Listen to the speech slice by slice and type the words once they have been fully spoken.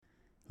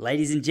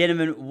Ladies and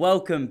gentlemen,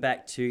 welcome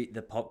back to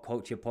the Pop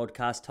Culture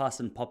Podcast.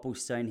 Tyson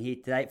Popplestone here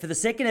today for the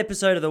second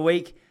episode of the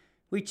week,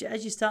 which,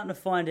 as you're starting to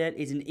find out,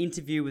 is an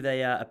interview with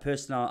a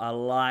person I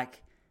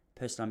like, a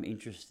person I'm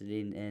interested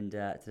in, and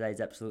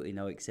today's absolutely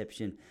no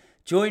exception.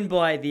 Joined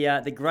by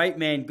the great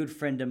man, good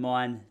friend of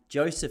mine,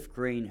 Joseph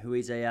Green, who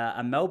is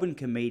a Melbourne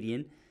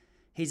comedian.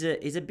 He's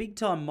a big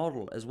time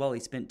model as well.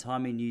 He spent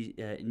time in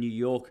New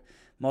York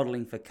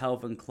modeling for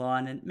Calvin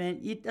Klein, and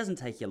man, it doesn't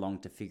take you long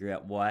to figure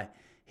out why.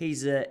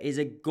 He's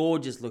a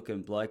gorgeous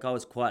looking bloke. I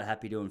was quite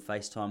happy doing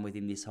FaceTime with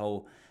him this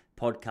whole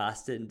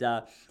podcast,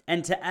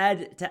 and to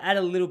add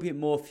a little bit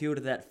more fuel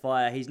to that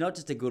fire, he's not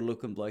just a good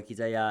looking bloke. He's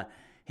a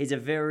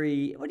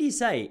very, what do you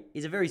say?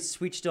 He's a very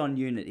switched on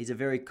unit. He's a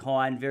very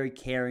kind, very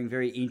caring,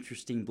 very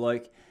interesting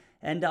bloke,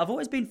 and I've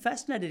always been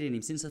fascinated in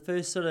him since I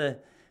first sort of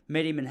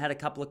met him and had a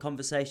couple of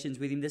conversations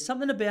with him. There's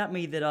something about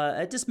me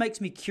that it just makes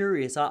me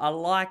curious. I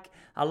like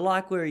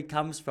where he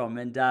comes from,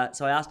 and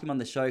so I asked him on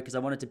the show because I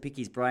wanted to pick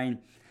his brain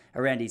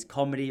around his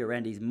comedy,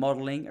 around his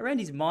modelling, around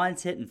his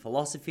mindset and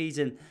philosophies.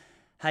 And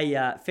hey,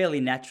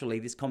 fairly naturally,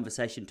 this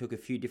conversation took a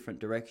few different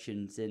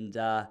directions, and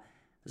it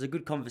was a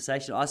good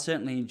conversation. I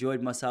certainly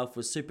enjoyed myself,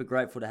 was super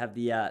grateful to have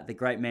the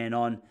great man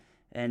on.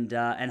 And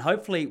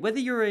hopefully, whether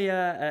you're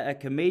a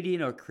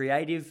comedian or a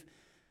creative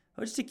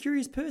or just a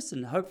curious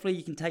person, hopefully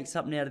you can take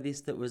something out of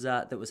this that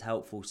was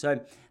helpful. So,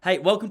 hey,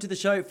 welcome to the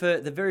show for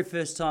the very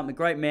first time. A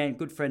great man,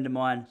 good friend of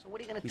mine, So what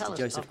are you going to Mr. tell us,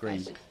 Joseph tough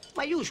Green. guys?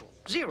 My usual.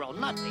 Zero,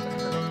 nothing.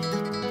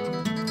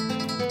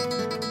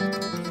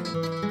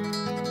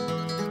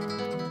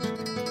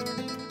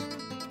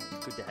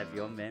 Good to have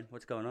you on, man.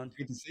 What's going on?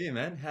 Good to see you,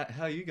 man.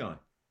 How are you going?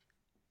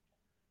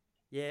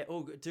 Yeah,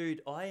 all good,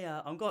 dude.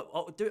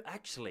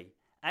 Actually,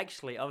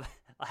 I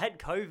had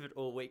COVID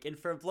all week, and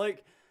for a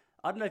bloke,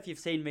 I don't know if you've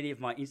seen many of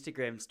my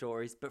Instagram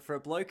stories, but for a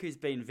bloke who's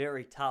been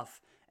very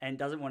tough and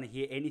doesn't want to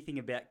hear anything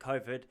about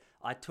COVID,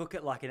 I took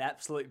it like an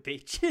absolute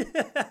bitch.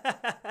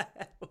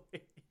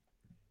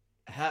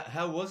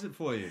 How was it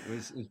for you? It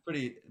was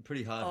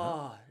pretty hard. Huh?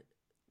 Oh,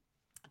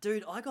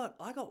 dude, I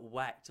got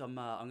whacked. I'm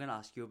going to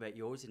ask you about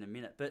yours in a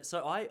minute, but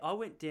so I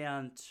went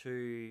down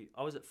to,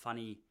 I was at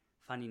Funny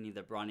near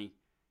the Brunny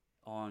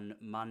on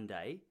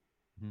Monday.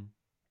 Mhm.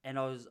 And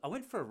I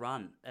went for a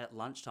run at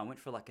lunchtime. I went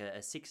for like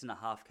a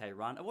 6.5K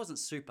run. It wasn't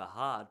super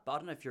hard, but I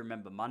don't know if you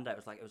remember Monday.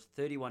 It was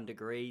 31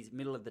 degrees,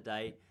 middle of the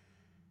day.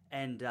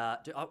 And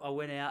I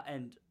went out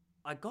and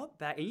I got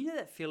back. And you know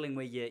that feeling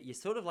where you're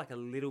sort of like a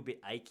little bit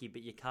achy,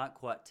 but you can't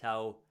quite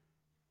tell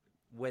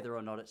whether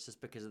or not it's just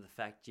because of the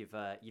fact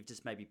you've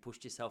just maybe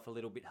pushed yourself a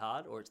little bit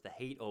hard, or it's the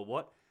heat or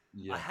what.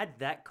 Yeah. I had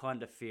that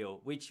kind of feel,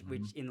 which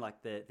in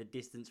like the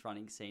distance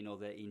running scene or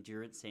the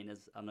endurance scene,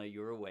 as I know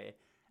you're aware,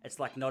 it's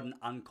like not an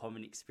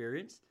uncommon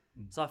experience.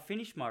 So I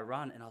finished my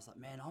run and I was like,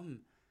 man,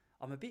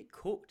 I'm a bit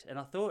cooked. And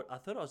I thought I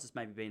was just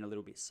maybe being a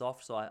little bit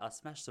soft. So I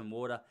smashed some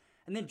water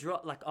and then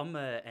dropped, like I'm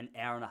an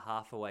hour and a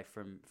half away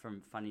from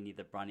Funny near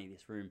the Brunny,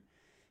 this room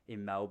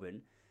in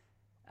Melbourne.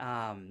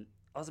 I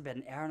was about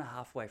an hour and a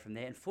half away from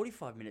there, and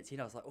 45 minutes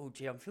in, I was like, oh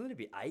gee, I'm feeling a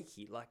bit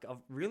achy. Like I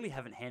really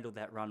haven't handled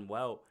that run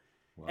well.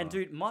 Wow. And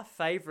dude, my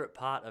favorite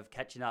part of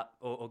catching up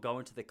or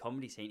going to the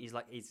comedy scene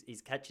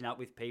is catching up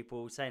with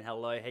people, saying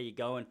hello, how you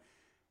going?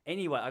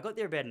 Anyway, I got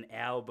there about an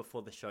hour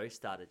before the show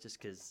started,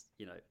 just because,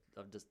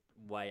 I've just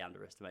way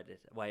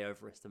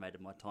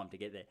overestimated my time to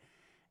get there.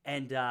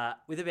 And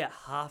with about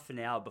half an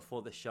hour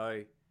before the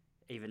show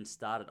even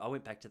started, I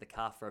went back to the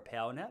car for a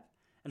power nap.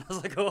 And I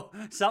was like, oh,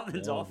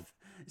 something's Whoa. off.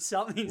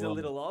 Something's a Whoa.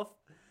 little off.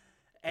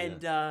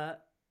 And I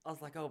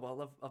was like, oh,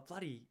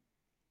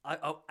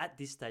 well, at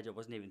this stage, I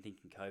wasn't even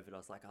thinking COVID. I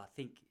was like, I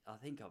think I'm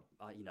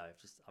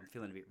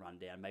feeling a bit run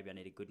down. Maybe I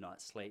need a good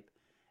night's sleep.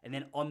 And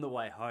then on the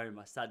way home,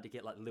 I started to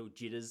get like little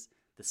jitters,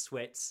 the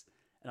sweats,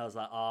 and I was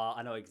like, oh,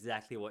 I know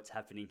exactly what's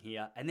happening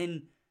here. And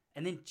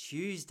then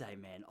Tuesday,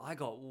 man, I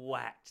got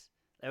whacked.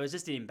 It was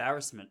just an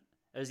embarrassment.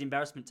 It was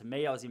embarrassment to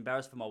me. I was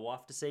embarrassed for my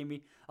wife to see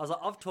me. I was like,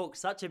 I've talked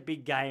such a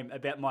big game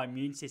about my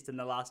immune system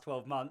the last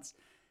 12 months,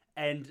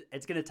 and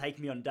it's going to take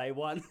me on day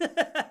one.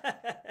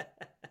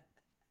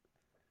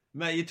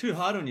 Mate, you're too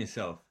hard on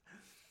yourself.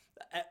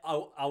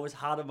 I was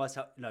hard on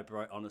myself. No,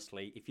 bro,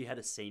 honestly, if you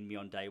had seen me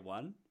on day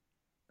one,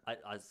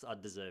 I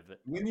deserve it.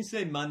 When you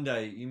say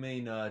Monday, you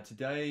mean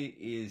today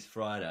is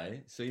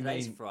Friday. So you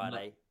Today's mean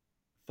Friday.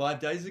 5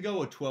 days ago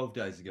or 12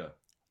 days ago?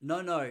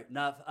 No,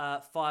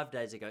 5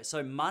 days ago.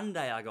 So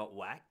Monday I got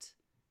whacked,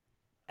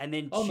 and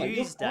then Oh, mate,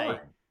 you're Tuesday, fine.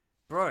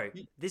 bro,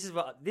 this is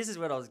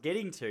what I was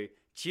getting to.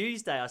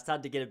 Tuesday I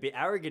started to get a bit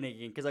arrogant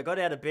again because I got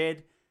out of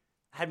bed,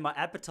 had my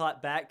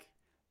appetite back.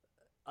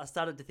 I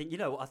started to think,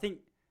 I think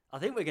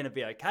we're gonna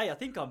be okay. I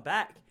think I'm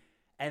back,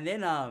 and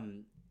then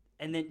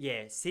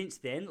yeah, since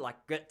then, like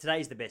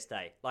today's the best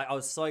day. Like I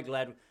was so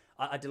glad.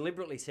 I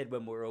deliberately said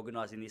when we were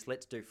organising this,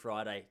 let's do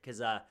Friday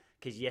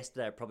because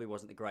yesterday I probably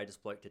wasn't the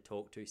greatest bloke to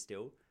talk to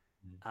still.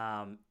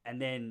 And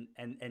then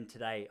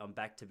today I'm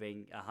back to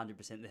being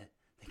 100%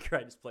 the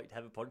greatest bloke to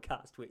have a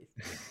podcast with.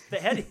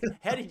 But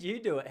how did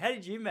you do it? How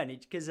did you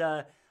manage? Because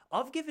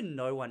I've given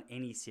no one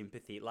any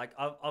sympathy. Like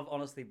I've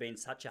honestly been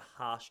such a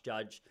harsh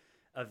judge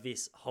of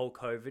this whole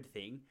COVID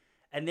thing.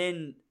 And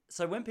then,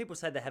 so when people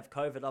say they have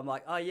COVID, I'm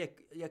like, oh yeah,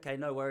 okay,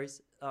 no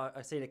worries.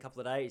 I've seen it a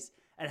couple of days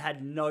and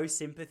had no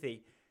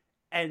sympathy.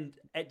 And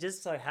it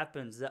just so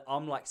happens that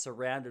I'm like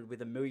surrounded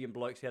with a million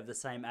blokes who have the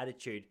same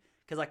attitude,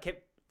 because I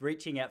kept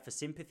reaching out for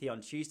sympathy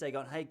on Tuesday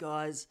going, hey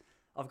guys,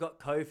 I've got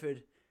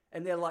COVID.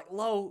 And they're like,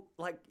 lol,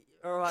 like,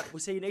 all right, we'll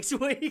see you next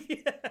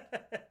week.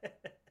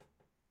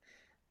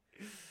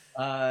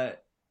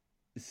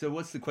 So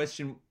what's the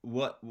question?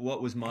 What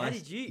was my? How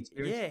did you?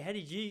 experience? Yeah, how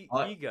did you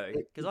go?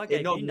 It, Because I it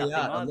gave knocked you me nothing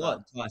out a either.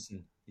 lot,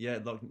 Tyson. Yeah,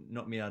 it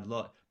knocked me out a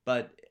lot.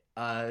 But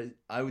I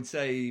would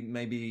say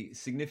maybe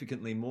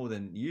significantly more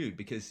than you,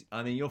 because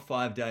I mean you're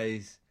 5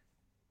 days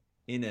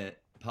in it,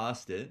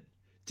 past it.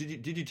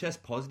 Did you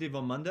test positive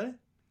on Monday?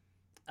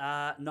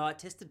 No, I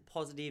tested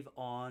positive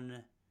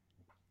on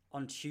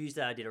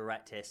Tuesday. I did a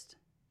rat test.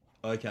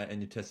 Okay,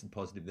 and you tested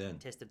positive then.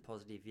 Tested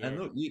positive, yeah. And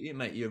look,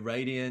 mate, you're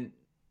radiant,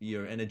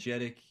 you're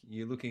energetic,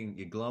 you're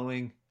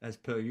glowing as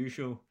per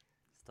usual.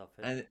 Stop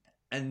it.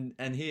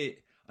 And here,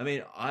 I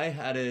mean, I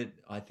had it,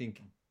 I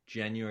think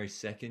January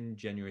 2nd,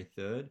 January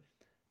 3rd,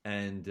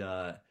 and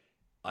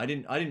I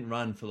didn't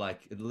run for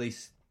like at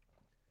least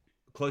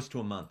close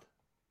to a month.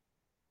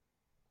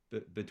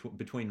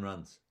 Between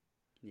runs,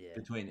 Yeah.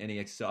 between any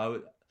exercise,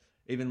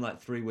 even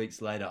like 3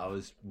 weeks later, I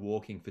was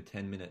walking for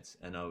 10 minutes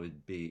and I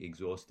would be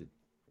exhausted.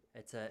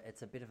 It's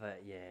a bit of a,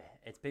 yeah.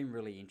 It's been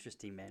really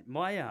interesting, man.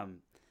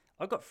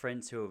 I've got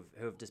friends who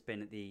have just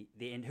been at the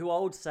end, who I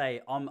would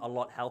say I'm a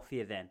lot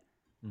healthier than,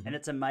 and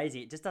it's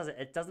amazing.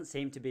 It doesn't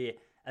seem to be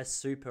a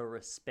super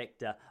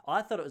respecter.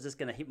 I thought it was just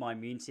going to hit my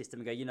immune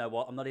system and go, you know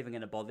what, I'm not even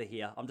going to bother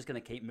here. I'm just going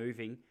to keep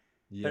moving.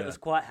 Yeah. But it was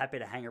quite happy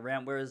to hang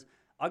around. Whereas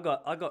I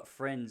got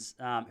friends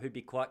who'd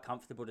be quite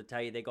comfortable to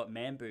tell you they got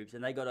man boobs,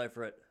 and they got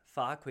over it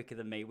far quicker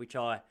than me, which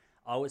I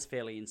was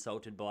fairly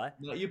insulted by.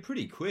 No, you're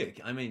pretty quick.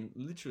 I mean,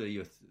 literally,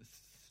 you're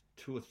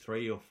 2 or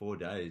 3 or 4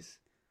 days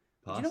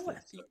past Do you know what?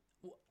 it.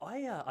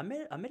 I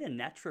met a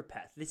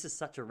naturopath. This is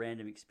such a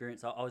random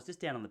experience. I was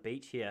just down on the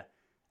beach here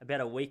about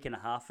a week and a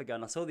half ago,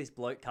 and I saw this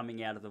bloke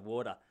coming out of the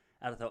water,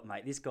 and I thought,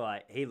 mate, this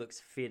guy, he looks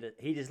fit.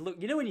 He just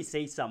look. You know when you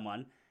see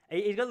someone,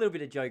 he's got a little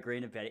bit of Joe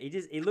Green about it.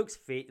 He looks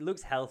fit. He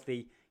looks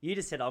healthy. You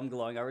just said I'm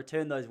glowing. I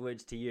returned those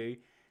words to you.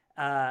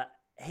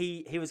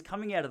 He was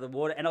coming out of the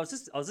water, and I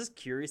was just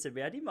curious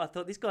about him. I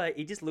thought this guy,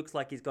 he just looks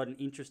like he's got an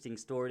interesting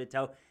story to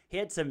tell. He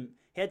had some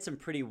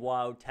pretty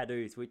wild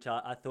tattoos, which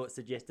I thought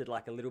suggested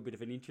like a little bit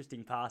of an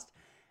interesting past.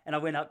 And I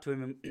went up to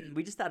him, and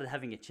we just started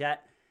having a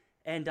chat.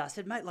 And I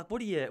said, mate, like, what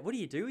do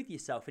you do with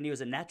yourself? And he was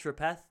a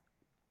naturopath,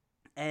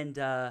 and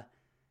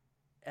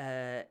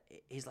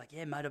he's like,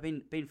 yeah, mate, I've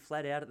been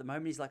flat out at the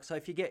moment. He's like, so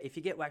if you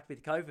get whacked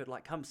with COVID,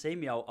 like, come see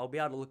me. I'll be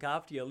able to look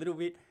after you a little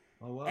bit.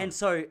 Oh, wow. And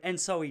so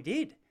he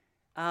did.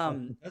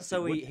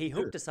 So What did he you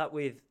hooked do? us up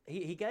with,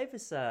 he gave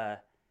us, I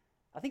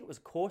think it was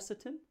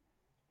quercetin,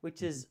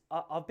 which is,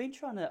 I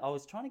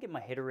was trying to get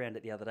my head around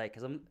it the other day,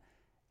 because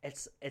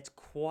it's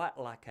quite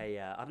like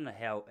I don't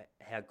know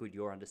how good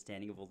your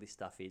understanding of all this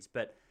stuff is,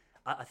 but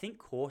I think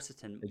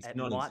quercetin, It's it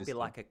might be non-existent.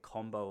 like a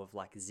combo of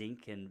like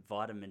zinc and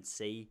vitamin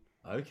C.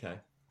 Okay.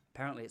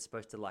 Apparently it's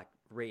supposed to like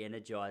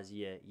re-energize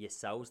your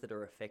cells that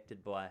are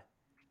affected by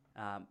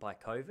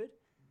COVID.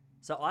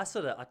 So I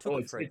took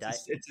it for a day.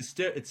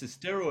 It's a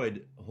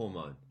steroid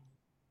hormone.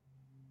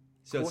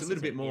 So it's a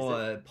little bit Quercetin,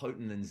 more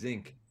potent than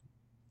zinc.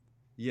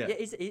 Yeah.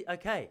 Yeah,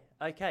 okay.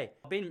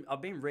 I've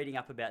been reading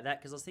up about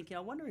that, because I was thinking, I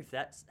wonder if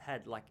that's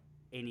had like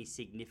any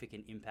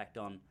significant impact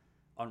on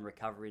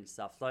recovery and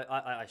stuff. So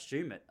I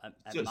assume it.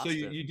 So must have.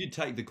 you did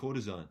take the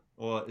cortisone,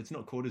 or it's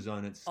not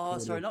cortisone, it's Oh,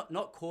 sorry, not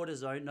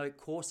cortisone. No,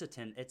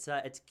 quercetin. It's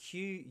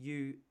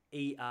Quercitin.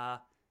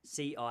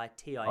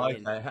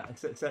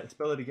 Okay,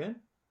 spell it again.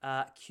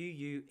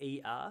 Querticin.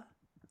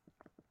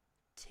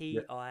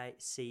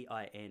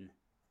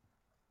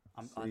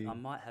 I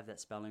might have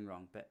that spelling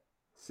wrong, but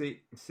Cetin.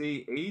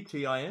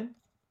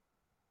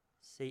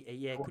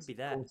 yeah, it could be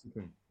that.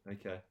 Quercetin.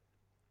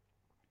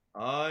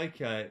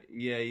 Okay,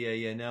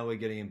 yeah. Now we're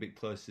getting a bit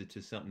closer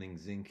to something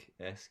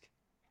zinc-esque.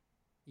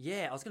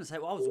 Yeah, I was going to say,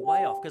 well, I was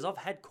way off, because I've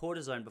had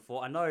cortisone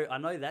before. I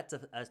know that's a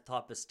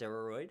type of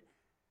steroid.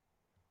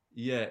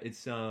 Yeah, it's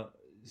so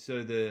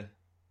the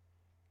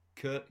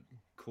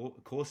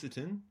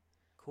quercetin.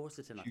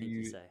 Quercetin, I think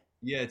you say.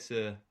 Yeah, it's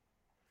a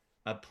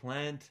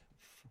plant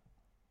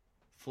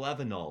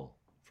flavanol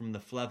from the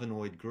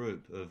flavonoid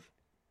group of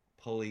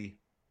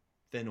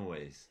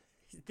polyphenols.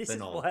 This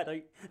Phenol.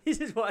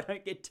 is why I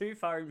don't get too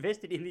far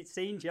invested in this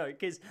scene joke,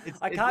 because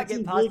I it's can't get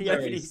in past the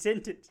blueberries. opening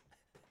sentence.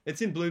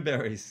 It's in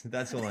blueberries.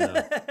 That's all I know.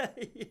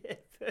 Yeah,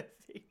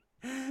 perfect.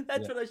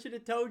 That's what I should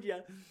have told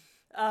you.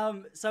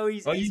 So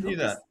he's. Oh, he's you knew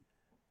hooked us- that?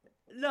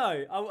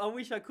 No, I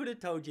wish I could have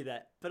told you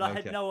that, but I had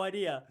Okay. no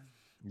idea.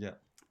 Yeah.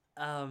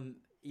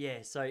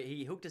 Yeah, so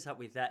he hooked us up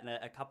with that and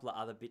a couple of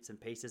other bits and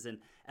pieces,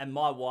 and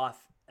my wife,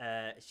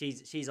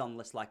 she's on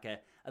this like a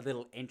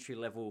little entry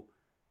level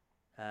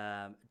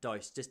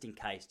dose, just in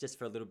case, just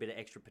for a little bit of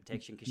extra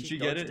protection, because Did she's she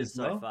get dodged it it as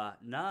so well? far.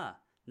 Nah,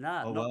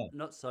 Oh, wow.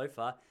 not so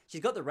far.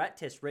 She's got the rat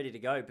test ready to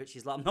go, but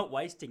she's like, I'm not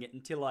wasting it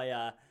until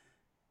I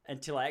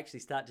until I actually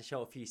start to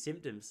show a few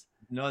symptoms.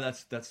 No,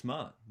 that's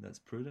smart. That's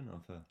prudent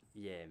of her.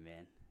 Yeah,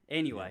 man.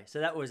 Anyway, so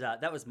that was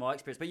my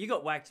experience. But you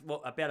got whacked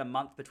about a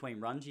month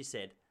between runs, you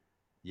said.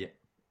 Yeah.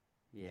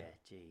 Yeah,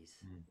 jeez.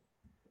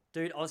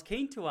 Dude, I was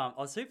keen to I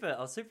was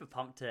super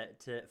pumped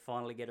to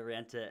finally get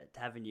around to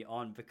having you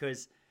on,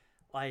 because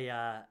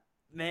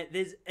man,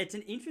 it's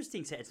an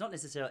interesting set. It's not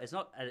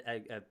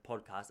a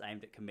podcast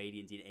aimed at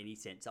comedians in any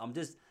sense.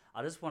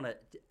 I just want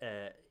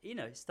to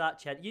start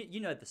chat. You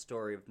know the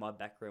story of my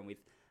background with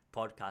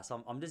podcasts.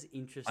 I'm just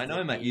interested. I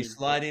know, mate. You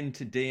slide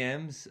into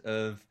DMs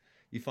of,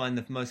 you find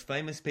the most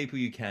famous people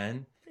you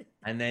can,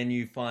 and then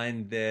you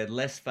find their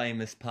less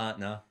famous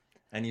partner,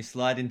 and you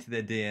slide into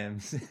their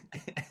DMs,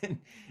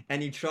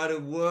 and you try to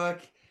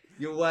work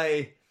your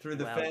way through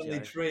the family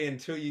tree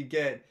until you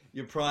get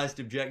your prized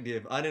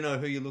objective. I don't know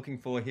who you're looking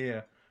for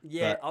here.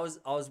 Yeah, but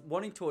I was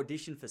wanting to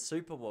audition for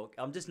Superwalk.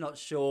 I'm just not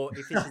sure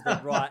if this is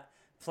the right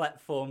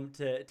platform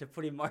to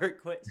put in my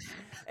request.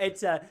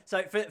 It's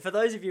so for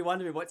those of you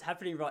wondering what's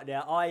happening right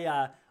now,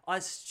 I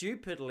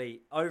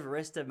stupidly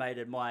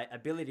overestimated my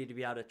ability to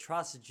be able to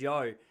trust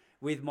Joe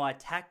with my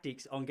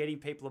tactics on getting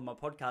people on my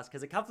podcast,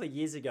 because a couple of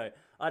years ago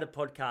I had a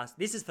podcast.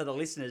 This is for the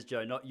listeners,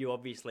 Joe, not you.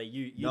 Obviously,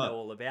 you know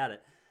all about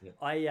it. Yeah.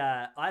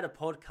 I had a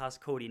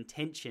podcast called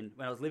Intention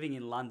when I was living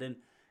in London,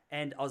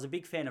 and I was a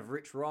big fan of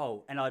Rich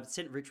Roll, and I'd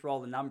sent Rich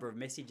Roll a number of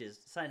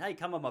messages saying, "Hey,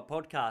 come on my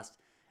podcast."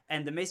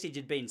 And the message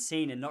had been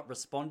seen and not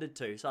responded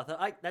to. So I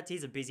thought,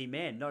 he's a busy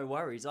man. No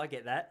worries, I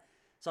get that.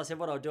 So I said,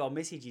 what I'll do, I'll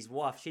message his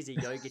wife. She's a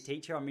yoga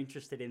teacher. I'm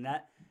interested in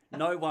that.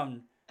 No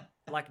one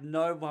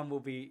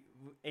will be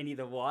any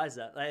the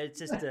wiser. It's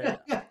just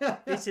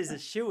this is a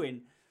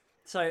shoo-in.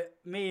 So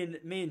me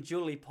and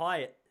Julie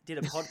Pyatt did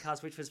a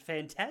podcast, which was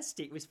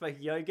fantastic. We spoke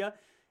yoga.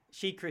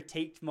 She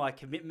critiqued my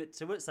commitment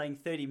to it, saying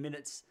 30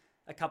 minutes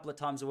a couple of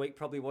times a week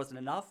probably wasn't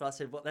enough. I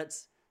said, well,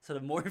 that's sort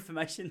of more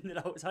information than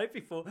I was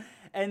hoping for.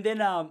 And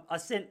then I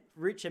sent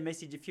Rich a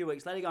message a few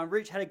weeks later going,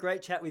 Rich, had a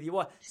great chat with your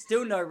wife.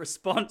 Still no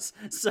response.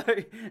 So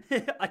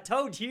I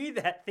told you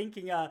that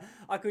thinking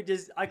I could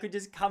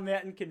just come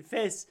out and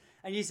confess.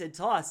 And you said,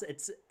 Tice,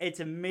 it's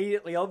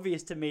immediately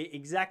obvious to me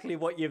exactly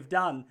what you've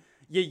done.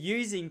 You're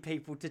using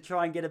people to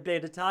try and get a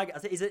better target. I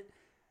said,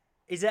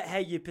 is that how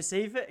you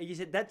perceive it? And you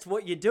said, that's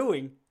what you're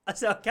doing. I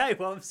said, okay,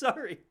 well, I'm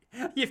sorry.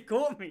 You've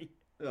caught me.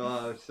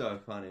 Oh, it's so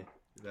funny.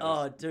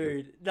 Oh,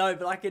 dude, no,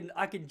 but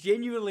I can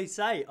genuinely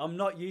say I'm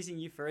not using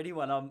you for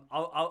anyone.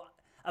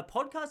 A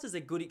podcast is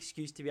a good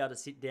excuse to be able to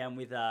sit down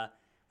with a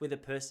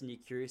person you're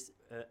curious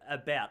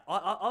about.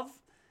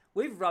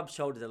 We've rubbed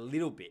shoulders a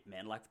little bit,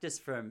 man. Like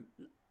just from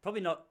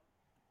probably not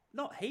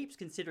heaps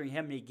considering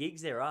how many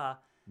gigs there are.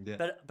 Yeah.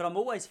 But I'm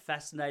always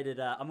fascinated.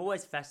 I'm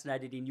always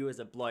fascinated in you as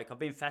a bloke. I've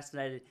been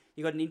fascinated.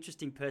 You got an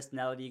interesting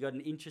personality. You got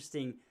an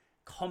interesting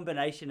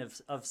combination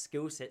of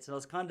skill sets, and I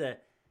was kind of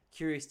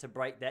curious to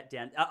break that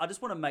down. I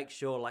just want to make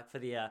sure, like for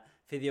the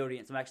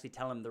audience, I'm actually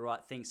telling them the right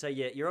thing. So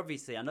yeah, you're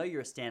obviously, I know you're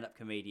a stand-up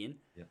comedian.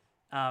 Yeah.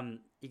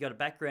 You got a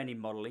background in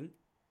modelling.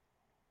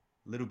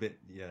 A little bit,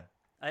 yeah.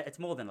 It's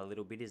more than a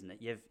little bit, isn't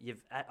it?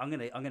 I'm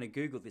gonna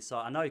Google this.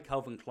 I know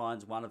Calvin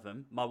Klein's one of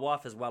them. My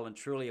wife is well and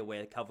truly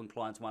aware Calvin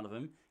Klein's one of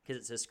them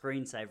because it's a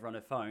screensaver on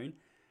her phone.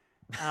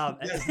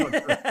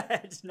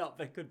 It's not,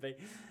 but it could be.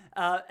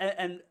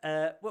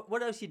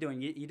 What else are you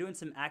doing? You're doing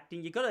some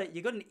acting. You got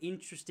an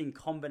interesting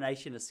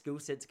combination of skill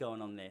sets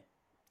going on there.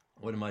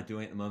 What am I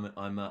doing at the moment?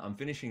 I'm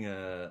finishing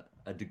a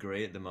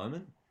degree at the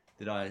moment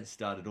that I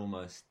started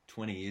almost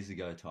 20 years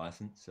ago,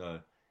 Tyson. So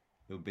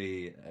it'll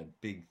be a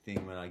big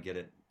thing when I get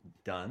it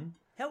done.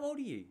 How old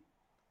are you?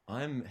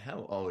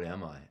 How old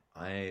am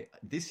I?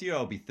 This year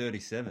I'll be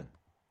 37.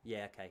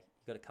 Yeah, okay.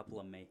 You got a couple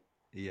on me.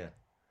 Yeah.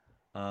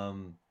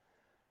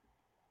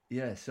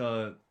 Yeah,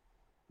 so,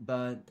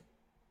 but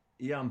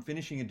yeah, I'm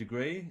finishing a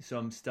degree, so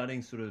I'm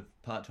studying sort of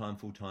part-time,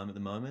 full-time at the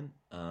moment.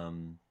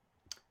 I'm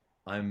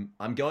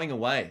going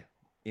away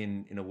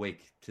in a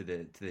week to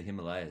the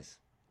Himalayas,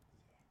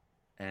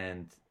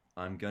 and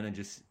I'm going to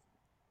just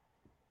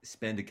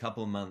spend a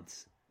couple of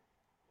months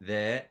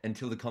there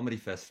until the comedy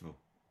festival,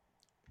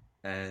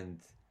 and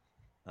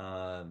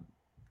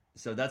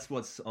so that's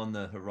what's on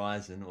the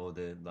horizon or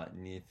the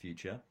near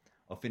future.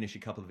 I'll finish a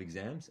couple of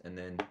exams and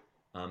then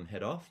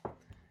head off.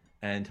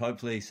 And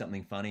hopefully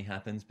something funny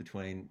happens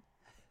between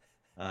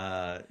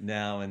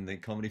now and the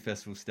comedy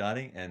festival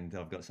starting, and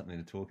I've got something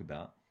to talk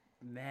about.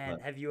 Man,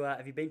 have you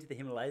been to the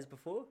Himalayas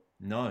before?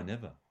 No,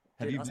 never.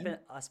 Have you been?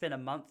 I spent a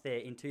month there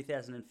in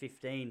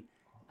 2015.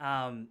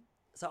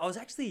 So I was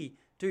actually,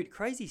 dude,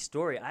 crazy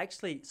story.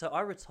 So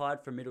I retired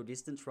from middle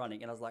distance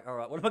running, and I was like, all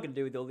right, what am I going to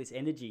do with all this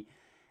energy?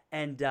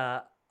 And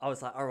I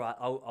was like, all right,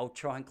 I'll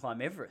try and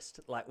climb Everest.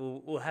 Like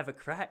we'll have a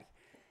crack.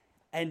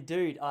 And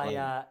dude,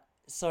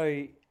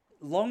 so.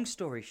 Long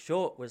story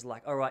short was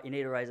like, all right, you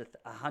need to raise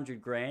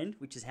 $100,000,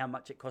 which is how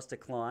much it costs to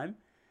climb.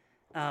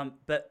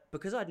 But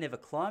because I'd never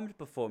climbed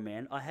before,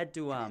 man, I had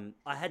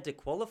to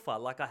qualify.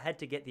 Like I had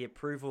to get the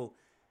approval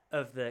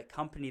of the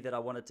company that I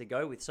wanted to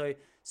go with.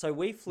 So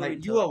we flew Mate,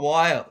 into. you are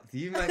wild.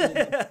 You make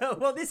me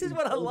Well, this is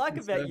what I like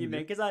about you, conservative.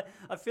 man, because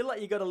I feel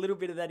like you got a little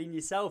bit of that in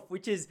yourself,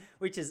 which is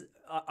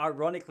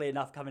ironically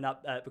enough coming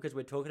up because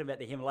we're talking about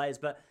the Himalayas.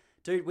 But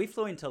dude, we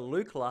flew into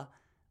Lukla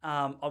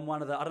on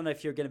one of the. I don't know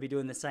if you're going to be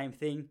doing the same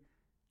thing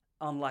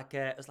on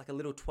it was like a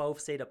little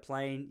 12-seater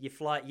plane.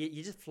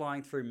 You're just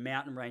flying through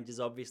mountain ranges.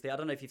 Obviously, I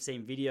don't know if you've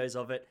seen videos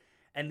of it,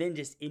 and then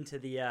just into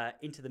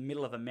the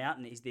middle of a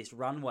mountain is this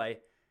runway.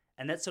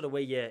 And that's sort of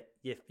where your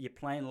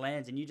plane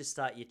lands, and you just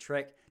start your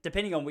trek.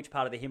 Depending on which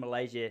part of the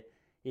Himalayas you're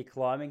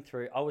climbing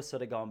through, I was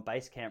sort of going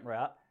base camp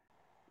route.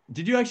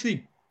 Did you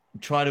actually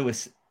try to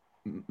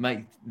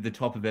make the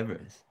top of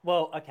Everest?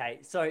 Well, okay,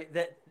 so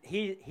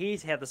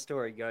here's how the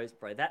story goes,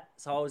 bro.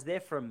 So I was there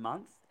for a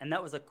month, and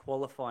that was a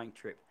qualifying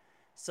trip.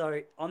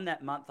 So on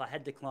that month, I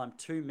had to climb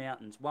 2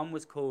 mountains. One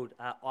was called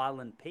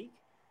Island Peak,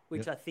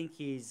 which Yep. I think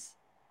is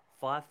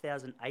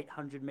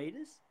 5,800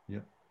 meters.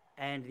 Yep.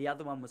 And the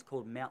other one was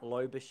called Mount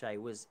Lobushe,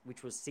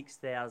 which was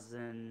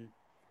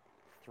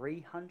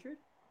 6,300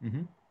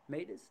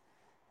 meters.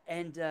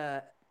 And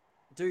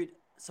dude,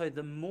 so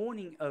the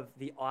morning of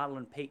the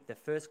Island Peak, the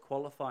first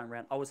qualifying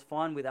round, I was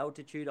fine with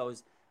altitude. I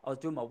was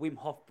doing my Wim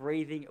Hof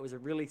breathing. It was a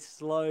really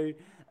slow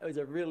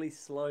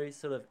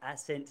sort of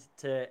ascent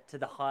to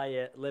the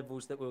higher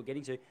levels that we were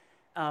getting to.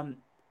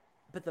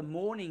 But the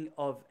morning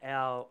of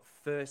our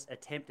first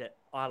attempt at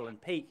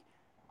Island Peak,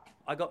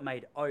 I got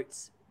made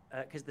oats.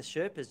 Because the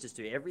Sherpas just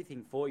do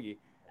everything for you,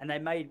 and they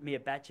made me a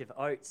batch of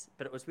oats,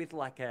 but it was with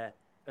like a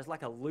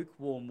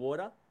lukewarm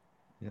water.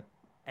 Yeah.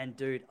 And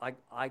dude, I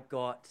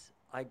got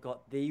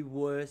the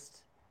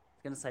worst. I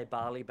was gonna say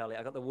barley belly.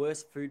 I got the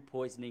worst food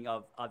poisoning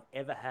I've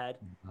ever had.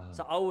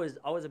 So I was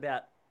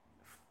about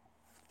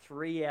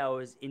 3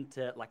 hours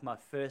into like my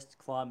first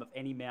climb of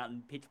any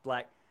mountain, pitch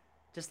black,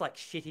 just like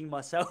shitting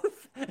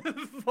myself,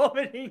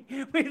 vomiting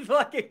with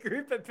like a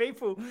group of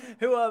people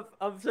who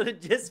I've sort of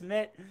just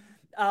met.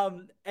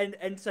 And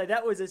so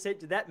that was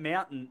essentially that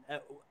mountain.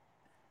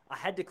 I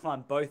had to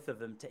climb both of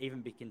them to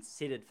even be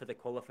considered for the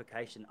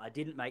qualification. I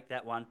didn't make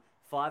that one.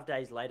 5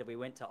 days later, we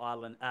went to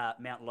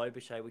Mount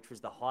Lobushe, which was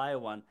the higher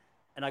one,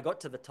 and I got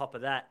to the top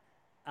of that.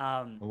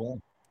 Wow.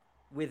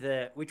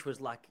 Which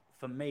was like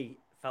for me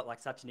felt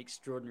like such an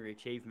extraordinary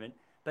achievement.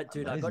 But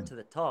dude, I got Amazing. to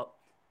the top,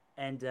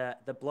 and the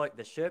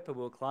Sherpa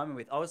we were climbing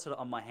with, I was sort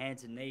of on my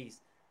hands and knees,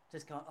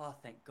 just going, oh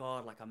thank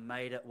God, like I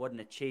made it. What an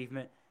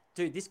achievement.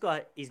 Dude, this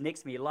guy is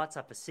next to me. He lights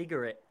up a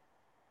cigarette,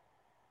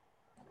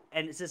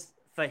 and it's just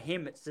for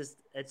him. It's just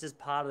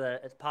part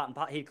and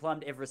part. He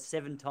climbed Everest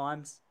 7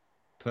 times.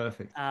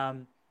 Perfect.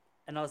 And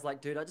I was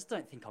like, dude, I just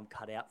don't think I'm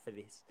cut out for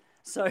this.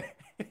 So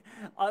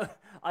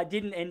I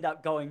didn't end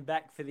up going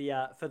back for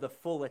the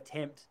full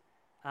attempt.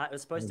 It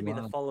was supposed to be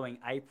the following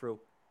April,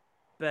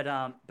 but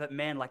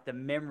man, like the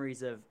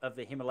memories of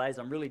the Himalayas,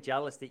 I'm really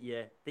jealous that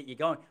you're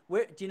going.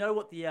 Where do you know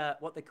what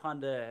the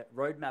kind of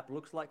roadmap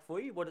looks like for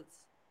you? What it's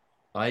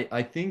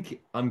I think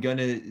I'm going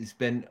to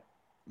spend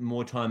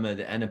more time at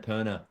the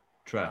Annapurna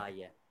track.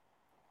 yeah.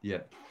 Yeah.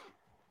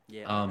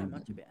 Yeah, I don't know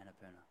much about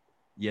Annapurna.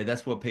 Yeah,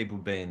 that's what people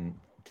been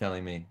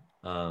telling me.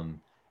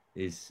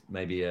 Is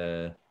maybe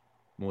a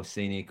more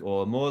scenic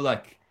or more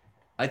like,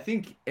 I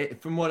think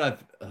from what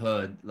I've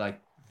heard,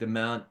 like the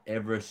Mount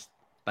Everest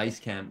base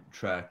camp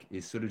track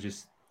is sort of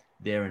just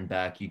there and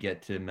back. You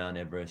get to Mount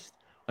Everest.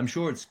 I'm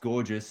sure it's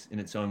gorgeous in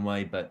its own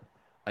way, but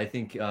I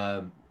think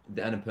the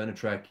Annapurna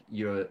track,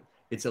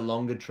 it's a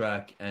longer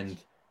track and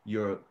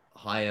you're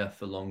higher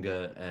for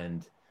longer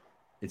and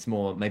it's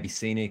more maybe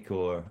scenic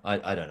or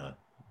I don't know.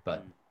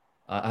 But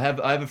I have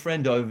a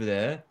friend over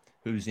there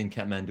who's in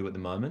Kathmandu at the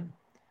moment.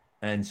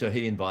 And so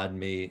he invited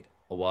me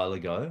a while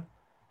ago.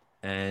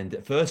 And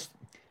at first,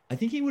 I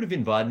think he would have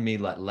invited me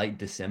like late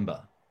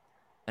December.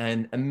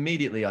 And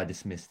immediately I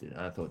dismissed it. And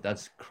I thought,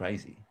 that's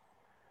crazy.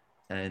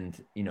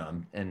 And,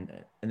 and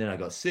then I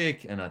got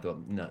sick and I thought,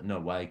 no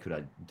way could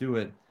I do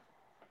it.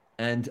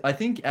 And I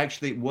think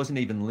actually it wasn't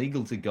even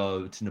legal to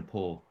go to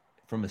Nepal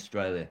from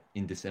Australia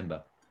in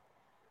December.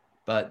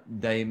 But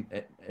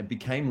it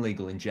became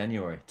legal in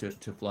January to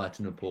fly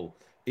to Nepal.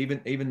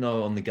 Even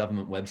though on the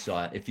government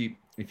website, if you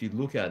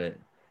look at it,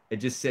 it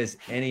just says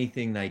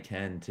anything they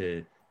can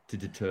to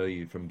deter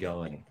you from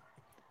going.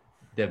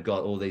 They've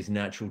got all these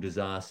natural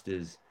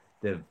disasters.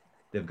 They've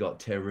got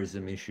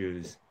terrorism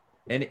issues.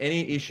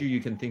 Any issue you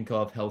can think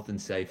of, health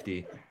and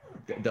safety,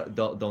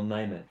 they'll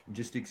name it.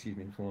 Just excuse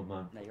me for a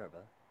moment. No, you're right,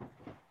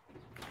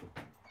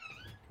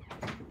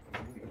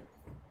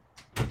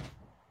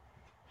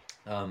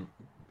 brother.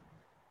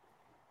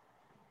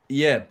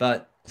 Yeah,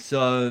 but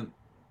so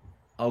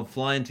I'll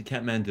fly into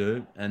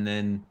Kathmandu and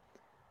then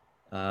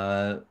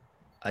I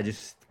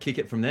just kick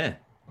it from there.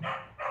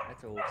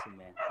 That's awesome,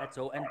 man. That's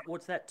all. And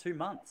what's that? 2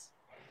 months?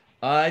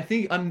 I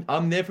think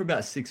I'm there for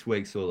about 6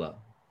 weeks all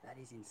up. That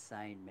is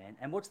insane, man.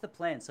 And what's the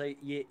plan? So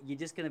you're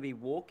just going to be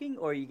walking,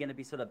 or are you going to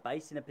be sort of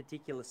based in a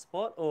particular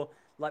spot, or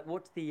like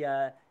what's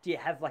the? Do you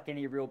have like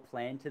any real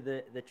plan to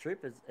the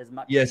trip as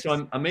much? Yeah,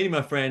 so I'm meeting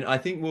my friend. I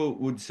think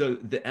so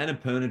the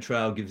Annapurna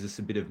Trail gives us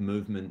a bit of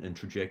movement and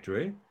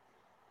trajectory.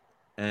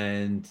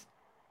 and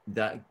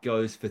that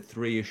goes for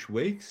 3-ish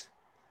weeks.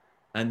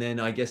 And then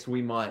I guess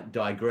we might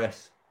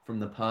digress from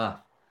the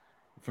path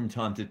from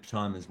time to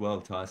time as well,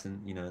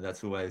 Tyson. You know,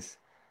 that's always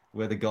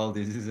where the gold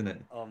is, isn't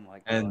it? Oh my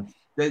gosh. And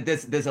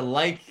there's a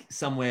lake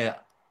somewhere.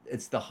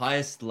 It's the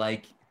highest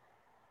lake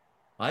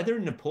either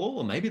in Nepal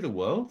or maybe the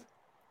world.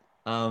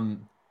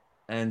 Um,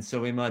 and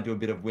so we might do a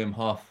bit of Wim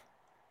Hof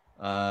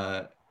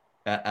uh,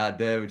 out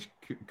there, which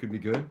could be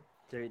good.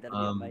 Dude, that'd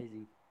be Um,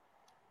 amazing.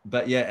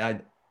 but yeah,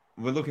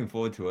 we're looking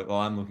forward to it.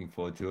 Or I'm looking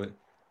forward to it.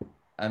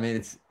 I mean,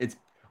 it's.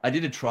 I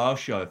did a trial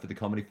show for the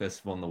comedy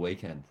festival on the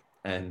weekend,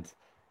 and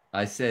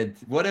I said,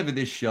 whatever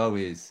this show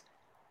is,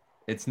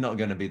 it's not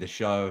going to be the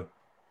show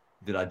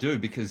that I do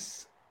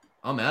because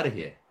I'm out of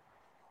here.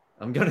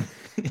 I'm gonna.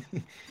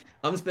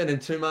 I'm spending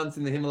 2 months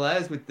in the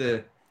Himalayas with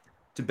the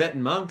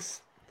Tibetan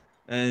monks,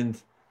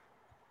 and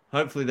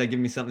hopefully they give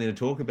me something to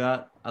talk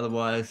about.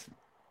 Otherwise,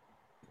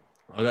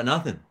 I got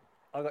nothing.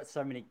 I got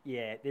so many.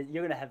 Yeah,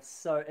 you're gonna have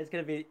so. It's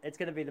gonna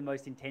be the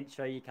most intense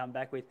show you come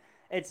back with.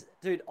 It's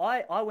dude.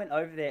 I went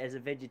over there as a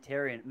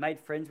vegetarian, made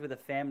friends with a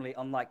family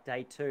on like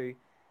day two,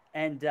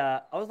 and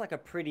I was like I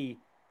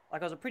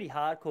was a pretty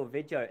hardcore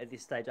veggie at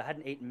this stage. I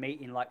hadn't eaten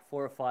meat in like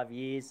 4 or 5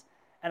 years,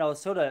 and I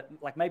was sort of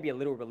like maybe a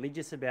little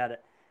religious about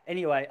it.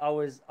 Anyway, I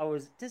was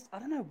just I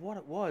don't know what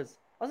it was.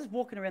 I was just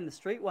walking around the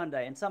street one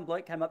day, and some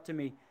bloke came up to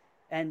me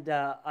and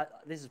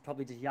this is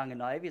probably just young and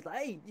naive. He's like,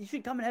 "Hey, you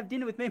should come and have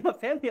dinner with me and my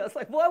family." I was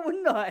like, "Why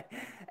wouldn't I?"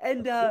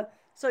 And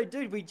so,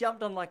 dude, we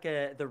jumped on like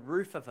the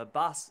roof of a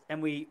bus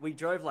and we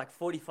drove like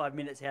 45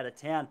 minutes out of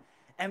town.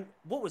 And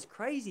what was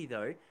crazy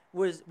though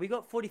was we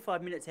got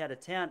 45 minutes out of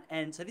town,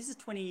 and so this is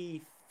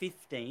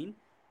 2015.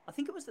 I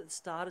think it was at the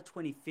start of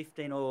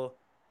 2015 or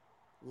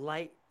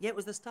late. Yeah, it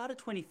was the start of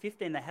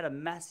 2015. They had a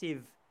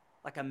massive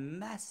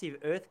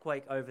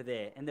earthquake over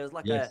there, and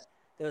Yes,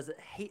 there was a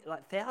heat,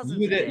 like you thousands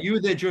were of there. deaths. You were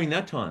there during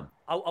that time.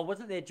 I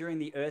wasn't there during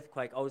the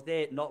earthquake. I was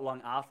there not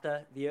long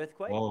after the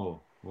earthquake.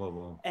 Whoa, whoa,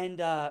 whoa. And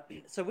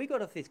so we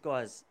got off this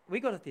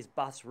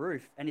bus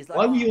roof, and he's like,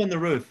 Why were "Oh, you on the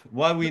roof?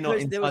 Why were you not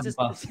because there was inside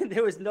the just bus?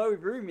 there was no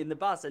room in the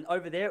bus, and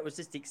over there it was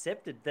just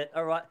accepted that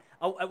all right,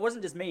 it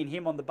wasn't just me and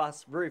him on the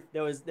bus roof.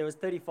 There was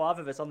 35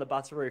 of us on the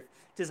bus roof,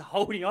 just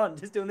holding on,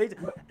 just doing these.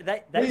 When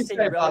They you seemed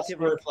say bus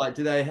relatively roof, like,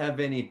 do they have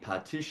any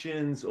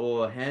partitions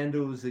or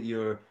handles that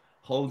you're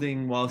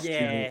holding whilst you're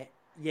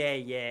yeah,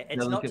 yeah.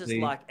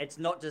 delicately? It's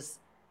not just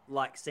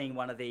like seeing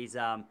one of these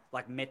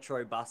like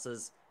metro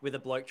buses with a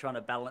bloke trying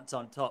to balance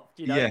on top.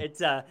 You know, Yeah,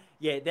 it's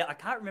yeah. I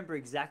can't remember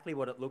exactly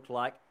what it looked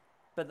like,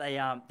 but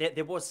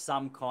there was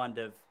some kind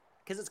of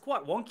because it's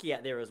quite wonky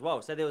out there as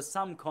well. So there was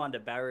some kind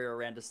of barrier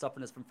around to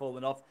stopping us from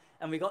falling off,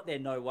 and we got there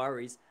no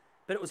worries.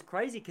 But it was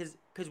crazy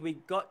because we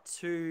got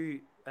to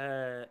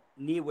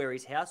near where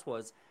his house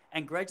was,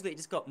 and gradually it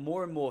just got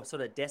more and more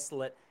sort of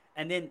desolate.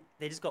 And then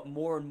they just got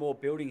more and more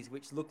buildings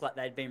which looked like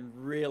they'd been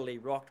really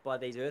rocked by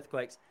these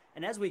earthquakes.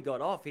 And as we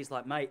got off, he's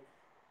like, "Mate,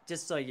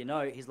 just so you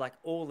know," he's like,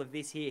 "all of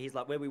this here," he's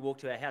like, "where we walk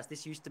to our house,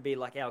 this used to be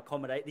like our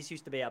accommodate, this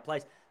used to be our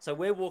place." So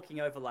we're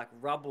walking over like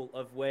rubble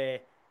of where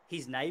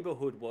his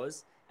neighborhood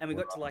was, and we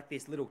got to like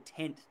this little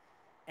tent,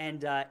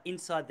 and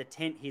inside the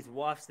tent, his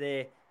wife's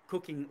there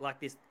cooking like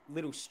this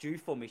little stew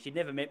for me. She'd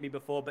never met me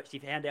before, but she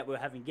found out we were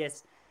having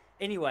guests.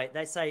 Anyway,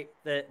 they say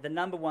the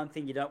number one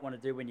thing you don't want to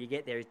do when you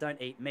get there is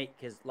don't eat meat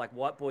because like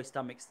white boy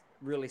stomachs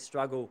really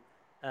struggle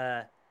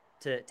uh,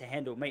 to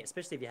handle meat,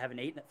 especially if you haven't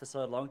eaten it for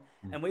so long.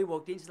 And we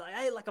walked in, she's like,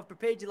 "Hey, like I've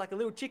prepared you like a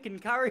little chicken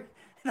curry,"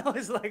 and I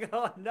was like,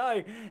 "Oh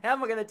no, how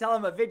am I going to tell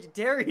I'm a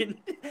vegetarian?"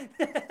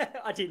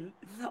 I didn't.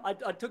 I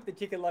took the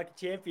chicken like a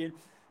champion,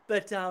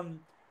 but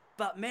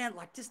man,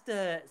 like just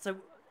so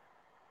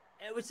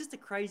it was just a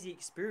crazy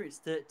experience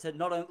to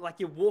not only like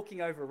you're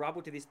walking over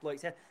rubble to this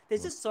bloke's house.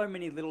 There's just so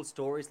many little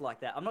stories like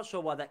that. I'm not sure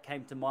why that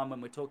came to mind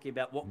when we're talking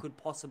about what could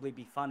possibly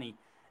be funny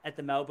at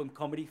the Melbourne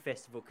Comedy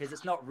Festival because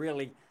it's not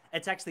really.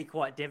 It's actually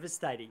quite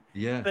devastating.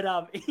 yeah. But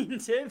in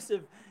terms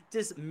of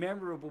just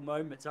memorable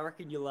moments, I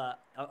reckon you'll.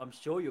 I'm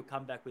sure you'll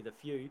come back with a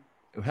few.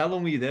 How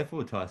long were you there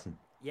for, Tyson?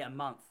 Yeah, a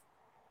month.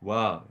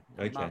 Wow.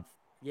 A Okay. month.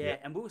 Yeah, Yeah.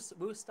 and we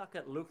were stuck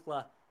at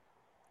Lukla,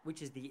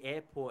 which is the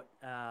airport.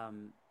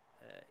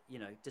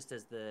 Just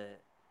as the.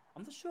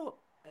 I'm not sure.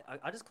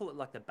 I just call it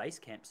like the base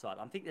camp site.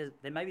 I think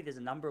there's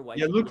a number of ways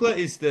Yeah, you can look Lukla at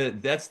it. is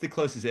that's the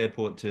closest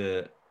airport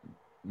to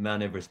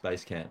Mount Everest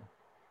Base Camp.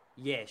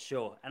 Yeah,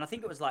 sure. And I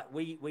think it was like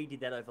we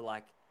did that over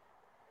like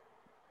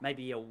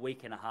maybe a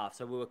week and a half,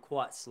 so we were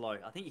quite slow.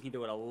 I think you can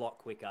do it a lot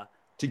quicker.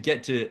 To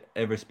get to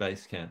Everest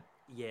Base Camp.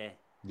 Yeah.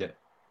 Yeah.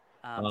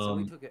 So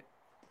we Um, took it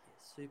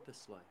super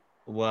slow.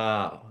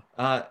 wow.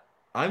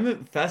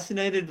 I'm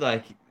fascinated,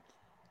 like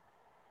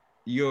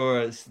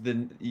your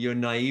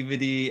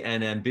naivety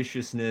and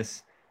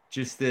ambitiousness,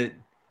 just that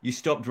you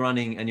stopped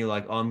running and you're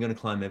like, oh, I'm going to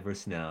climb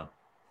Everest now.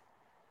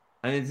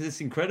 And it's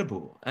just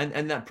incredible.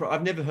 And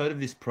I've never heard of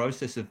this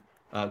process of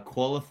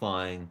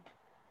qualifying.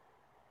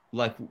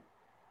 Like,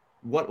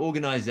 what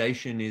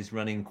organization is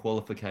running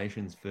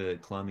qualifications for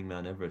climbing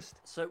Mount Everest?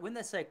 So when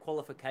they say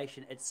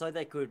qualification, it's so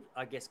they could,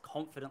 I guess,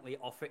 confidently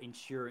offer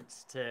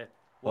insurance to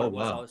what Oh, it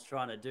was I wow. was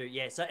trying to do.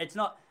 Yeah, so it's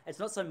not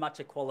so much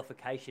a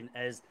qualification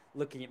as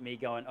looking at me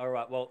going, all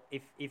right, well,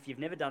 if you've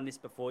never done this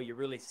before, you're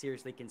really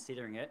seriously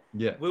considering it.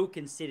 Yeah. We'll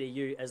consider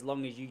you as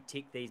long as you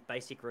tick these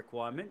basic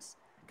requirements.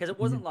 Because it Mhm.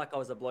 wasn't like I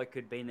was a bloke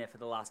who'd been there for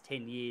the last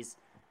 10 years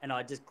and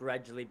I'd just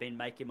gradually been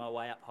making my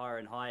way up higher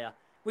and higher.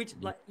 Which Yeah.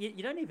 like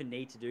you don't even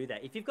need to do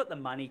that if you've got the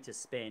money to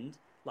spend.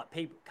 Like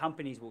people,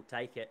 companies will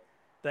take it.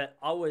 But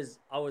I was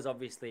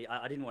obviously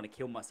I didn't want to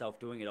kill myself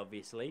doing it,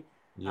 obviously,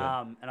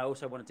 Yeah. and I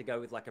also wanted to go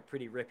with like a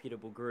pretty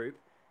reputable group.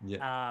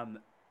 Yeah. Um,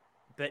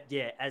 but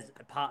yeah, as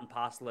a part and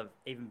parcel of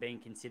even being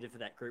considered for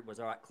that group was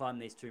all right, climb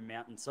these two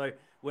mountains. So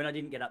when I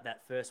didn't get up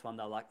that first one,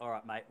 they were like, all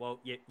right, mate, well,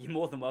 you're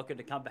more than welcome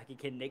to come back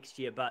again next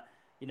year. But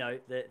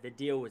the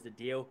deal was the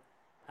deal.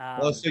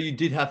 Oh, Um, so you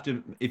did have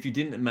to, if you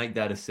didn't make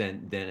that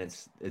ascent, then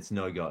it's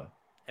no go.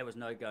 it was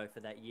no go for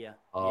that year.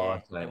 Oh,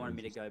 Yeah, they okay. wanted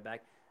me to Interesting. go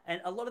back. And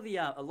a lot of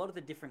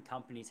the different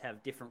companies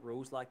have different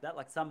rules like that.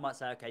 Like some might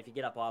say, okay, if you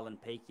get up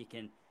Island Peak, you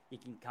can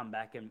come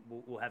back and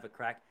we'll have a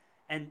crack.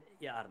 And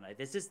yeah, I don't know.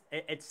 There's just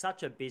it's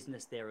such a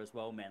business there as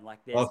well, man. Like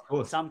Oh, there's of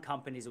course. some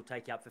companies will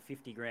take you up for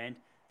 50 grand.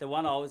 The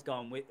one I was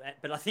going with,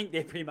 but I think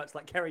they're pretty much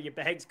like carry your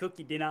bags, cook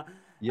your dinner,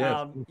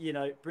 Yeah. Of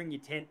course. bring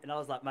your tent. And I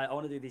was like, mate, I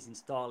want to do this in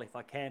style if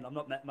I can. I'm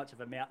not that much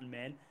of a mountain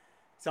man.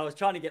 So I was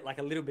trying to get like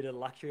a little bit of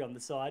luxury on the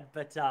side,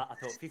 but I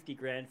thought 50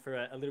 grand for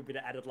a little bit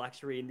of added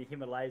luxury in the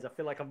Himalayas. I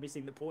feel like I'm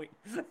missing the point.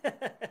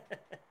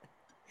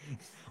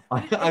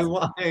 I, But I,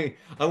 wa-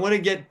 I want to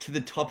get to the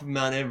top of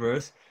Mount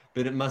Everest,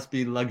 but it must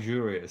be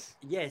luxurious.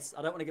 yes,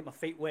 I don't want to get my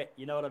feet wet.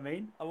 You know what I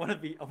mean? I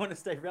want to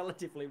stay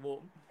relatively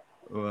warm.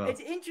 Well, It's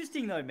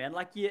interesting though, man.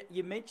 Like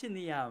you mentioned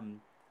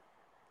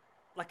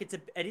like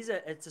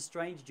it's a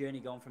strange journey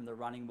going from the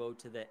running world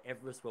to the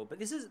Everest world. But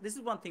this is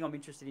one thing I'm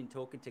interested in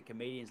talking to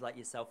comedians like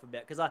yourself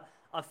about because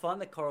I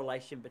find the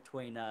correlation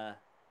between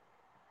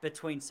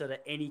sort of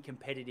any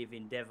competitive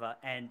endeavor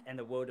and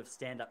the world of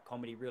stand up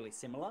comedy really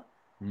similar.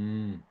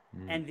 mm,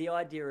 mm, And the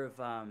idea of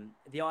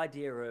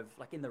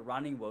like in the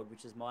running world,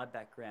 which is my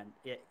background,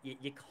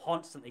 you're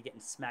constantly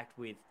getting smacked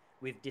with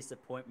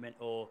disappointment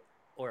or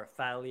a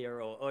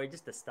failure or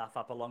just a stuff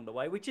up along the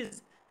way, which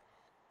is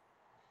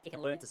you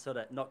can learn to sort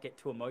of not get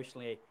too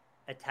emotionally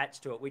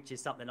attached to it, which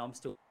is something I'm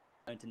still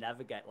learning to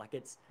navigate. Like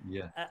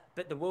yeah.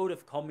 but the world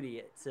of comedy,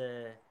 it's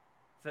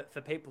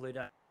for people who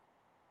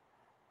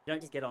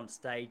don't just get on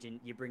stage and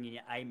you're bringing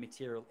your A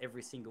material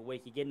every single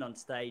week. You're getting on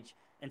stage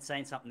and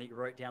saying something that you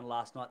wrote down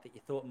last night that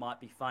you thought might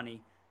be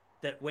funny.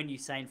 That when you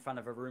say in front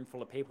of a room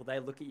full of people, they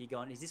look at you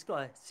going, "Is this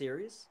guy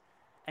serious?"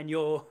 And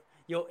your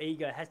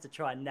ego has to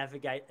try and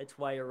navigate its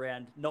way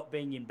around not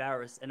being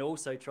embarrassed and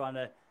also trying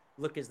to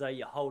look as though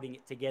you're holding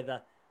it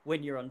together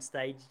when you're on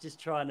stage, just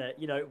trying to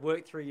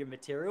work through your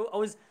material. I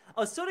was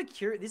sort of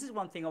curious. This is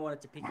one thing I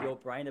wanted to pick your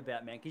brain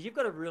about, man, because you've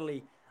got a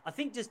really I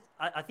think just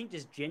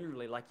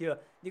generally like you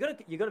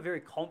got a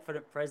very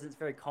confident presence,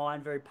 very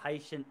kind, very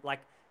patient. Like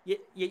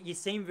you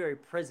seem very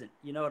present.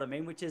 You know what I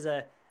mean? Which is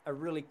a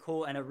really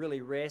cool and a really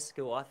rare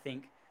skill, I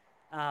think.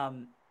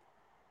 Um,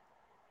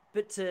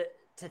 but to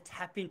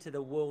tap into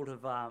the world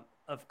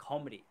of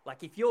comedy,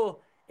 like if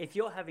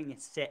you're having a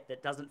set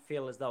that doesn't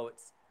feel as though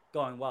it's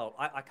going well,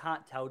 I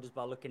can't tell just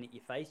by looking at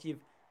your face.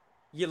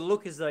 You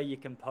look as though you're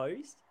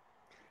composed.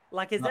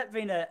 Like, has that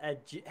been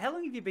how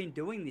long have you been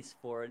doing this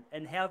for,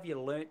 and how have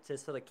you learnt to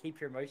sort of keep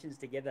your emotions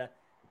together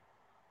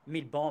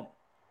mid bomb?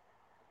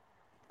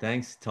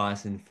 Thanks,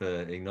 Tyson,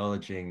 for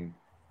acknowledging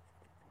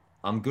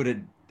I'm good at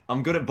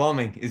I'm good at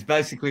bombing is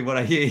basically what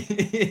I hear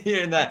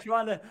hearing that.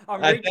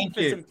 I'm reaching Thank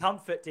for you. some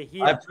comfort to I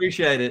hear.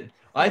 appreciate it.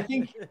 I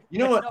think you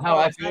know That's what not how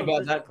what I I'm feel saying, about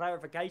just for that.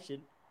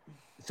 clarification.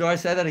 Sorry,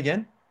 say that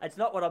again. That's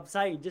not what I'm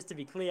saying, just to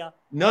be clear.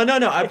 No, no,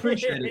 no. I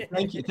appreciate it.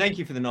 Thank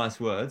you for the nice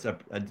words.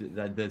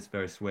 That's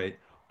very sweet.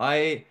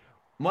 I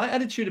my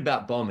attitude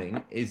about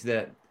bombing is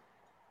that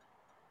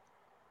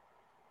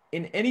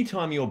in any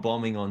time you're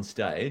bombing on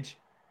stage,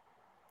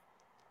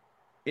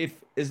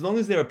 if as long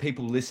as there are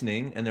people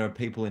listening and there are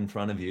people in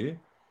front of you,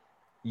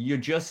 you're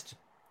just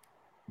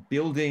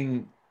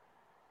building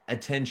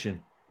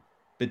attention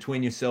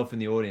between yourself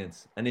and the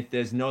audience. And if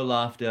there's no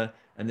laughter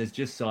and there's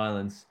just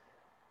silence,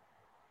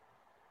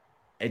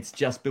 it's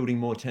just building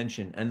more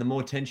tension. And the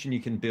more tension you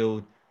can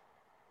build,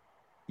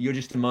 you're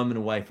just a moment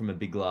away from a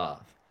big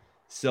laugh.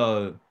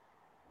 So,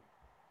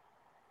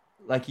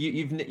 like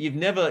you've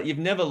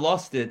never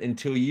lost it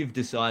until you've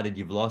decided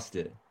you've lost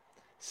it.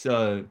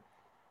 So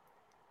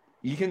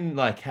you can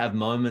like have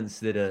moments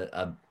that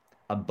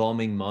are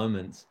bombing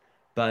moments,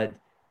 but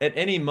at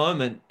any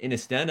moment in a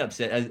stand-up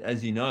set,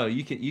 as you know,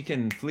 you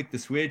can flick the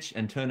switch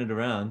and turn it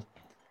around,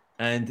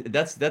 and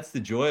that's the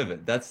joy of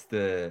it. That's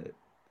the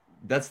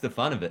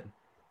fun of it.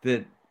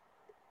 That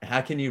how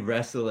can you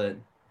wrestle it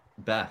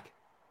back?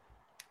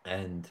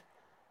 And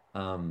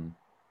um,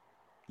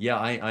 yeah,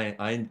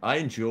 I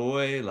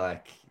enjoy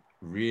like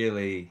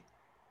really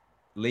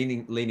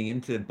leaning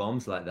into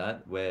bombs like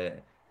that where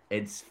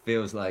it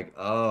feels like,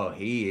 oh,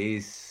 he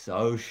is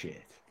so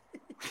shit.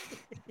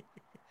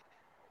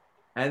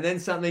 And then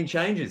something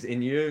changes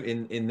in you,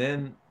 in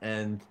them,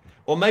 and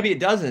or maybe it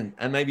doesn't,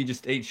 and maybe you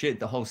just eat shit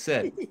the whole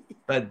set.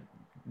 but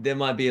there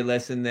might be a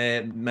lesson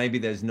there. Maybe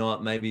there's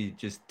not. Maybe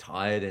just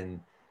tired and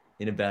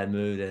in a bad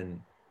mood,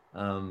 and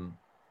um,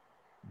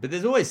 but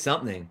there's always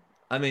something.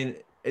 I mean,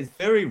 it's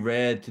very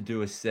rare to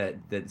do a set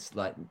that's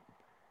like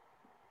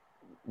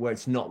where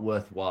it's not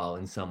worthwhile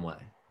in some way.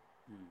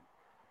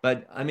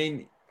 But I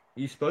mean,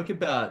 you spoke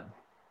about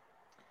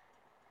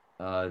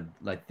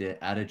like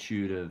the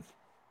attitude of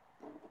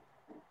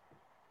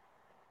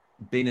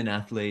being an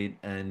athlete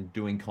and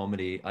doing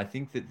comedy. I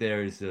think that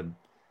there is a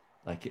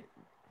like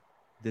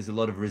there's a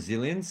lot of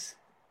resilience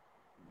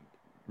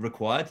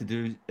required to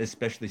do,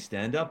 especially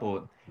stand up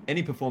or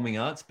any performing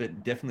arts,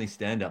 but definitely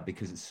stand up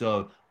because it's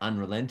so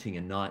unrelenting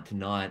and night to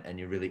night, and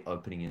you're really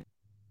opening it.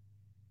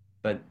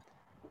 But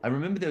I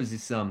remember there was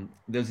this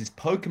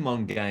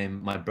Pokemon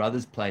game my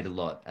brothers played a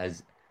lot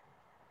as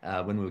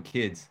when we were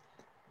kids,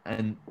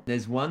 and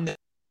there's one that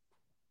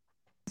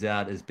comes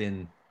out has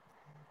been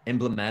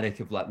emblematic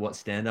of like what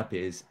stand up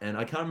is, and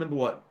I can't remember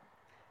what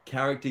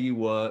character you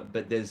were,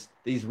 but there's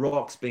these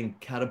rocks being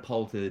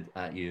catapulted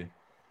at you,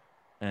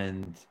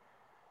 and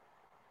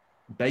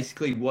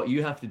basically what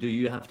you have to do,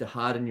 you have to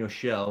harden your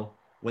shell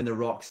when the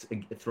rocks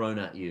are thrown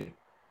at you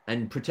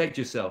and protect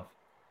yourself.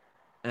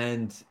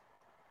 And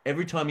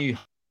every time you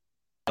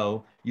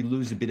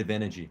lose a bit of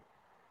energy.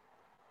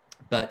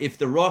 But if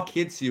the rock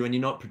hits you and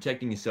you're not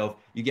protecting yourself,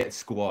 you get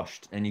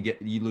squashed and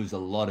you lose a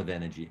lot of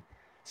energy.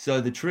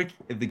 So the trick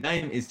of the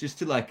game is just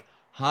to like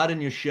harden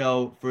your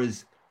shell for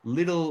as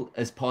little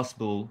as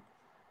possible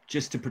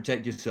just to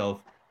protect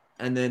yourself,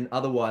 and then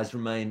otherwise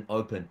remain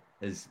open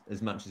as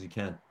much as you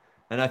can.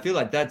 And I feel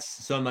like that's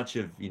so much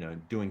of,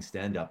 doing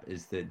stand up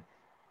is that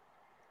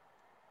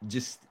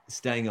just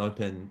staying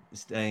open,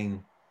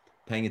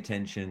 paying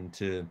attention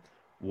to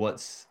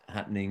what's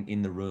happening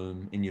in the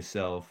room, in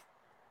yourself.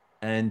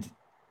 And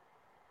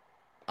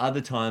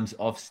other times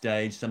off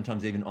stage,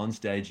 sometimes even on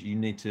stage, you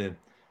need to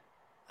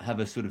have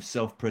a sort of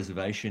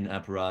self-preservation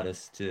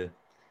apparatus to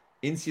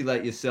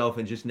insulate yourself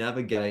and just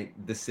navigate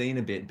the scene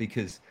a bit,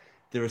 because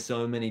there are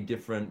so many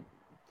different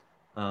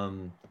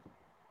um,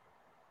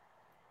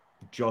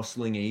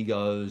 jostling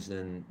egos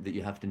and that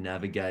you have to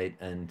navigate,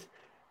 and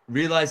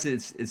realize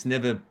that it's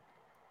never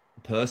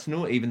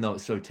personal, even though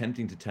it's so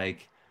tempting to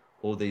take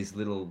all these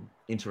little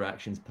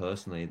interactions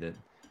personally, that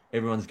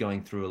everyone's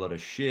going through a lot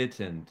of shit,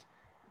 and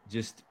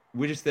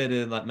we're just there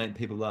to like make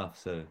people laugh.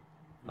 So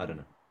I don't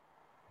know.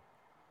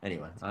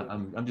 Anyway,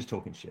 I'm just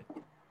talking shit.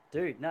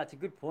 Dude, no, it's a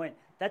good point.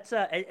 That's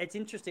it's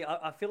interesting.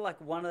 I feel like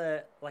one of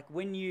the like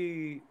when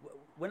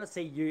I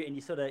see you and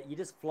you're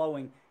just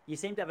flowing, you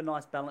seem to have a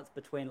nice balance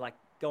between like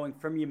going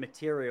from your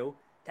material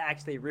to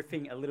actually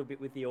riffing a little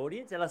bit with the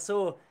audience. And I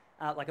saw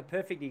like a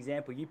perfect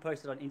example. You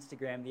posted on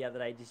Instagram the other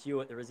day, just you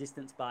at the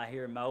Resistance Bar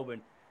here in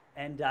Melbourne,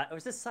 and it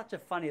was just such a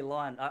funny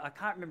line. I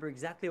can't remember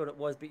exactly what it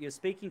was, but you're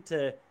speaking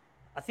to,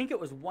 I think it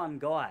was one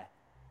guy.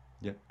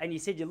 Yeah. And you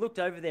said you looked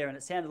over there and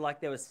it sounded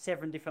like there was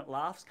 7 different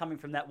laughs coming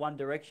from that one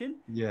direction.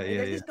 Yeah, And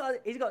yeah, goes, yeah.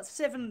 he's got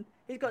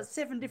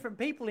seven different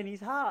people in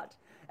his heart.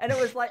 And it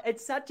was like,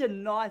 it's such a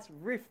nice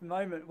riff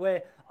moment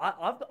where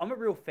I'm a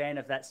real fan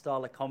of that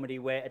style of comedy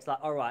where it's like,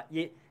 all right,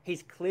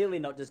 he's clearly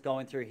not just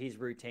going through his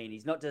routine.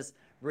 He's not just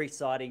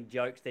reciting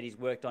jokes that he's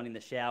worked on in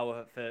the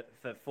shower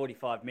for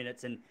 45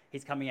 minutes and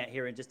he's coming out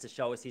here and just to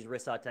show us his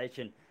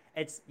recitation.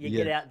 It's you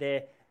Yeah. get out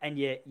there and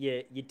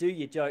you do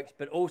your jokes,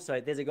 but also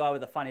there's a guy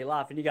with a funny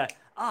laugh, and you go,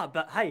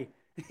 but hey,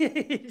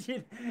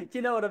 do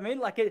you know what I mean?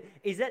 Like,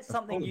 is that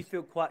something you course.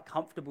 feel quite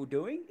comfortable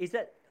doing? Is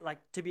that like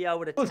to be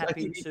able to Of course, I tap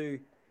think into?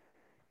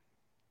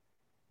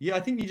 yeah, I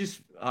think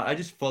I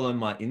just follow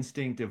my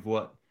instinct of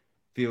what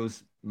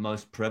feels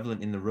most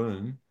prevalent in the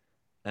room.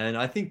 And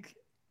I think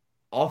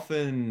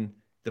often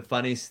the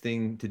funniest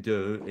thing to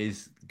do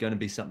is going to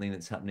be something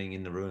that's happening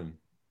in the room.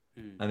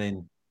 Mm, I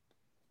mean,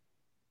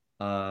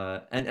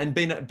 and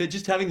being, but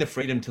just having the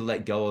freedom to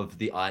let go of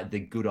the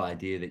good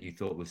idea that you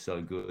thought was so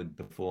good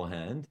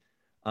beforehand.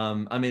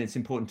 I mean, it's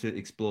important to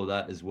explore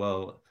that as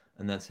well,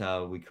 and that's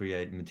how we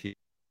create material.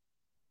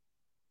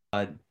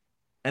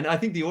 And I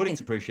think the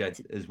audience appreciates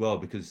it as well,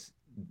 because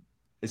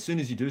as soon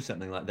as you do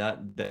something like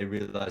that, they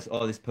realize,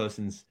 oh, this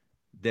person's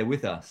they're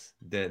with us.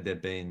 They're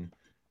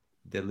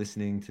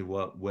listening to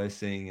what we're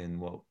seeing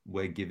and what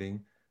we're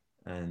giving,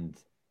 and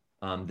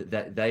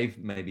that they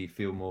maybe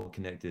feel more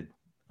connected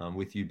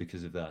with you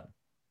because of that.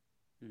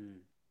 mm.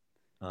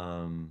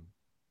 Um,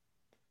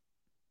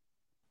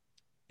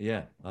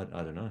 yeah, I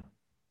don't know.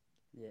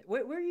 Yeah.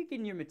 Where are you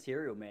getting your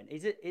material, man?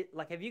 Is it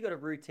like, have you got a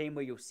routine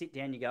where you'll sit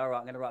down, you go, all right,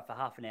 I'm going to write for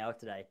half an hour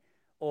today?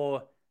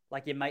 Or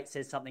like your mate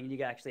says something and you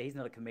go, actually, he's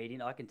not a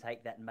comedian. I can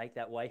take that and make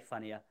that way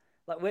funnier.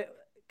 Like,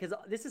 because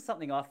this is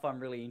something I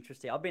find really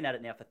interesting. I've been at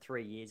it now for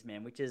 3 years,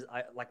 man, which is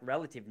like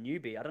relative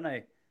newbie. I don't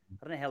know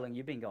how long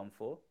you've been going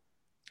for.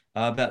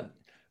 But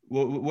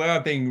where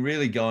I've been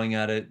really going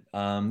at it,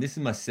 this is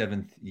my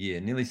 7th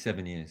year, nearly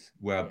 7 years,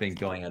 where I've Yeah, been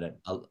it's going at it,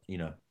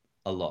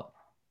 a lot.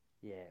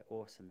 Yeah,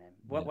 awesome, man.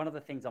 Yeah. One of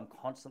the things I'm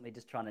constantly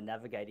just trying to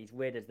navigate is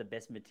where does the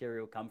best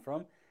material come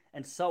from?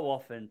 And so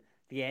often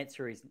the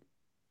answer is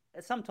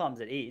sometimes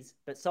it is,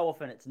 but so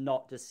often it's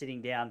not just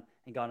sitting down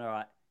and going, all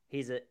right,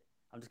 here's it.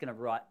 I'm just going to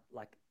write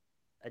like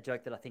a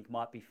joke that I think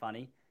might be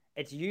funny.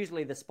 It's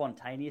usually the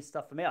spontaneous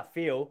stuff for me, I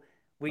feel,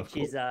 which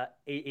is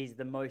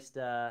the most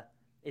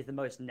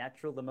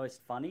natural, the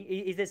most funny.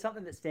 Is there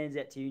something that stands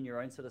out to you in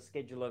your own sort of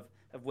schedule of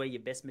where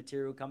your best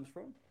material comes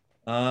from?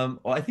 Well,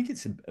 I think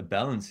it's a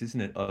balance,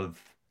 isn't it,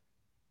 of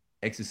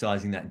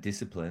exercising that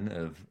discipline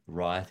of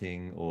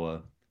writing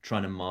or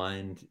trying to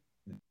mind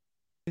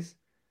this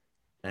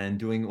and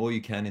doing all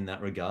you can in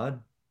that regard.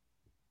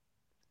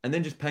 And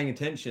then just paying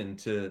attention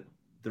to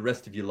the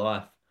rest of your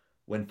life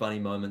when funny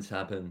moments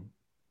happen,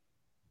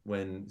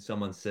 when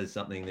someone says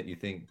something that you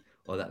think,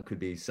 oh, that could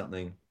be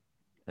something,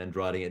 and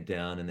writing it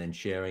down and then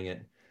sharing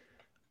it.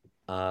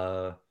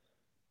 Uh,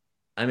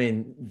 I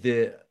mean,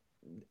 the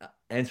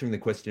answering the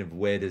question of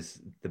where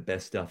does the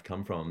best stuff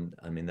come from?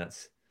 I mean,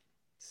 that's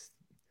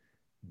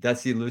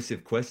the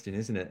elusive question,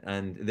 isn't it?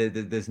 And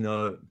there's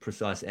no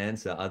precise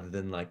answer other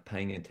than like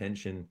paying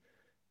attention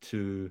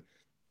to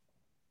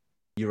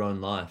your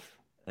own life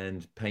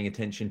and paying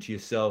attention to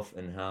yourself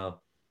and how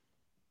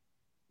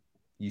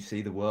you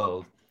see the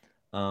world.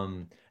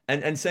 And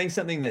saying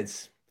something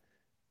that's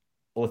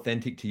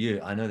authentic to you.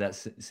 I know that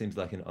seems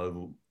like an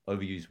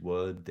overused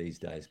word these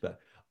days, but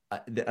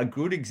a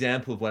good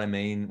example of what I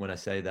mean when I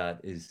say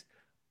that is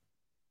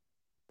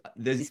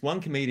there's this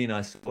one comedian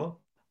I saw.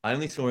 I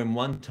only saw him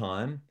one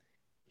time.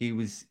 He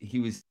was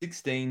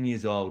 16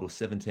 years old or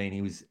 17.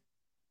 He was a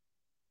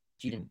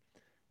student,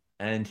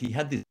 and he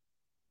had this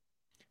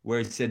where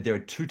he said there are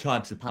two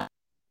types of parties.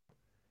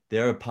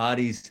 There are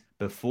parties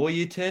before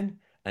year 10,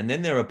 and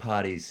then there are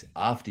parties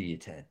after year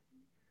 10.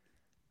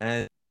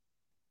 And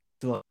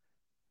so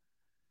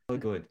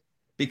good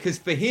because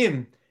for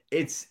him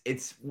it's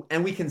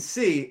and we can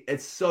see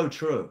it's so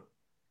true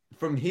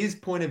from his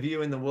point of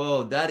view in the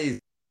world. That is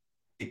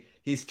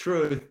his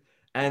truth,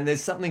 and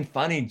there's something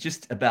funny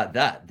just about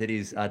that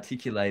is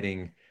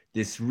articulating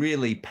this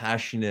really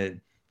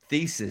passionate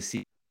thesis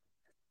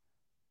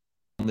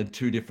on the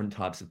two different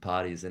types of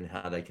parties and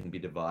how they can be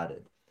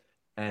divided.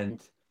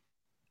 And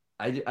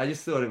I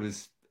just thought it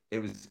was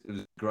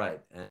great.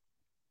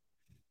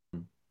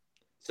 And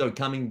so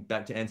coming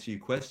back to answer your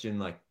question,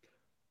 like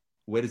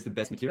where does the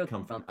best material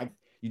come from?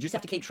 You just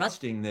have to keep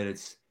trusting that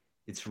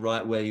it's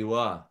right where you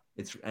are.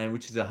 And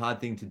which is a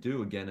hard thing to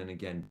do again and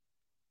again.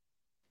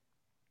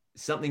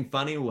 Something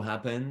funny will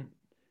happen,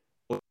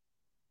 or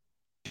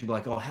you'll be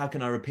like, oh, how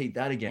can I repeat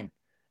that again?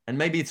 And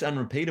maybe it's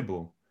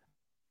unrepeatable.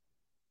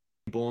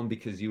 Born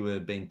because you were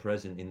being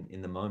present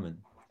in the moment.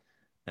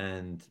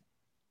 And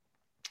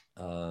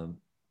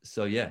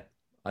so yeah,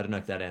 I don't know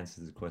if that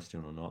answers the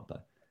question or not,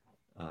 but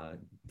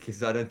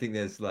because I don't think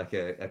there's like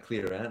a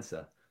clear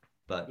answer.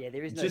 But yeah,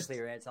 there is no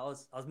clear answer. I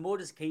was more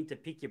just keen to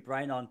pick your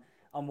brain on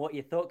what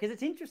you thought, because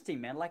it's interesting,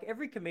 man. Like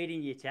every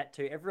comedian you chat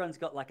to, everyone's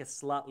got like a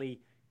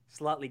slightly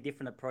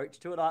different approach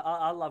to it.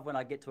 I love when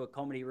I get to a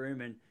comedy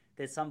room and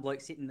there's some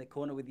bloke sitting in the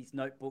corner with his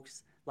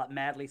notebooks, like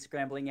madly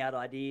scrambling out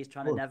ideas,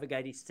 trying to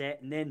navigate his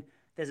set. And then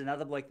there's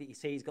another bloke that you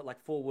see, he's got like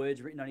 4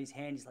 words written on his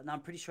hand. He's like, no, I'm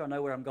pretty sure I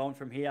know where I'm going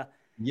from here.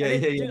 Yeah,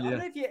 then, yeah, dude, yeah, I don't yeah.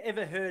 know if you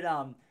ever heard,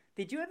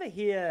 did you ever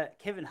hear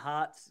Kevin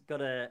Hart's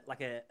got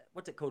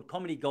what's it called?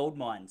 Comedy Gold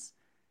Mines.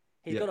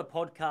 He's got a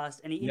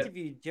podcast and he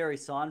interviewed Jerry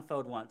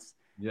Seinfeld once.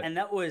 Yeah. And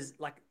that was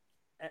like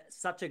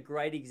such a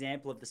great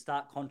example of the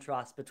stark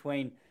contrast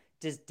between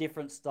just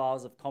different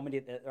styles of comedy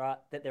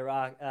that there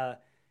are.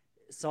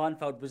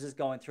 Seinfeld was just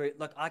going through it.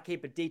 Like, I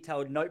keep a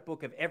detailed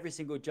notebook of every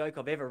single joke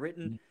I've ever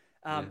written.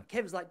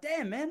 Kev's like,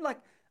 damn, man, like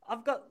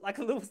I've got like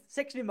a little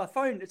section in my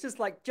phone. It's just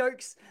like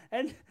jokes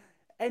and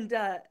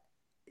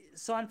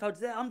Seinfeld's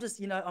there. I'm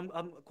just,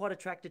 I'm quite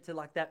attracted to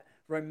like that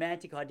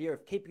romantic idea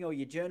of keeping all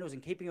your journals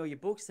and keeping all your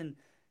books. And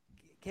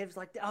Kev's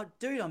like, oh,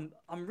 dude,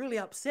 I'm really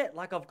upset.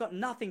 Like, I've got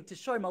nothing to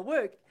show my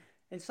work.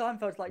 And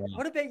Seinfeld's like,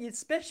 what about your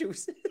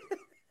specials?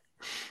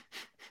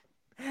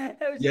 It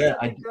was just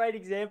a great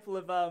example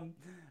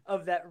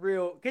of that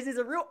real, because there's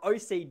a real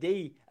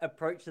OCD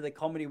approach to the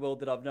comedy world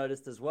that I've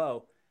noticed as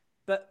well.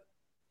 But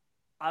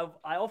I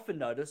often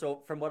notice, or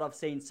from what I've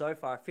seen so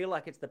far, I feel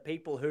like it's the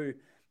people who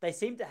they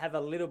seem to have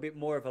a little bit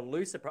more of a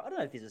loose approach. I don't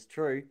know if this is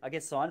true. I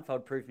guess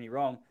Seinfeld proved me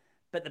wrong.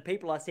 But the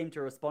people I seem to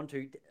respond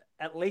to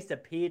at least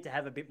appear to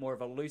have a bit more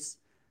of a loose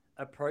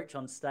approach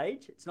on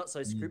stage. It's not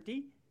so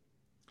scripty.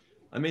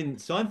 I mean,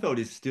 Seinfeld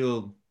is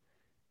still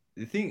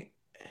the thing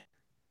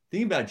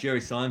about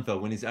Jerry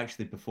Seinfeld when he's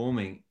actually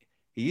performing,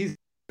 he is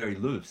very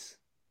loose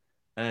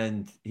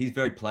and he's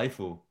very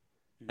playful.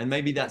 And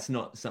maybe that's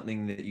not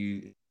something that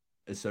you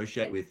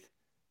associate with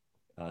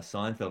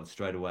Seinfeld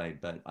straight away,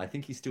 but I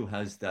think he still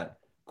has that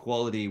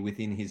quality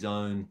within his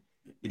own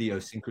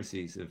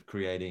idiosyncrasies of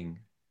creating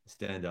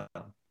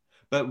stand-up.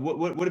 But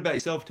what about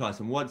yourself,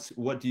 Tyson?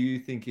 What do you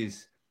think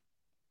is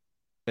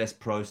best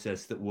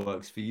process that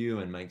works for you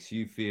and makes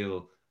you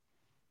feel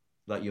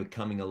like you're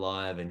coming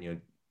alive and you're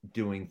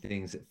doing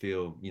things that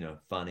feel,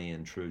 funny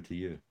and true to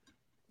you?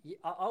 Yeah,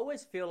 I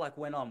always feel like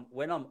when I'm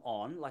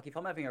on, like if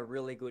I'm having a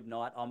really good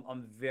night,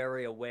 I'm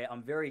very aware.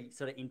 I'm very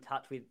sort of in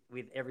touch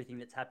with everything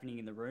that's happening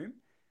in the room.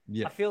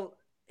 Yeah. I feel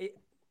it.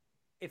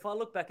 if I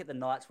look back at the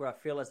nights where I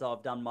feel as though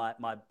I've done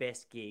my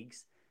best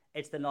gigs,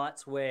 it's the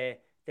nights where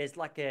there's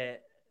like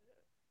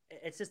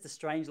it's just a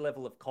strange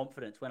level of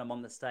confidence when I'm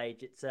on the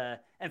stage.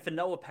 And for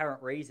no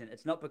apparent reason.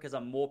 It's not because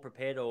I'm more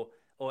prepared or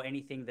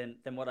anything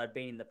than what I'd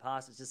been in the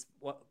past. It's just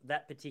what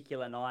that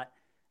particular night.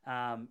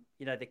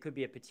 There could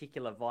be a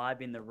particular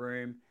vibe in the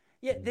room.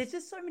 Yeah, there's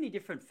just so many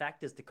different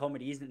factors to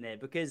comedy, isn't there?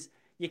 Because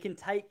you can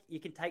take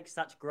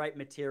such great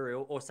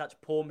material or such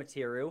poor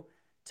material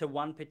to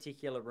one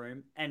particular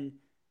room, and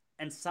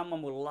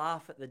someone will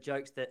laugh at the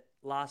jokes that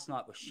last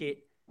night were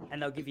shit, and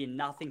they'll give you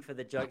nothing for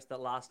the jokes that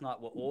last night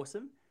were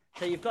awesome.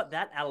 So you've got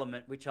that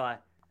element which I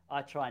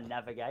try and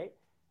navigate.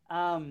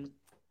 You're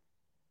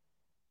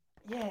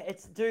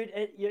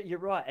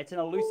right. It's an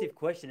elusive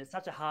question. It's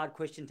such a hard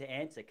question to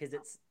answer because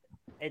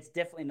it's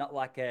definitely not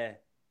like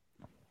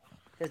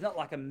there's not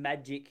like a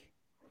magic.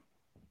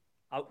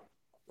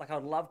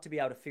 I'd love to be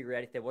able to figure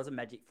out if there was a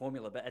magic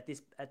formula, but at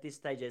this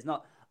stage there's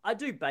not. I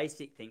do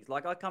basic things.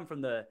 Like I come from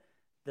the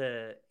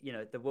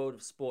world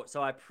of sport,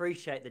 so I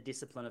appreciate the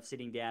discipline of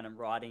sitting down and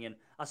writing, and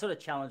I sort of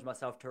challenge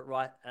myself to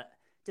write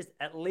just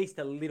at least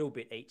a little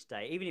bit each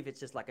day, even if it's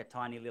just like a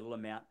tiny little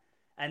amount.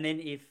 And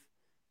then if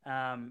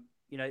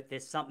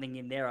there's something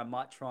in there, I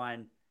might try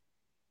and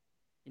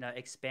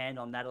expand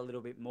on that a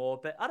little bit more.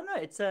 But I don't know.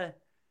 It's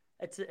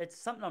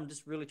something I'm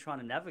just really trying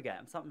to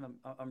navigate. Something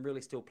I'm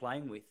really still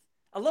playing with.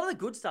 A lot of the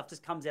good stuff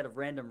just comes out of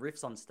random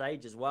riffs on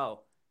stage as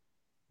well.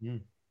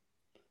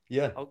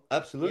 Yeah,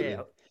 absolutely.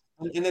 Yeah.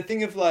 And the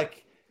thing of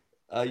like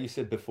you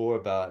said before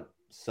about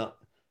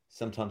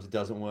sometimes it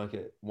doesn't work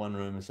at one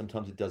room and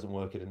sometimes it doesn't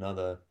work at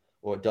another,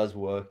 or it does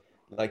work.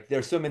 Like there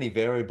are so many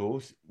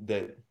variables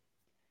that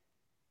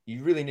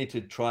you really need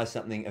to try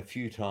something a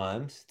few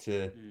times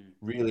to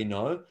really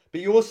know.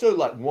 But you also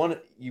like want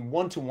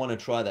to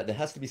try that. There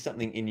has to be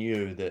something in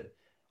you that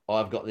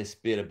I've got this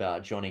bit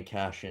about Johnny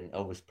Cash and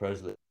Elvis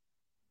Presley.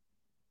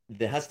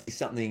 There has to be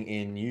something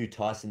in you,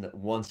 Tyson, that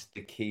wants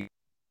to keep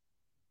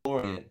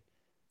exploring it.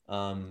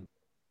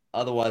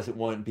 Otherwise, it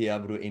won't be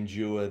able to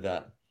endure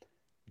that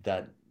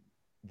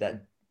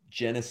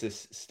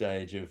genesis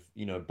stage of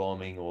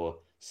bombing or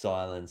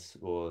silence,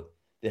 or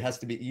there has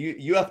to be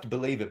you have to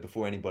believe it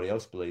before anybody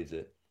else believes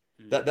it.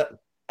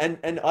 And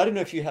I don't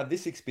know if you have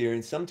this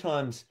experience.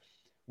 Sometimes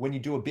when you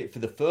do a bit for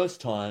the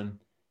first time,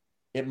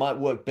 it might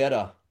work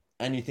better,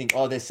 and you think,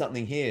 oh, there's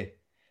something here,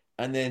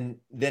 and then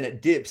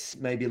it dips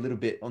maybe a little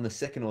bit on the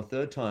second or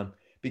third time,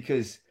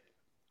 because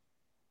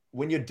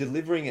when you're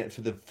delivering it for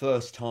the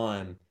first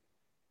time,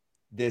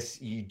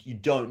 you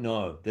don't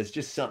know. There's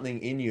just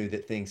something in you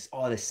that thinks,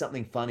 oh, there's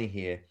something funny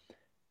here.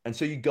 And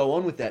so you go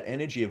on with that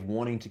energy of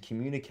wanting to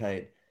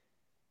communicate.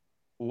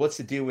 What's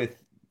the deal with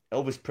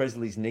Elvis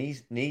Presley's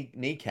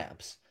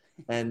kneecaps?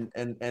 And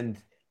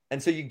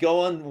so you go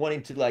on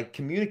wanting to like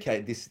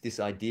communicate this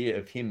idea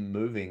of him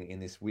moving in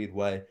this weird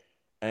way.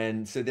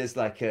 And so there's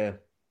like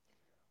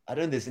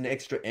there's an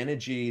extra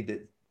energy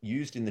that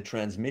used in the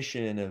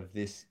transmission of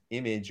this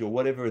image or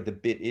whatever the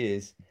bit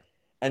is.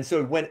 And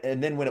so when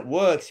it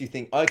works, you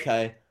think,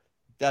 okay,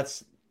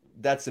 that's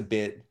a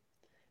bit.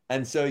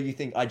 And so you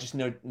think, I just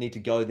need to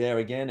go there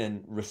again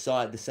and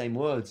recite the same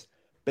words,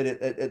 but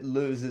it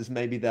loses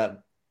maybe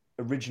that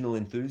original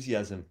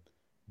enthusiasm.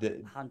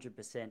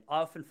 100%. I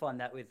often find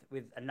that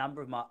with a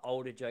number of my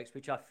older jokes,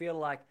 which I feel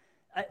like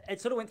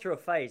it sort of went through a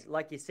phase.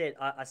 Like you said,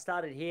 I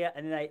started here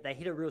and then they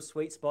hit a real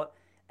sweet spot.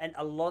 And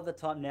a lot of the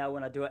time now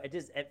when I do it,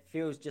 it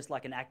feels just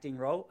like an acting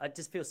role. It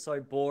just feels so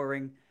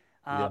boring.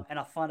 And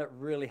I find it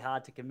really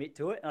hard to commit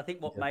to it. And I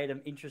think what made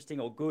them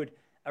interesting or good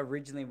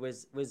originally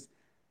was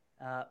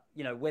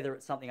whether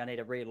it's something I need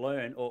to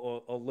relearn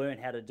or learn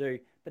how to do.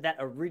 But that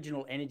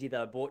original energy that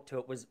I brought to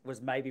it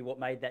was maybe what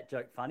made that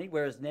joke funny.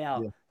 Whereas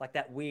now, like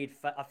that weird,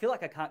 I feel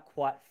like I can't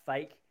quite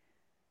fake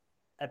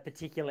a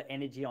particular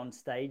energy on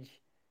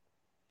stage.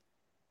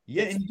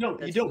 Yeah, and you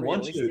don't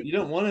want to. You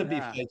don't want to be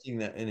faking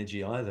that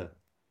energy either.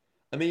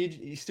 I mean,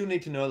 you still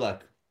need to know,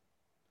 like,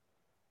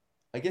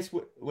 I guess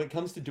when it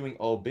comes to doing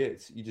old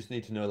bits, you just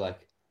need to know,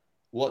 like,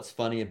 what's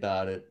funny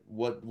about it.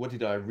 What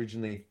did I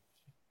originally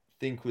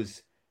think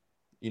was,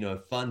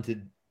 fun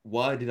to?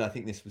 Why did I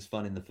think this was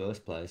fun in the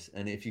first place?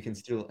 And if you can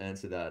still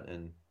answer that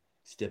and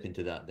step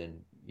into that,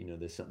 then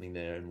there's something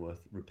there and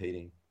worth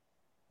repeating.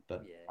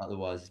 But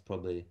otherwise, it's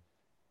probably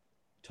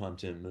time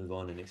to move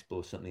on and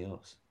explore something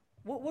else.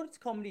 What's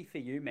comedy for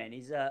you, man?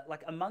 Is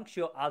like amongst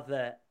your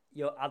other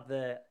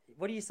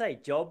what do you say,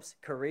 jobs,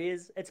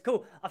 careers? It's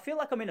cool. I feel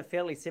like I'm in a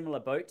fairly similar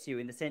boat to you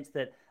in the sense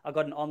that I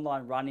got an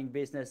online running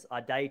business,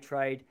 I day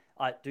trade,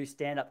 I do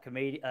stand-up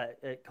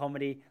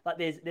comedy. Like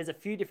there's a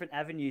few different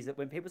avenues that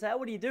when people say, oh,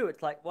 what do you do?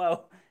 It's like,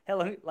 well,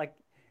 hello, like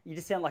you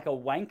just sound like a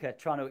wanker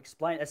trying to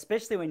explain,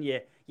 especially when you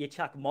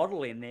chuck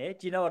model in there.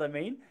 Do you know what I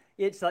mean?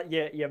 It's like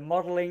you're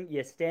modeling,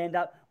 you're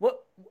stand-up.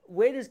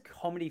 Where does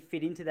comedy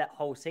fit into that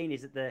whole scene?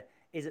 Is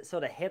it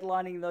sort of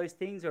headlining those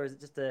things, or is it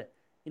just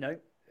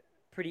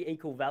pretty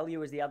equal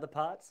value as the other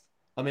parts?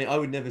 I mean, I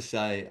would never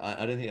say,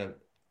 I don't think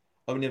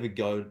I would never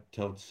go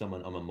tell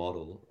someone I'm a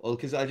model, or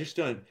because I just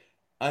don't,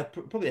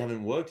 probably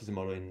haven't worked as a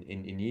model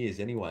in years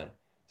anyway.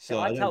 So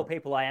I I tell don't.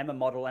 people I am a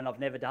model and I've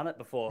never done it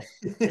before,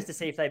 just to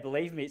see if they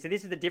believe me. So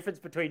this is the difference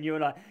between you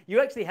and I.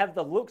 You actually have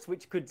the looks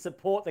which could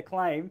support the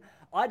claim.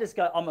 I just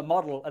go, I'm a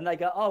model, and they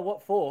go, oh,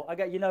 what for? I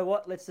go, you know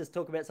what? Let's just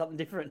talk about something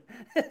different.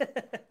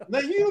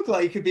 Mate, you look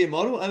like you could be a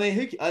model. I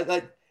mean,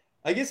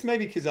 I guess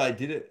maybe because I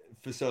did it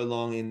for so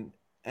long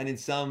and in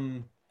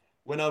some,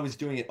 when I was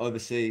doing it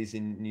overseas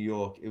in New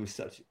York, it was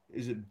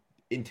an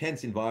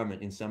intense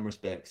environment in some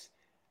respects.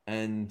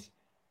 And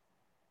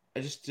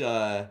I just,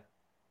 yeah,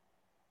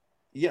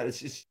 it's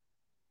just,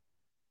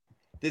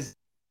 there's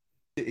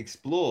to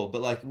explore,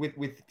 but like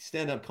with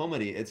stand-up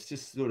comedy, it's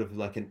just sort of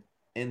like an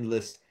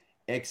endless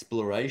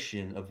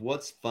exploration of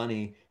what's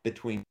funny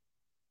between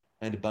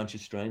and a bunch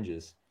of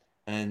strangers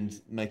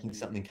and making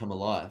something come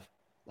alive.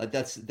 Like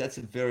that's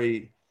a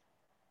very,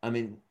 I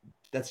mean,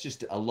 that's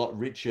just a lot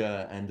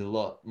richer and a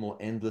lot more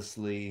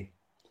endlessly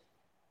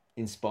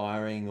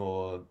inspiring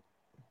or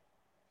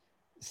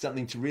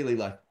something to really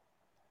like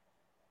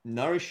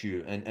nourish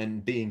you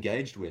and be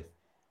engaged with.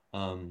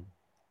 Um,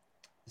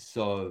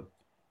 so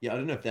yeah, I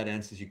don't know if that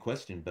answers your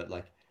question, but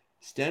like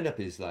stand up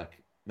is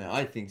like, man,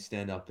 I think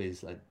stand up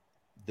is like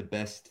the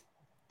best,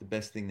 the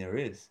best thing there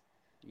is.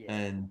 Yeah,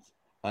 And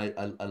I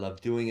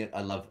love doing it.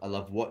 I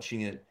love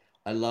watching it.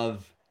 I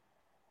love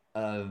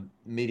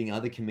meeting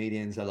other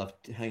comedians. I love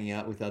hanging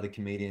out with other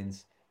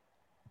comedians.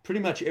 Pretty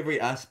much every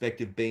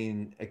aspect of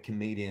being a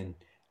comedian,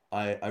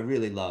 I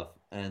really love.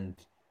 And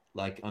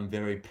like, I'm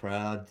very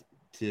proud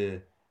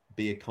to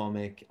be a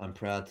comic. I'm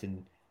proud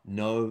to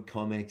know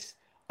comics.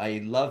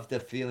 I love the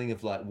feeling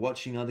of like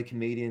watching other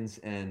comedians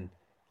and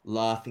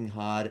laughing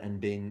hard and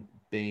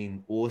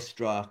being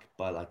awestruck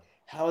by like,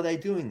 how are they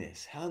doing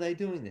this? How are they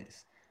doing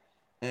this?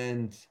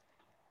 And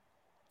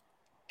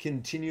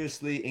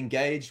continuously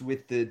engaged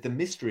with the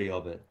mystery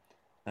of it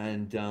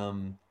and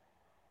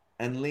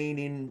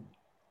leaning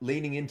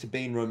into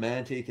being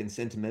romantic and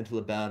sentimental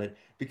about it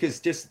because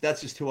just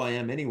that's just who I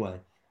am anyway.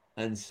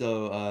 And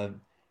so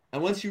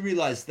and once you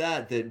realize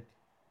that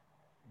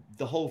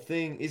the whole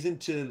thing isn't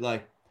to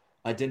like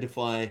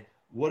identify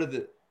what are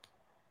the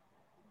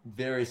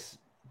various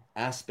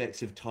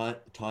aspects of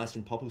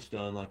Tyson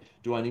Popplestone. Like,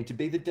 do I need to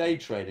be the day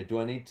trader? Do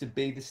I need to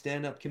be the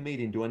stand-up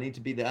comedian? Do I need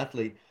to be the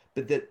athlete?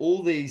 But that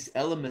all these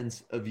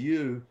elements of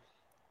you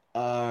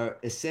are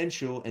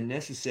essential and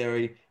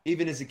necessary,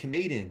 even as a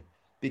comedian,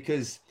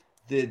 because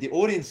the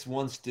audience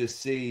wants to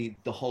see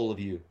the whole of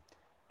you.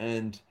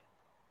 And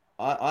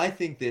I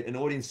think that an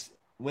audience,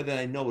 whether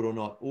they know it or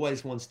not,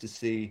 always wants to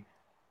see,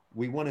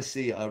 we want to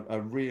see a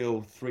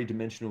real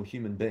three-dimensional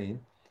human being.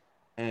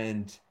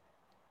 And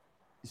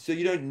so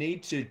you don't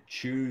need to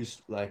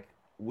choose like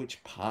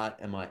which part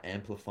am I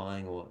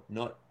amplifying or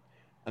not.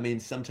 I mean,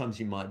 sometimes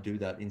you might do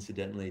that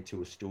incidentally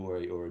to a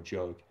story or a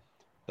joke,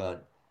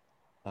 but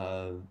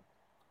uh,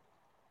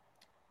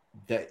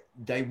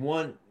 they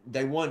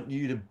want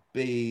you to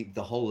be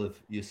the whole of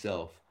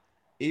yourself,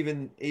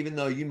 even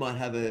though you might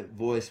have a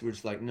voice where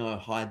it's like, no,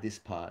 hide this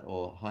part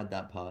or hide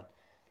that part,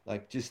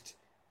 like just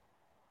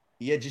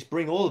yeah, just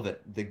bring all of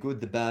it, the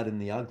good, the bad,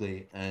 and the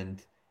ugly,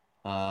 and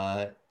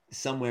uh,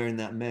 somewhere in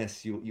that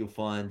mess, you'll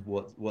find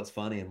what's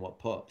funny and what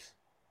pops.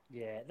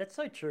 yeah, that's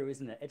so true,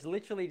 isn't it? It's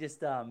literally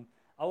just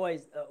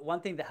always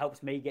one thing that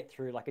helps me get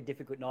through like a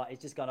difficult night is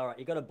just going, all right,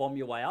 you got to bomb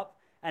your way up,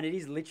 and it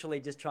is literally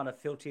just trying to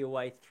filter your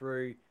way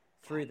through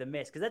the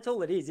mess because that's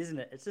all it is, isn't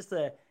it?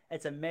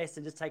 It's a mess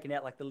and just taking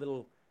out like the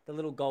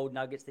little gold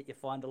nuggets that you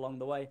find along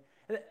the way.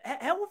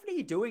 How often are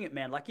you doing it,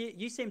 man? Like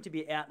you seem to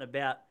be out and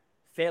about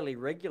fairly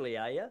regularly,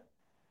 are you?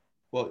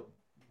 Well,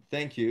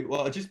 thank you.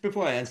 Well, just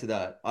before I answer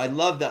that, I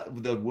love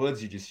that the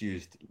words you just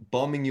used,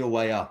 bombing your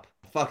way up.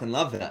 I fucking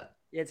love that.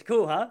 Yeah, it's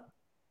cool, huh?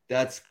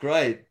 That's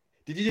great.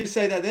 Did you just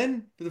say that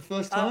then for the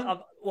first time?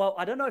 Well,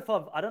 I don't know if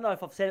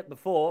I've said it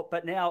before,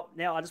 but now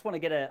I just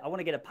want to I want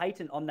to get a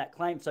patent on that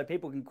claim so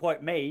people can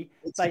quote me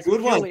It's a based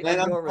good one, purely man.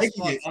 on I'm your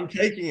taking it. response. I'm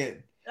taking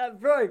it.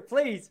 Bro,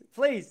 please.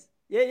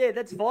 Yeah,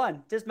 that's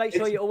fine. Just make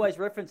sure It's you always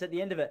reference at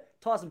the end of it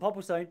Tyson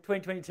Popplestone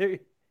 2022.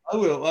 I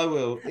will. I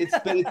will.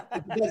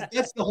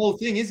 That's the whole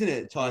thing, isn't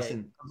it, Yeah.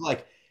 Tyson?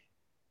 Like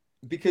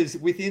because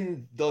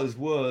within those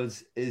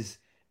words is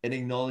an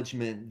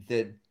acknowledgement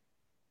that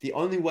the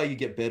only way you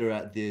get better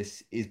at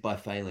this is by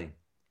failing.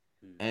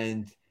 Mm.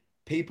 And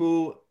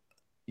people,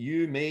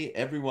 you, me,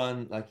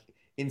 everyone, like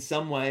in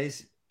some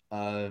ways,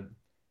 uh,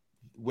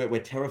 we're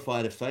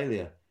terrified of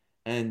failure.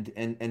 And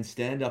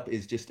stand up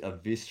is just a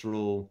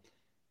visceral,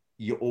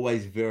 you're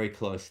always very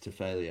close to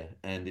failure.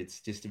 And it's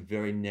just a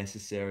very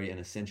necessary and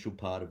essential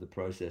part of the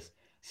process.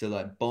 So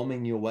like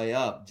bombing your way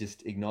up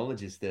just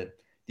acknowledges that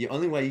the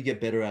only way you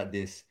get better at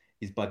this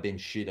is by being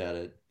shit at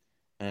it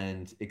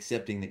and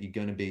accepting that you're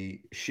going to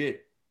be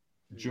shit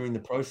Mm. during the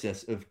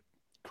process of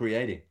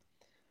creating.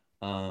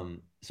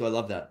 So I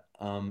love that.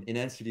 In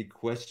answer to your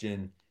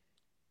question,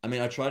 I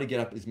mean, I try to get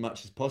up as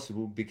much as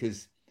possible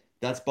because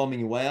that's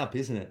bombing your way up,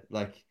 isn't it?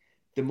 Like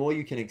the more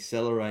you can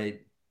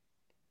accelerate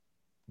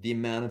the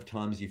amount of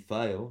times you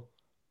fail,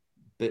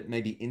 but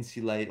maybe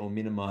insulate or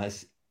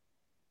minimize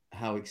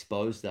how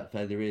exposed that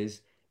failure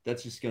is,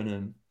 that's just going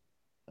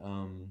to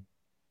um,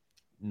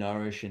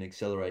 nourish and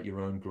accelerate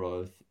your own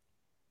growth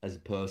as a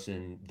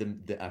person,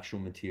 the actual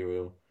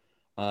material.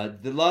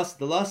 The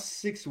last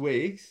 6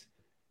 weeks,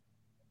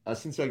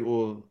 since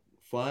or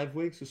 5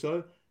 weeks or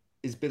so,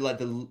 has been like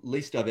the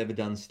least I've ever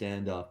done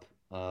stand up,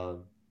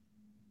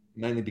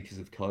 mainly because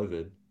of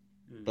COVID.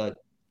 Mm.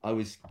 But I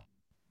was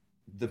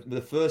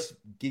the first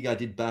gig I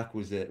did back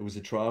was it was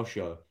a trial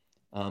show,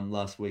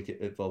 last week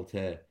at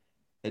Voltaire.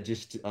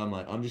 I'm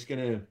like I'm just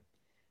gonna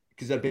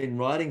because I've been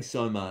writing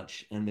so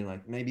much and been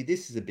like maybe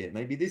this is a bit,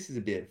 maybe this is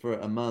a bit for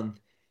a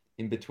month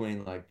in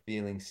between like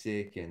feeling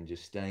sick and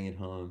just staying at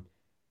home.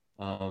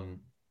 Um,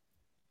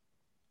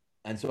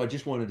 and so I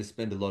just wanted to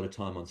spend a lot of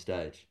time on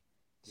stage.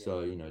 Yeah.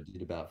 So,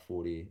 did about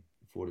 40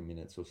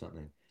 minutes or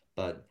something.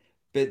 But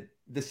but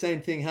the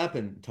same thing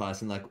happened,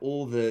 Tyson. Like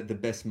all the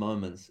best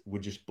moments were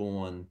just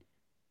born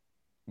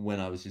when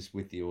I was just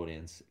with the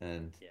audience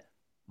and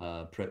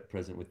Yeah.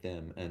 present with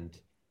them. And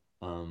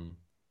um,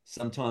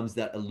 sometimes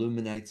that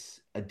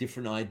illuminates a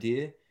different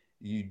idea.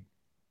 You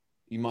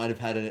you might have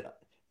had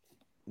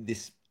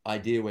this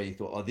idea where you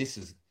thought, oh,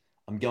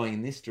 I'm going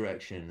in this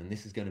direction and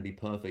this is going to be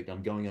perfect.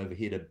 I'm going over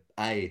here to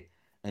A.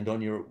 And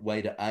on your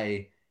way to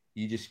A,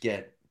 you just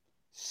get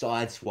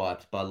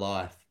sideswiped by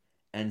life.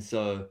 And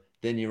so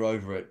then you're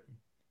over at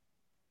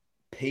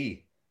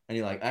P. And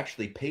you're like,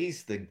 actually,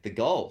 P's the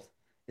goal.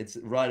 It's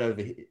right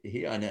over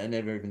here. I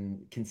never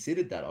even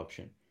considered that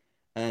option.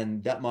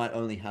 And that might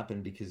only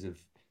happen because of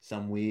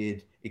some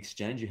weird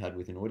exchange you had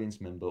with an audience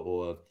member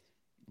or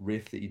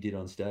riff that you did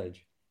on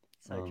stage.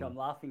 So true. Um, I'm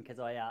laughing because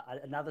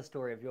another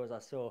story of yours I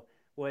saw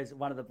was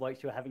one of the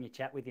blokes you were having a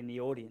chat with in the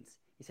audience.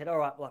 He said, "All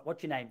right, like,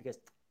 what's your name?" He goes,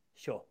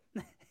 "Sure."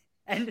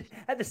 And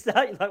at the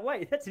start, you're like,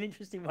 "Wait, that's an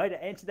interesting way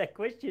to answer that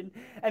question."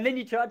 And then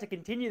you tried to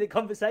continue the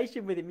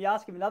conversation with him. You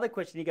ask him another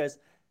question. He goes,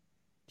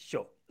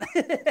 "Sure."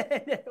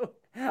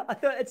 I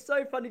thought it's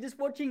so funny just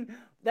watching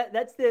that.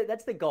 That's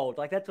the gold.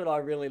 Like that's what I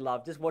really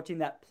love. Just watching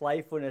that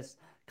playfulness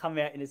come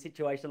out in a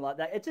situation like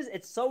that.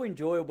 It's so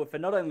enjoyable for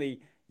not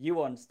only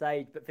you on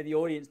stage, but for the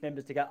audience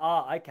members to go,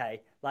 oh,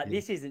 okay, like yeah.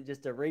 this isn't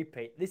just a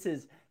repeat. This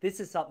is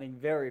something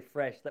very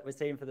fresh that we're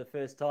seeing for the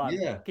first time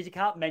Yeah, because you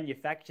can't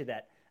manufacture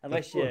that of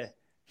unless course.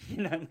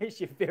 you're, unless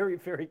you're very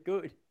very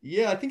good.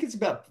 Yeah, I think it's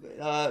about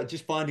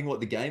just finding what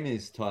the game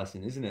is,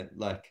 Tyson, isn't it?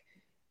 Like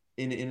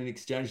in an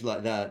exchange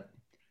like that,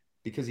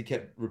 because he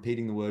kept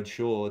repeating the word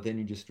sure, then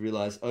you just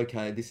realize,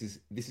 okay, this is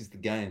the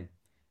game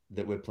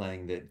that we're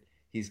playing, that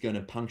he's going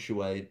to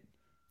punctuate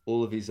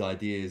all of his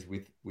ideas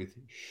with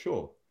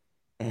sure.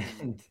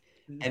 And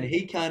and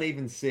he can't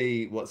even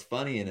see what's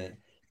funny in it,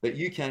 but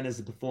you can as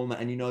a performer,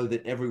 and you know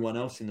that everyone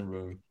else in the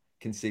room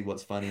can see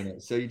what's funny in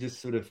it. So you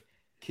just sort of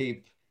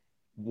keep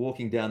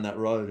walking down that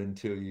road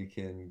until you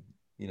can,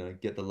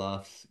 get the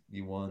laughs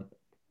you want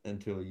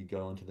until you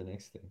go on to the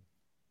next thing.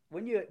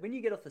 When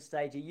you get off the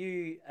stage, are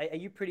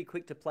you pretty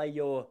quick to play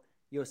your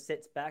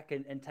sets back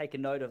and take a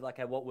note of like,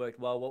 okay, what worked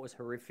well, what was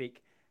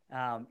horrific,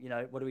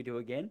 what do we do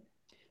again?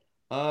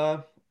 Uh,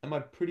 am I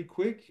pretty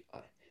quick?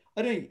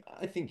 I don't,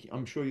 I think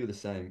I'm sure you're the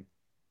same.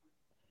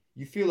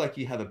 You feel like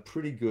you have a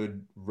pretty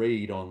good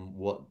read on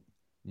what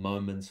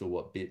moments or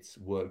what bits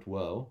worked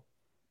well.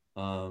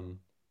 Um,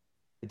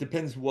 it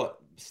depends what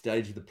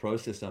stage of the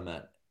process I'm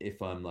at.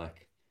 If I'm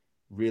like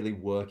really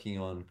working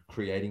on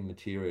creating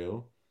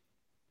material,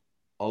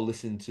 I'll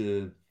listen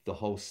to the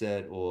whole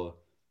set or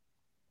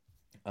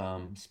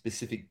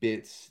specific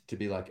bits to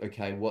be like,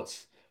 okay,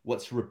 what's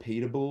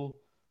repeatable?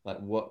 Like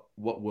what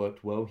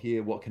worked well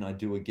here? What can I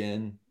do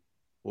again?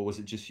 Or was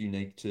it just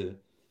unique to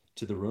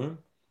the room?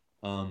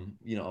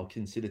 I'll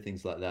consider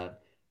things like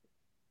that.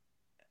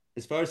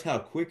 As far as how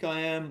quick I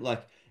am,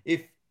 like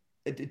if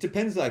it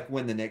depends like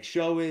when the next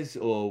show is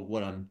or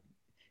what I'm,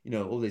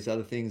 all these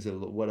other things or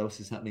what else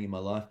is happening in my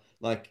life.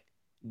 Like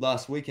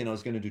last weekend I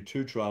was going to do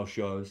two trial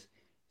shows.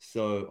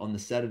 So on the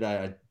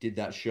Saturday I did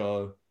that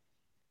show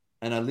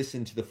and I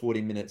listened to the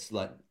 40 minutes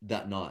like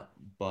that night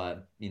by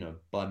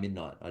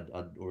midnight I'd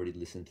already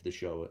listened to the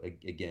show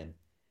again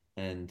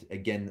and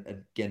again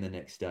the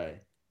next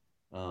day.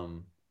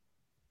 Um,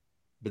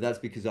 but that's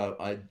because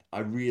I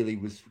really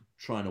was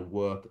trying to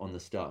work on the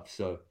stuff.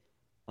 So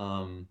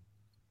um,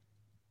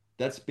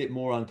 that's a bit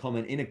more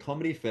uncommon. In a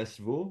comedy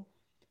festival,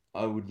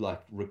 I would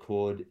like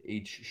record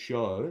each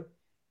show,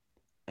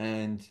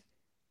 and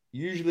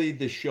usually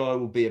the show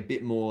will be a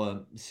bit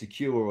more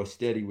secure or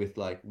steady with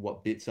like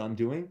what bits I'm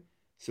doing.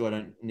 So I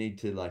don't need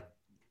to like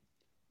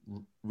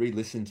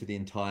re-listen to the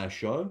entire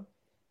show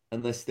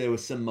unless there were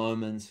some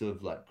moments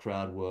of like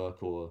crowd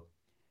work or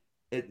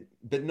it,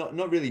 but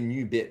not really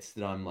new bits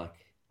that I'm like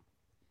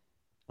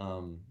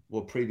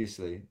well,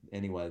 previously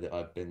anyway, that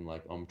I've been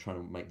like, I'm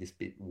trying to make this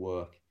bit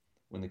work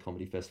when the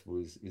comedy festival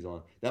is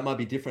on. That might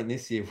be different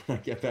this year when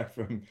I get back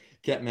from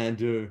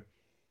Kathmandu,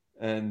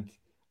 and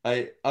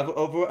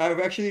I've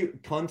actually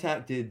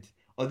contacted.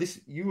 Oh,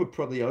 this you were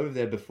probably over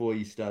there before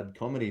you started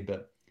comedy,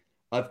 but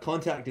I've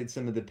contacted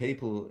some of the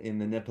people in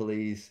the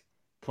Nepalese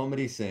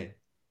comedy scene.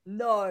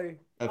 No, I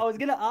I've, was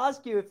gonna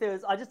ask you if there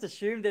was. I just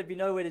assumed there'd be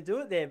nowhere to do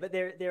it there, but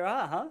there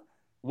are, huh?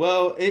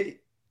 well,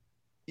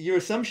 your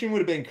assumption would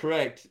have been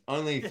correct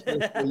only 3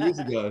 or 4 years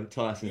ago,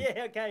 Tyson,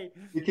 Yeah, okay.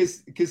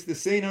 because the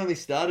scene only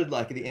started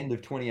like at the end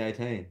of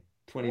 2018,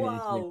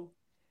 2019. Wow.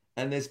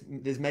 And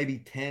there's maybe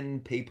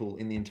 10 people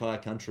in the entire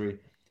country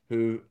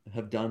who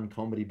have done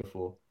comedy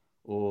before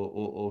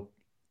or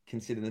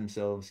consider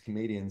themselves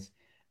comedians.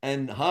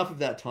 And half of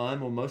that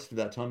time, or most of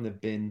that time, they've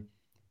been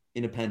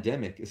in a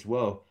pandemic as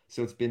well.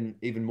 So it's been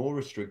even more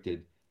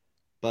restricted.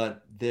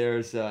 But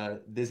there's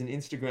an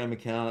Instagram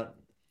account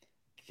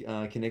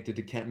connected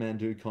to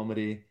Kathmandu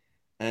Comedy,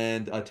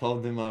 and I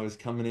told them I was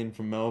coming in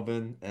from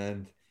Melbourne,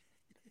 and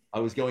I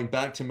was going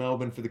back to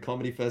Melbourne for the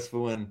comedy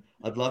festival, and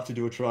I'd love to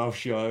do a trial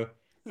show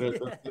for,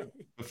 Yeah.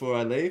 before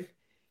I leave.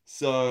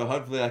 So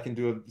hopefully I can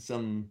do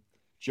some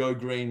Joe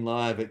Green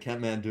live at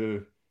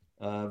Kathmandu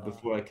Oh,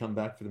 before I come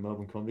back for the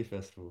Melbourne Comedy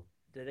Festival.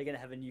 dude, they're gonna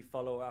have a new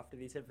follower after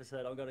this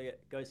episode. I'm gonna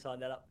go sign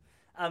that up.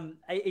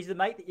 Is the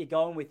mate that you're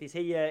going with? Is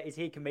he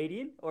a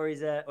comedian or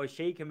is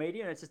she a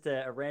comedian? Or it's just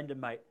a random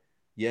mate.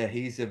 Yeah,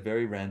 he's a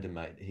very random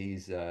mate.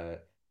 He's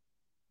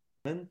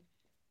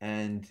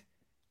and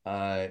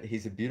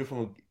he's a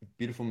beautiful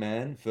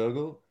man,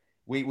 Fergal.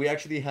 We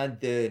actually had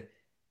the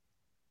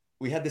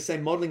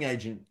same modeling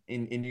agent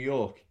in New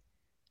York,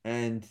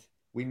 and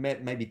we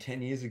met maybe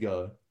 10 years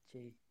ago,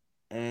 Gee,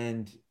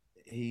 and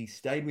he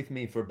stayed with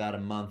me for about a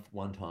month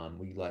one time.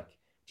 We like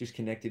just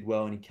connected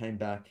well, and he came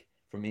back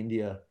from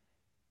India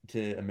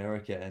to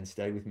America and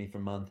stayed with me for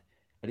a month.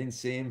 I didn't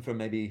see him for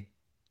maybe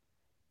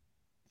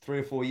 3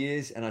 or 4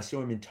 years, and I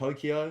saw him in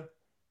Tokyo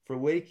for a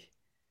week,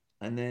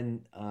 and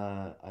then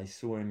I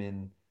saw him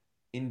in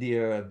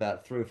India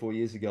about 3 or 4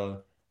 years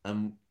ago.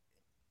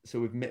 So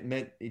we've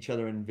met each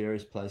other in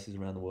various places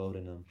around the world,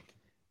 and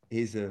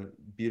he's a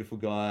beautiful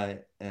guy,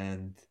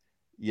 and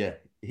yeah,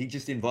 he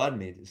just invited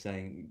me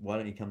saying, "Why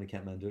don't you come to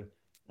Kathmandu?"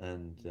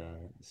 And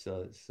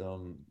so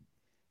I'm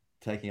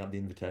taking up the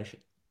invitation.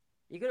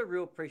 you got a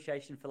real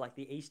appreciation for like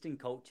the Eastern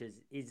cultures.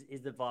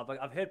 Is the vibe? Like,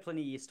 I've heard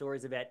plenty of your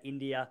stories about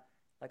India.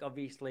 Like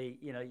obviously,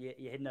 you're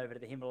heading over to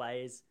the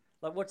Himalayas.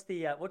 Like, what's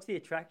the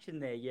attraction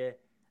there? Yeah,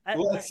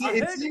 Well, I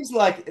it heard. seems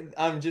like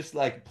I'm just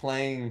like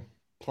playing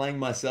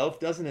myself,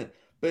 doesn't it?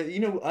 But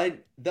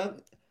I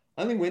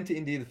only went to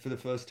India for the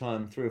first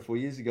time 3 or 4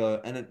 years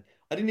ago, and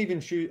I didn't even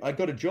shoot. I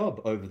got a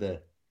job over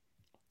there.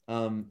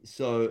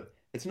 So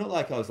it's not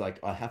like I was like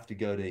I have to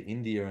go to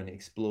India and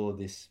explore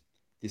this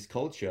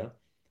culture.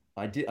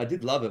 I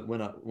did love it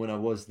when I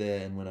was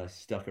there and when I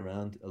stuck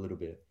around a little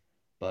bit.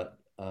 But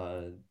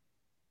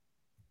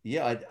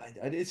yeah,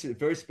 it's a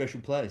very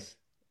special place.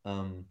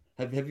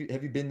 Have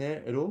you been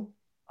there at all?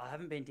 I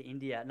haven't been to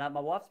India. No, my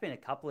wife's been a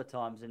couple of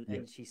times, Yeah,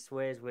 and she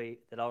swears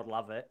that I would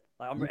love it.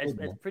 Like you would, it's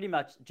man. pretty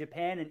much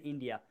Japan and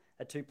India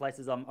are two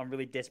places I'm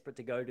really desperate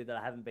to go to that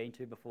I haven't been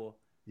to before.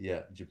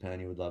 Yeah, Japan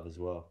you would love as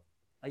well.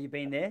 Are you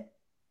been there?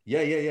 Yeah,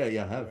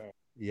 I have. Yeah,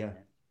 Yeah.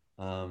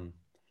 man. Um,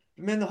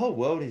 but man, the whole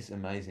world is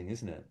amazing,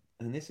 isn't it?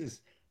 And this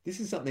is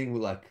something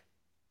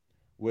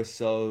we're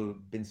so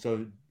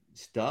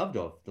starved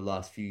of the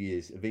last few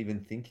years of even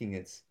thinking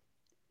it's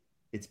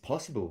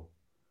possible.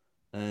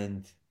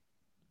 And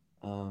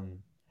um,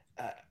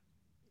 uh,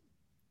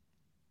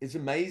 it's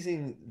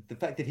amazing the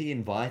fact that he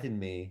invited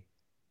me,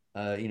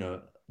 you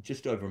know,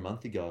 just over a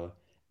month ago,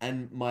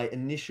 and my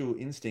initial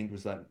instinct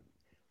was like,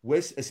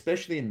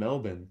 especially in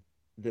Melbourne,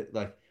 that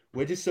like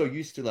we're just so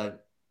used to like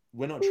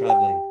we're not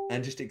traveling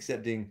and just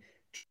accepting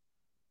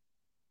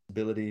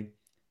ability,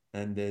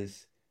 and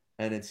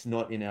it's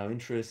not in our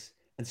interests,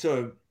 and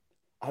so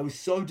I was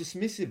so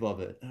dismissive of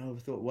it, and I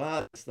thought,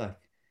 wow, it's like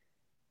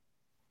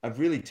I've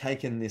really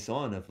taken this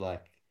on of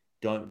like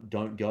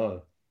don't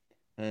go,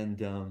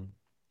 and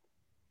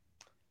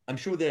I'm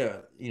sure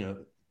there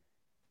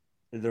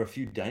are a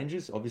few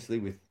dangers, obviously,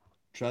 with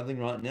traveling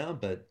right now,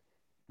 but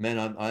man,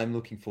 I'm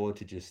looking forward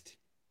to just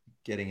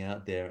getting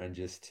out there and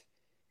just.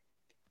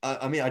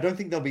 I mean, I don't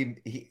think there'll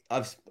be.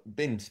 I've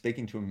been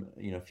speaking to him,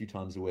 a few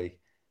times a week,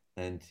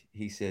 and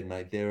he said,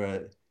 "Mate,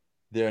 there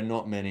are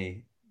not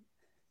many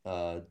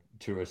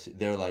tourists.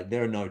 There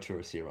are no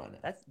tourists here right now.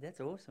 That's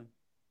awesome.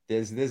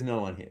 There's no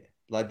one here.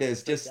 Like I'm there's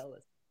so just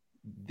jealous.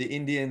 the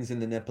Indians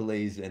and the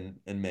Nepalese and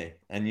me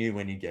and you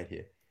when you get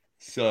here.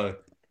 So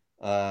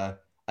uh,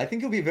 I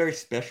think it'll be a very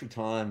special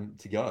time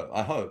to go.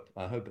 I hope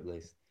at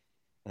least.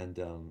 And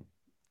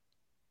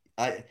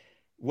I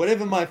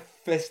whatever my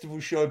festival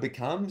show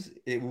becomes,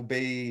 it will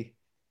be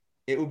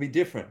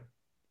different.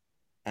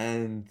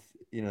 And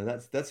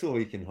that's all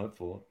you can hope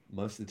for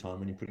most of the time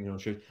when you're putting it on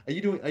shows. Are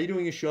you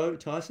doing a show,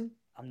 Tyson?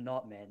 I'm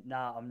not, man.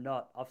 Nah, I'm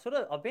not.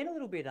 I've been a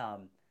little bit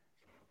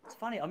It's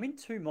funny. I'm in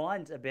two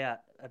minds about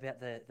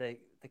the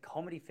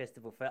comedy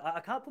festival. I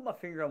can't put my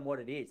finger on what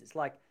it is. It's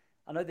like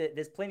I know that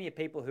there's plenty of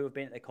people who have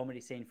been at the comedy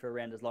scene for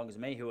around as long as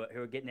me who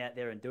are getting out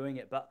there and doing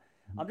it. But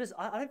I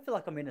don't feel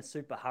like I'm in a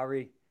super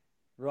hurry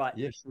right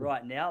Yeah, sure.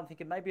 right now. I'm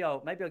thinking maybe I'll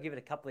give it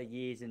a couple of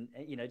years and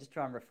just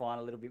try and refine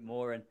a little bit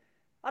more. And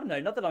I don't know.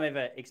 Not that I'm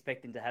ever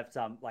expecting to have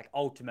some like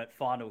ultimate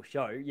final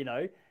show,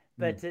 Mm.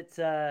 but it's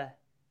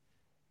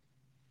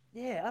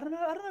yeah. I don't know.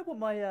 I don't know what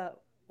my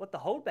what the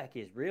holdback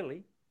is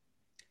really.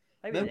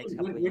 maybe the Then next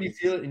couple of when you years.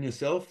 feel it in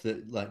yourself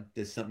that like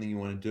there's something you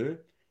want to do,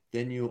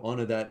 then you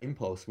honor that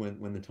impulse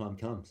when the time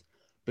comes.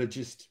 But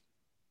just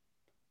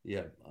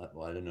yeah,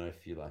 well, I don't know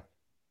if you like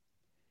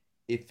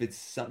if it's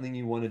something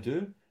you want to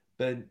do,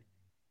 but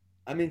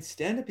I mean,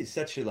 stand up is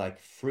such a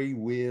like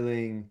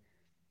freewheeling,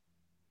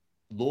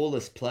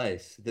 lawless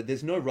place that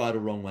there's no right or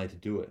wrong way to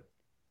do it.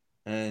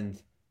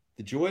 And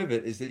the joy of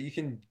it is that you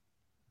can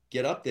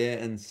get up there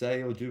and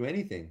say or do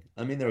anything.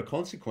 I mean, there are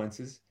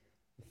consequences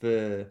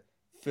for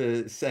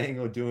saying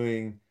or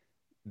doing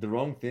the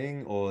wrong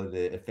thing or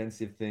the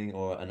offensive thing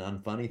or an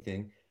unfunny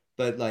thing,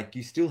 but like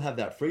you still have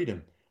that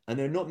freedom. And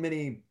there are not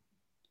many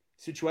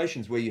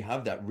situations where you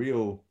have that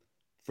real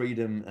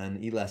freedom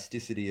and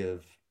elasticity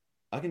of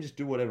I can just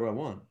do whatever I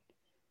want.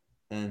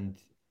 And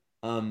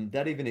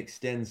that even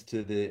extends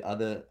to the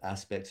other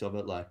aspects of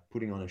it, like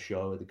putting on a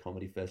show at the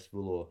comedy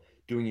festival or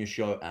doing your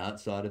show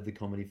outside of the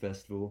comedy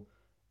festival.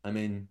 I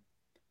mean,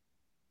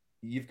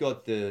 you've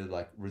got the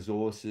like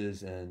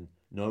resources and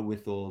know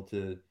withal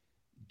to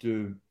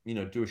do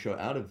a show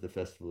out of the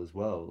festival as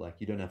well. Like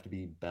you don't have to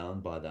be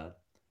bound by that.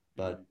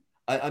 But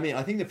Mm. I mean,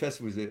 I think the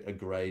festival is a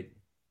great.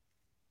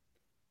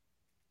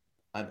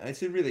 I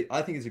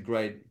think it's a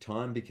great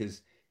time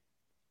because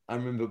I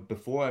remember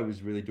before I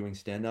was really doing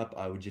stand up,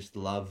 I would just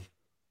love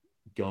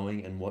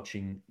going and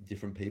watching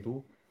different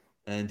people.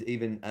 And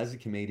even as a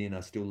comedian, I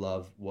still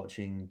love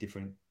watching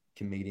different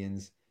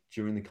comedians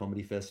during the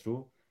comedy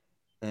festival.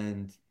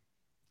 And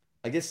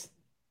I guess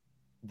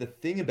the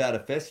thing about a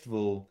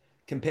festival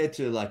compared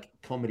to like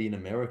comedy in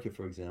America,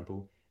 for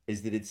example,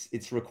 is that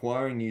it's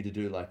requiring you to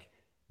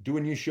do a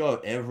new show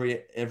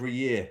every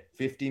year,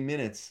 15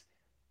 minutes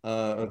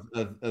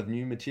of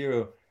new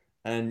material.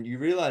 And you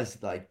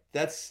realize like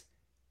that's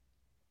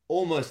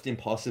almost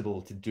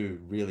impossible to do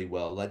really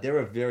well. Like there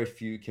are very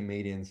few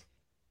comedians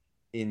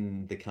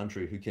in the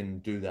country who can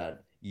do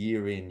that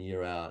year in,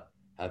 year out,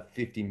 have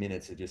 50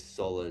 minutes of just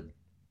solid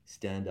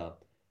stand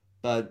up.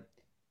 But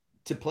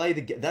to play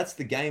that's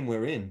the game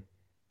we're in.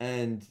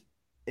 And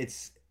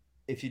it's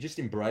if you just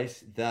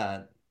embrace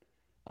that,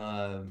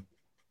 um,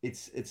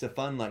 it's a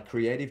fun like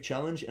creative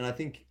challenge. And I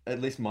think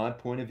at least my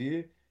point of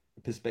view,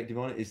 perspective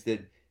on it is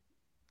that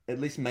at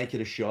least make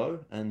it a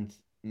show and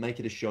make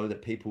it a show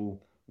that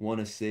people want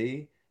to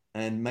see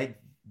and make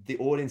the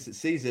audience that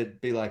sees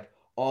it be like,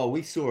 oh,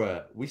 we saw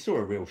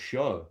a real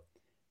show.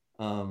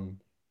 Um,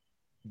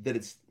 that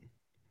it's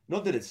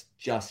not that it's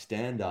just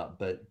stand up,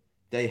 but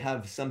they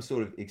have some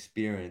sort of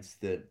experience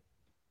that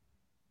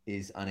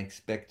is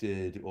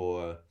unexpected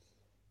or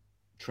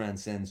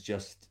transcends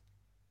just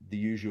the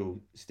usual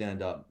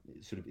stand up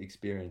sort of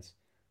experience.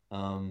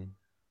 Um,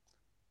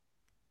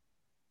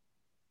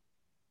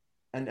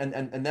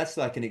 and that's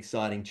like an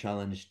exciting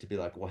challenge to be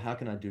like, well, how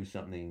can I do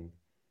something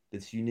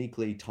that's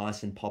uniquely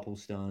Tyson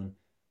Popplestone,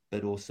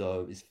 but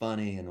also is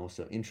funny and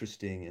also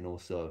interesting and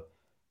also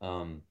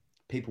um,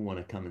 people want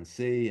to come and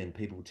see and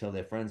people tell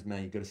their friends,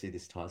 man, you got to see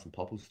this Tyson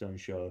Popplestone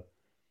show.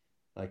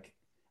 Like,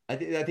 I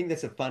think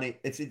that's a funny.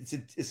 It's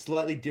a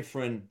slightly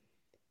different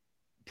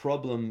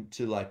problem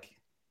to like,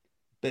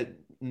 but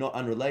not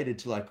unrelated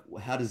to like,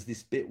 how does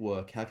this bit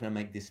work? How can I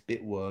make this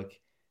bit work?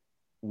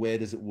 Where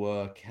does it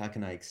work? How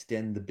can I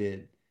extend the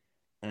bit?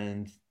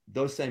 And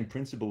those same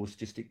principles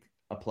just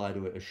apply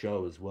to a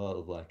show as well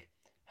of like,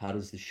 how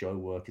does the show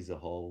work as a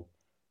whole?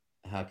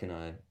 How can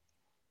I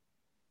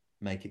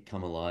make it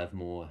come alive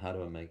more? How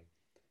do I make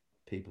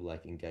people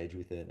like engage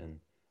with it? And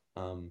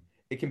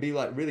it can be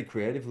like really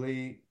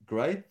creatively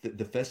great,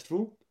 the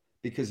festival,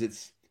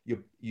 because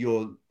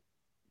you're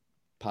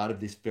part of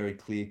this very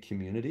clear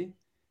community.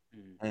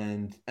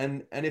 Mm.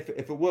 And if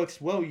it works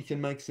well, you can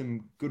make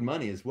some good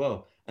money as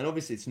well. And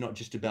obviously it's not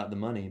just about the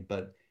money,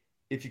 but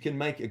if you can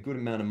make a good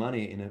amount of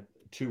money in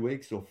 2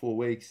 weeks or 4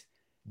 weeks,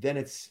 then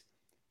it's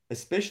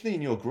especially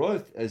in your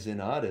growth as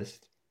an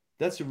artist,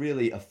 that's a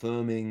really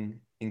affirming,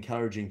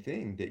 encouraging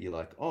thing that you're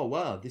like, oh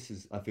wow,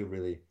 I feel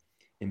really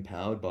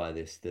empowered by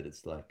this, that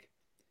it's like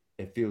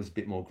it feels a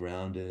bit more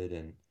grounded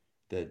and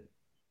that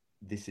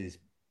this is,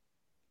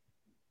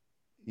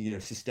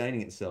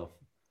 sustaining itself.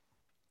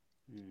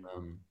 Mm.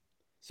 Um,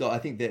 so I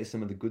think that is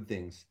some of the good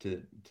things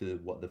to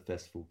what the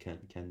festival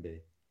can be.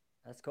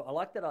 That's cool. I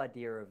like that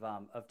idea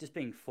of just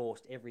being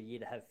forced every year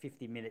to have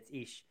 50 minutes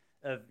ish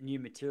of new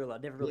material. I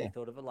never really Yeah,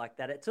 thought of it like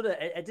that. It sort of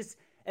it just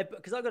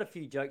because I've got a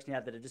few jokes now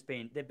that have just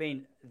been they've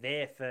been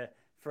there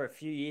for a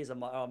few years. I'm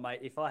like, oh mate,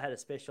 if I had a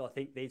special, I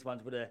think these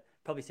ones would have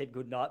probably said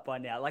good night by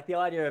now. Like the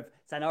idea of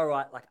saying, all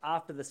right, like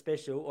after the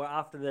special or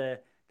after the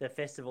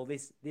festival,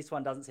 this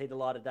one doesn't see the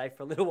light of day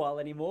for a little while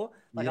anymore.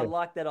 Like I yeah,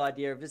 like that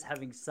idea of just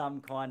having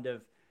some kind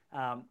of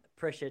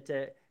pressure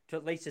to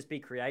at least just be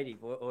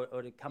creative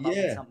or to come up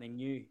with yeah. something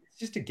new. It's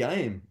just a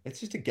game. It's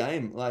just a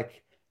game.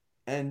 Like,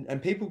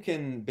 and people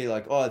can be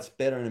like, oh, it's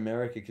better in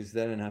America because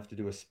they don't have to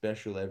do a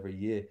special every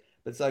year.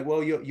 But it's like,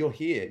 well, you're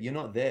here. You're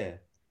not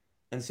there.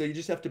 And so you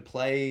just have to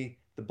play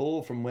the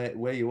ball from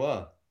where you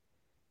are.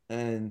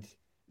 And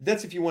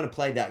that's if you want to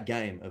play that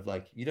game of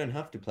like, you don't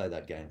have to play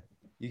that game.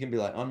 You can be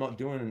like, I'm not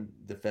doing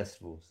the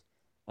festivals.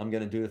 I'm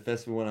going to do the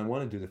festival when I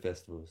want to do the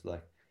festivals.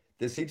 Like,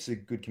 there's heaps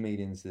of good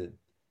comedians that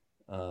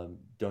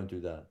don't do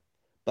that.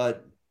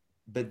 But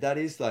that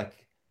is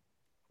like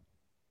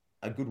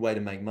a good way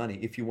to make money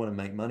if you want to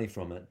make money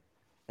from it.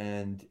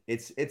 And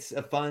it's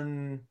a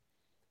fun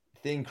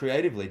thing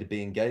creatively to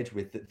be engaged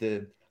with.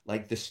 The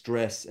like the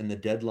stress and the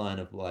deadline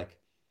of like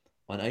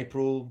on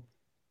April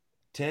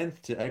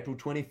 10th to April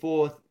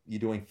 24th, you're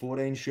doing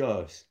 14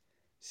 shows.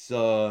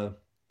 So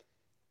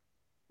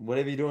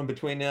whatever you're doing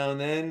between now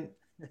and then,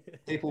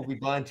 people will be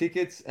buying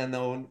tickets and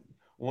they'll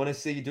want to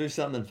see you do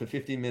something for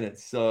 50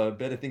 minutes. So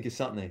better think of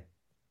something.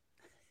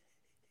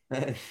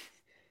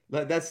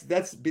 Like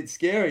that's a bit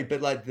scary,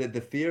 but like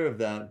the fear of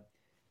that,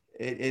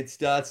 it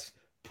starts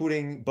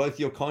putting both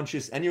your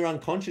conscious and your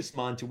unconscious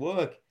mind to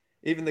work.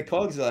 Even the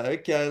cogs are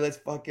like, okay, let's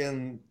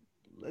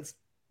let's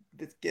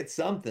get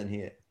something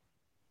here.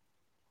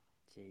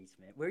 Jeez,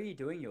 man. Where are you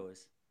doing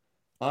yours?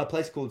 A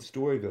place called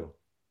Storyville.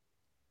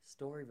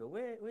 Storyville.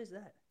 Where's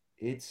that?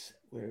 It's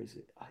where is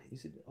it?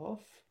 Is it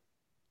off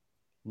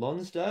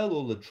Lonsdale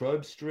or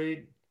Latrobe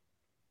Street,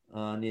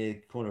 near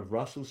corner of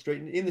Russell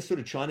Street, in the sort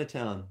of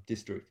Chinatown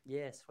district.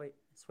 Yeah, sweet,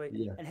 sweet.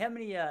 Yeah. And how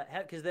many? How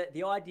because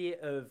the idea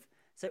of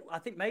so I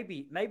think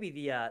maybe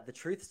the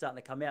truth's starting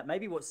to come out.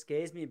 Maybe what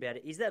scares me about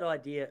it is that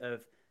idea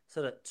of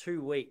sort of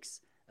 2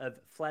 weeks of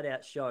flat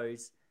out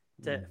shows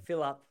to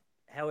fill up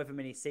however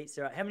many seats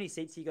there are. How many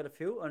seats you got to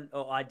fill,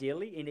 or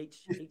ideally in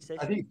each session?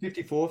 I think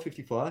 54,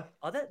 55.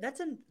 Oh,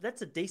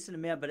 that's a decent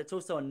amount, but it's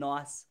also a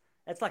nice.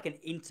 That's like an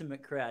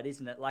intimate crowd,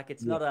 isn't it? Like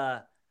it's not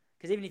a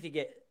because even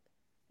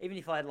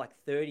if I had like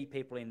 30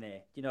 people in there,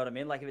 do you know what I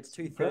mean? Like if it's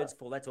 2/3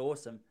 full, that's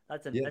awesome.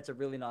 That's a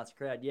really nice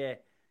crowd, yeah.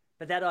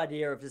 But that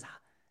idea of just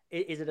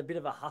is it a bit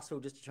of a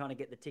hustle just to trying to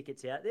get the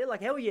tickets out there?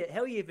 Like how are you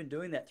even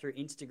doing that through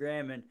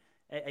Instagram and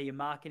are you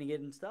marketing it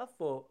and stuff?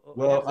 Or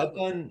Well, I've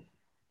done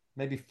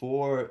maybe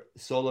 4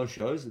 solo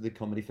shows at the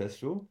comedy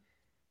festival,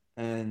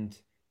 and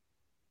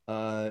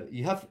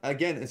you have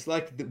again, it's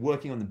like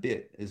working on the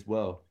bit as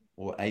well,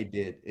 or a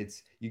bit.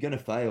 It's you're going to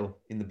fail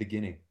in the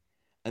beginning,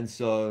 and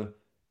so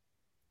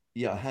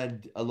yeah, I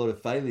had a lot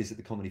of failures at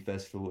the comedy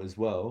festival as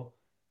well,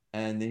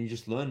 and then you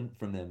just learn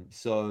from them.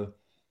 So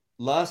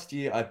last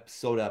year I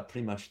sold out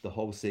pretty much the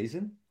whole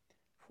season,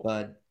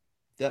 but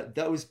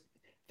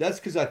that's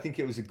because I think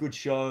it was a good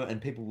show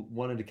and people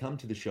wanted to come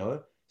to the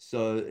show.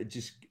 So it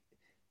just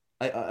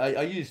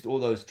I used all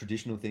those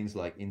traditional things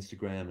like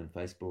Instagram and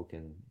Facebook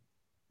and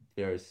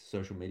various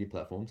social media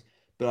platforms,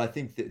 but I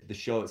think that the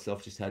show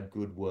itself just had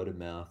good word of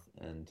mouth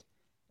and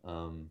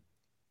um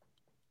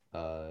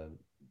uh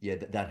yeah,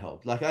 that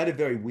helped. Like I had a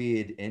very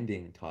weird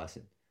ending,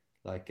 Tyson.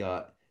 Like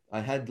I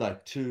had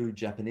like 2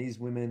 Japanese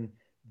women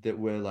that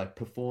were like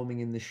performing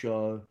in the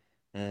show,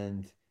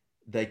 and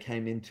they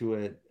came into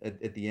it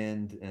at the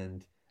end,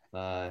 and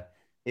uh,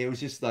 it was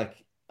just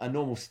like a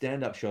normal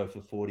stand-up show for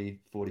 40,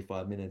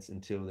 45 minutes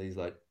until these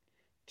like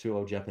 2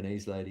 old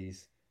Japanese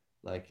ladies,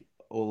 like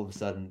all of a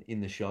sudden in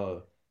the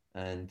show,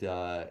 and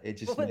it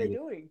just what were they made it.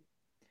 doing?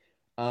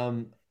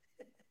 Um,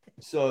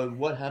 so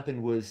what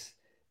happened was,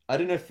 I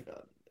don't know if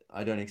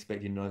I don't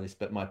expect you to know this,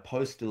 but my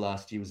poster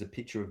last year was a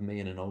picture of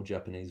me and an old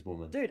Japanese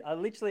woman. Dude,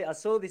 I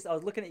saw this. I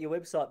was looking at your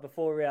website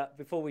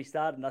before we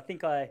started, and I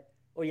think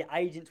or your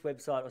agent's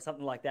website or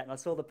something like that, and I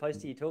saw the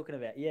poster you're talking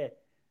about. Yeah.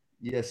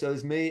 Yeah, so it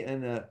was me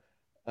and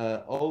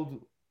a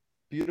old,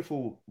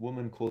 beautiful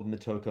woman called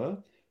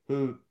Mitoko,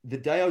 who the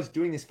day I was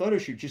doing this photo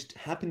shoot just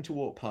happened to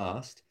walk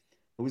past.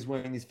 I was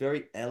wearing this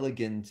very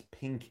elegant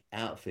pink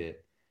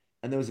outfit,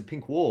 and there was a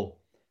pink wall.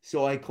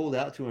 So I called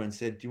out to her and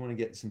said, "Do you want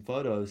to get some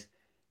photos?"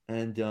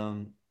 And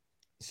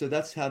so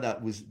that's how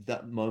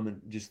that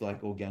moment just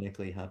like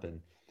organically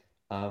happened.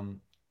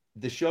 Um,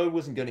 the show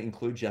wasn't going to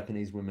include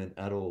Japanese women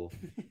at all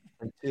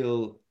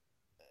until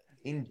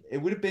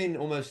it would have been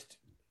almost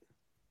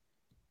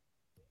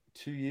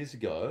 2 years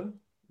ago,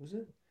 was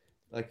it?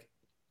 Like,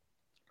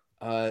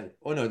 oh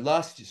no,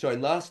 last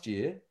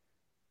year,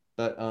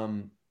 but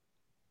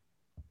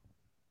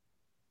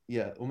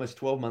yeah, almost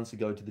 12 months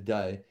ago to the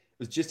day. It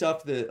was just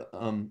after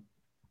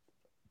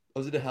I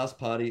was at a house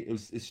party. It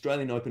was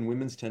Australian Open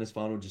women's tennis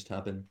final just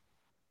happened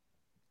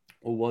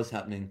or was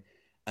happening.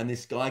 And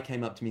this guy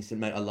came up to me and said,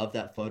 "Mate, I love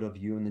that photo of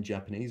you and the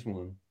Japanese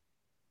woman."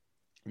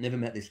 Never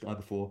met this guy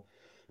before.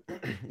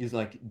 He was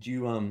like, do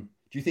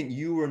you think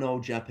you were an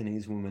old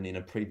Japanese woman in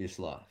a previous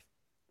life?"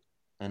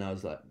 And I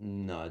was like,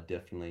 "No,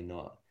 definitely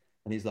not."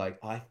 And he's like,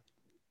 I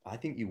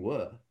think you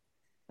were."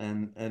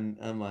 And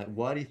I'm like,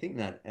 "Why do you think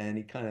that?" And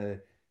he kind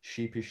of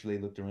sheepishly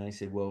looked around. He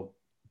said, "Well,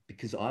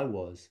 because I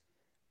was."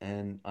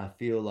 And I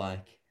feel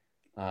like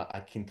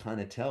I can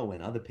kind of tell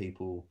when other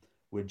people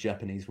were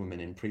Japanese women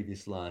in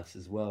previous lives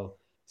as well.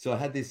 So I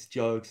had this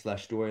joke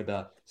slash story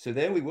about, so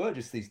there we were,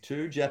 just these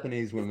 2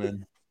 Japanese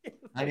women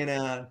hanging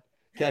out,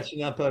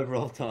 catching up over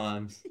old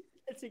times.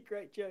 That's a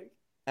great joke.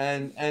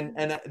 And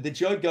the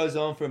joke goes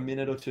on for a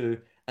minute or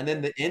two. And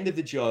then the end of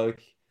the joke,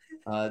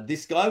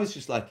 this guy was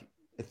just like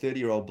a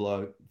 30-year-old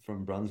bloke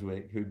from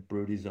Brunswick who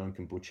brewed his own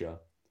kombucha.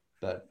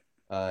 But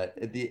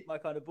at the My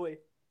kind of boy.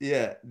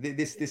 yeah,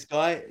 this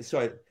guy,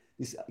 sorry,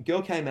 this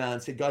girl came out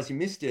and said, "Guys, you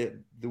missed it.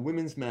 The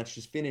women's match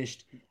just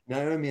finished.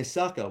 Naomi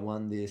Osaka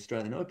won the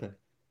Australian Open."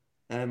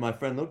 And my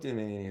friend looked at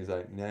me and he was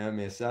like,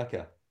 "Naomi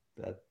Osaka,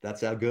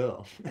 that's our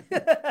girl."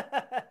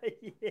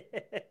 Yeah.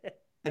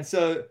 And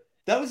so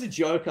that was a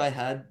joke I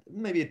had,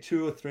 maybe a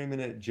 2 or 3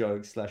 minute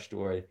joke slash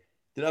story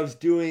that I was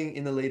doing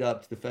in the lead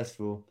up to the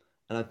festival.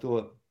 And I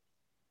thought,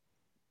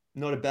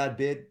 not a bad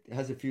bit, it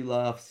has a few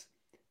laughs.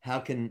 How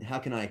can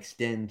I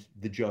extend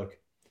the joke?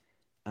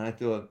 And I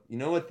thought, you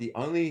know what? The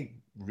only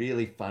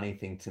really funny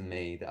thing to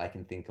me that I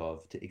can think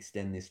of to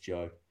extend this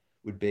joke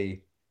would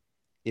be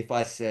if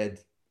I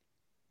said,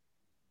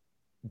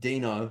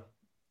 Dino,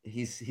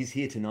 he's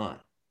here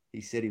tonight.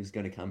 He said he was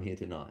going to come here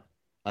tonight.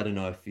 I don't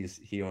know if he's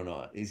here or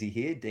not. Is he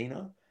here,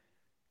 Dino?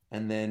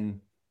 And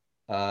then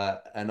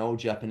an old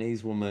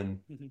Japanese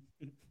woman,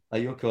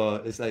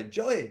 Ayuko, is like,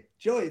 Joey,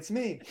 it's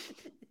me.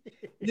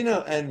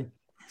 And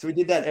so we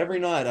did that every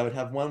night. I would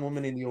have one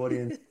woman in the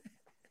audience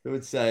who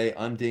would say,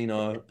 I'm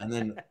Dino. And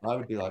then I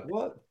would be like,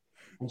 what?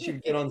 And she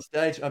would get on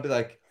stage. I'd be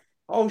like,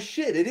 oh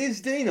shit, it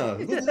is Dino.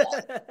 Look at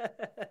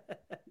that.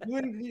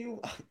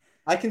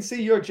 I can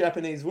see you're a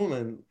Japanese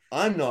woman.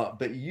 I'm not,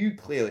 but you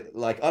clearly,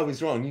 like, I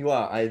was wrong. You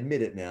are. I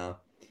admit it now.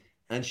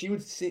 And she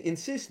would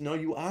insist, no,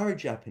 you are a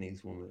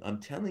Japanese woman. I'm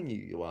telling you,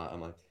 you are.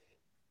 I'm like,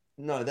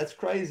 no, that's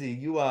crazy.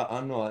 You are.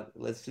 I'm not.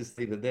 Let's just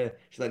leave it there.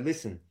 She's like,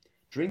 listen,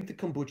 drink the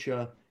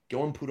kombucha,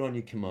 go and put on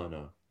your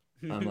kimono.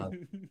 I'm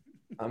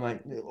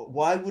like,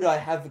 why would I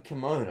have a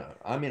kimono?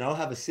 I mean, I'll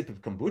have a sip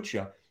of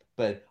kombucha,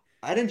 but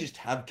I don't just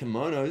have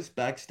kimonos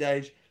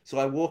backstage. So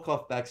I walk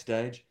off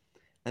backstage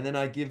and then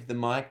I give the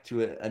mic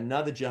to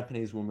another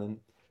Japanese woman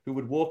who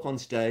would walk on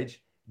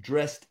stage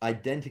dressed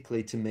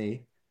identically to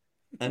me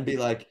and be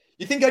like,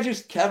 you think I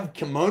just have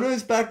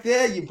kimonos back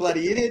there, you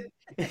bloody idiot?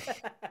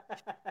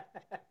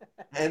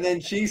 And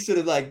then she sort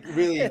of like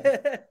really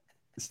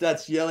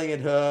starts yelling at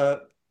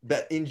her,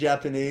 but in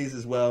Japanese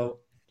as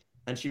well.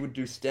 And she would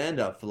do stand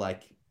up for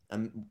like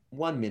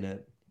 1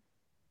 minute,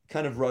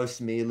 kind of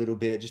roast me a little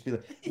bit, just be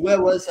like,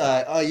 where was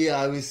I? Oh yeah,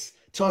 I was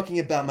talking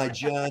about my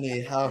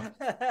journey, how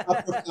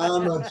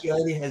profound my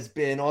journey has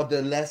been, all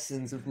the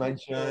lessons of my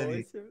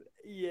journey. Awesome.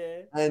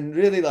 Yeah. And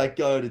really like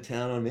go to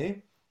town on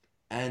me.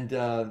 And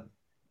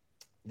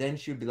then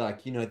she would be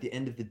like, at the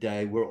end of the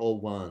day, we're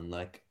all one.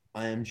 Like,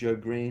 I am Joe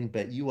Green,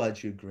 but you are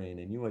Joe Green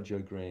and you are Joe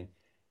Green.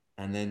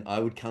 And then I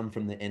would come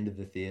from the end of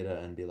the theater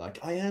and be like,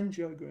 I am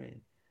Joe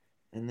Green.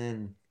 And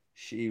then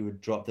she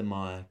would drop the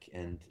mic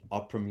and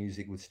opera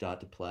music would start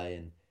to play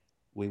and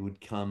we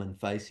would come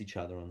and face each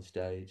other on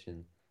stage.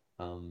 And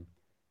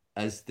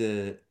as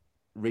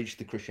reached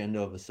the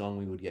crescendo of a song,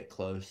 we would get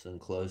closer and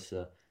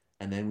closer.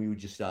 And then we would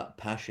just start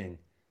pashing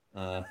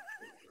in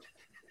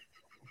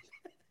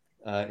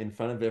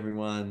front of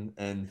everyone.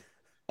 And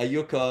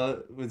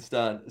Ayuko would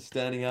start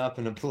standing up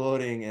and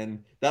applauding.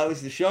 And that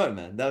was the show,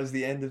 man. That was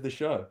the end of the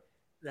show.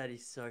 That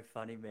is so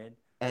funny, man.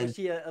 And Was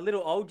she a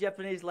little old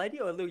Japanese lady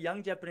or a little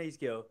young Japanese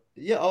girl?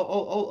 yeah,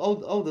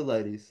 older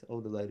ladies,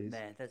 older ladies.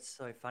 Man, that's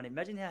so funny.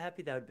 Imagine how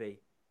happy they would be.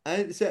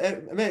 And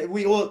so, man,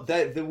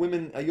 the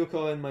women,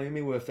 Ayuko and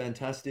Mayumi were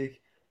fantastic.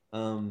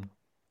 I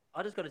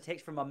just got a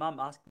text from my mum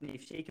asking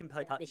if she can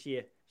play touch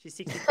here. She's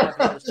 65 year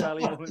old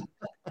Australian woman.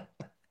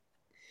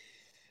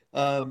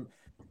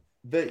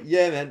 But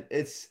yeah, man,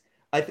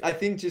 I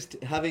think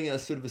just having a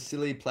sort of a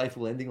silly,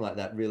 playful ending like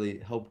that really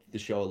helped the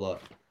show a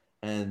lot.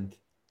 And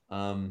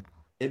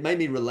it made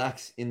me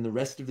relax in the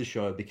rest of the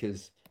show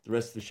because the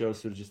rest of the show is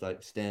sort of just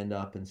like stand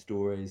up and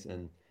stories,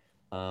 and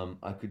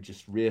I could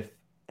just riff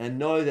and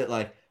know that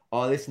like,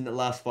 oh, this in the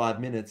last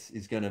 5 minutes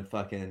is gonna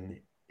fucking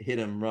hit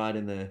him right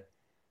in the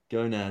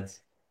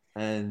gonads.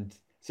 And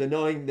so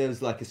knowing there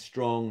was like a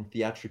strong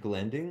theatrical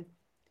ending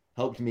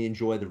helped me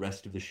enjoy the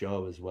rest of the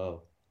show as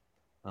well.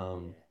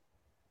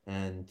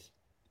 And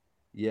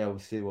yeah, we'll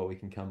see what we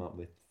can come up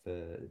with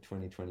for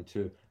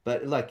 2022.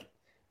 But like,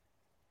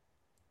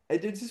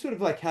 it just sort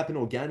of like happened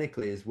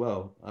organically as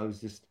well. I was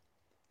just,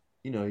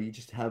 you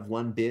just have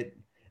one bit.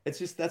 It's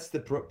just that's the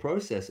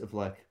process of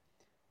like,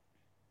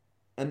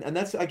 and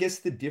that's I guess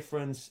the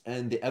difference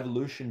and the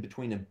evolution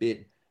between a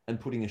bit and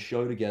putting a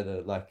show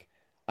together. Like,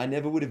 I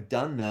never would have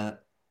done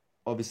that,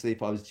 obviously,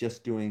 if I was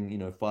just doing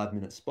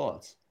 5-minute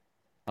spots.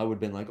 I would have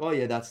been like, oh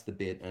yeah, that's the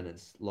bit, and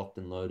it's locked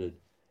and loaded.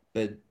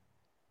 But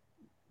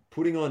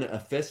putting on a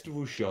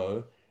festival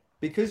show,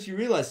 because you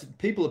realize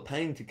people are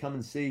paying to come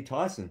and see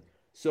Tyson,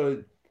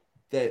 so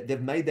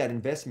they've made that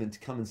investment to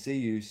come and see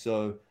you,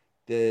 so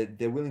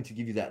they're willing to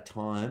give you that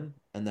time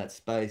and that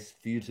space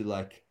for you to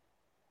like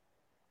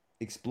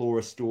explore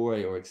a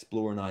story or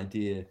explore an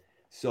idea.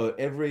 So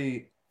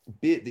every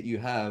bit that you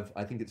have,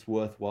 I think it's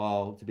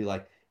worthwhile to be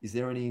like, is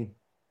there any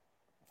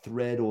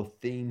thread or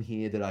theme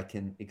here that I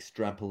can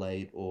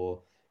extrapolate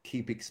or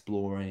keep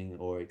exploring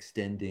or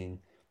extending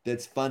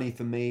that's funny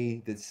for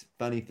me, that's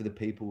funny for the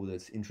people,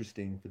 that's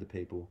interesting for the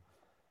people.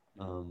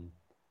 And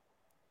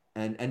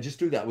just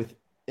do that with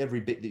every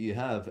bit that you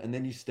have, and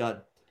then you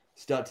start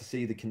to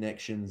see the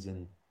connections,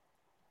 and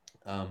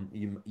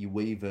you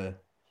weave a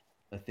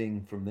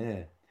thing from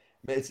there.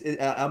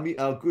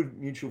 Our good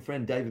mutual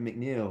friend David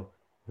McNeil,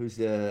 who's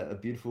a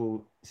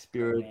beautiful Oh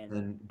spirit man,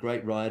 and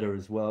great writer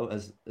as well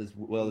as a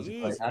he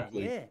great is, man.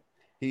 athlete.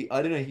 Yeah,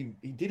 I don't know, he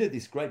did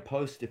this great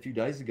post a few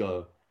days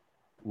ago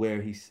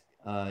where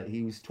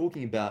he was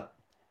talking about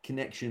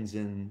connections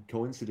and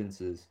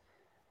coincidences,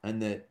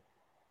 and that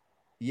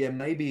yeah,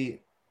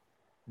 maybe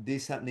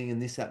this happening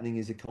and this happening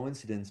is a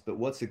coincidence, but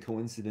what's a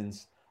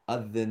coincidence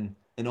other than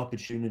an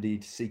opportunity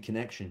to see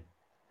connection?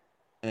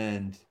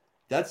 And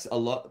that's a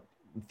lot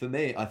for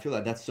me. I feel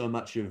like that's so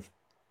much of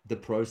the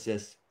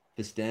process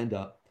for stand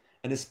up,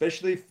 and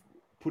especially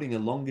putting a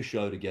longer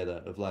show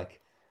together of like,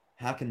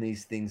 how can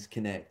these things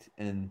connect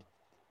and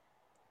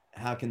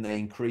how can they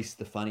increase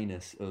the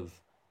funniness of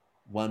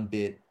one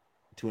bit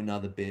to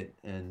another bit,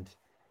 and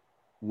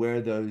where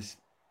are those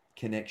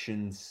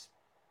connections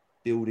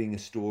building a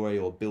story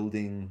or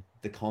building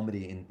the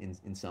comedy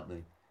in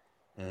something.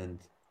 And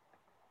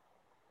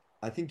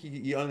I think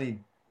you only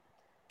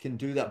can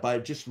do that by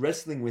just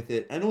wrestling with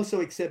it and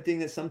also accepting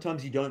that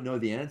sometimes you don't know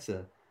the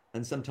answer,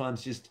 and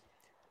sometimes just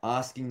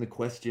asking the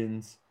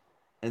questions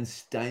and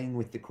staying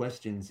with the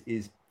questions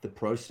is the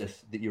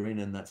process that you're in,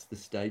 and that's the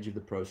stage of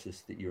the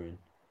process that you're in,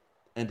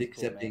 and that's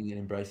cool, man. accepting and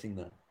embracing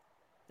that.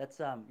 That's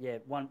yeah.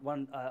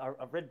 One. I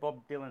read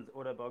Bob Dylan's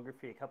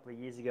autobiography a couple of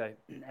years ago,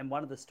 and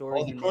one of the Oh,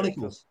 stories the in there. It talk,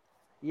 Chronicles.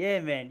 yeah,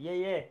 man. Yeah,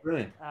 yeah.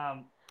 Brilliant.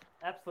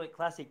 Absolute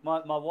classic. My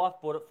wife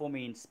bought it for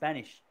me in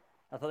Spanish.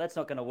 I thought that's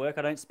not going to work.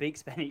 I don't speak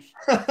Spanish,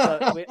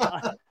 so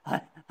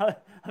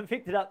I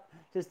picked it up.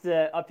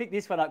 I picked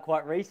this one up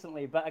quite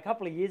recently, but a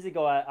couple of years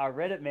ago I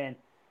read it, man,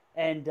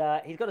 and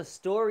he's got a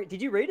story.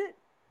 Did you read it?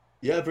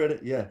 Yeah, I've read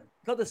it. Yeah.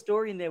 Got the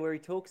story in there where he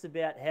talks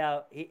about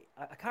how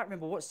I can't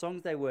remember what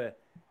songs they were,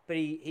 but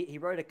he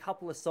wrote a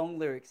couple of song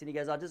lyrics and he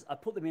goes, I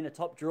put them in a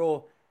top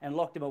drawer and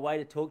locked them away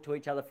to talk to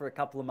each other for a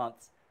couple of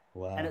months.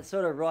 And Wow. it's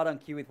sort of right on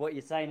cue with what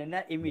you're saying, and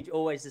that image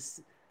always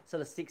just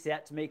sort of sticks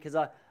out to me because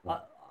Yeah.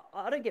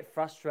 I don't get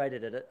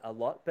frustrated at it a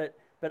lot, but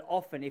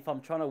often if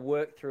I'm trying to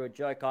work through a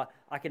joke,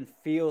 I can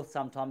feel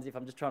sometimes if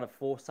I'm just trying to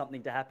force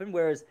something to happen.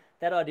 Whereas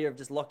that idea of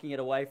just locking it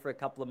away for a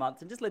couple of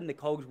months and just letting the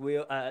cogs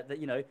wheel,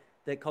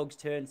 the cogs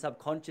turn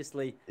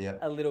subconsciously Yeah.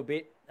 a little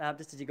bit,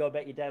 just as you go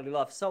about your daily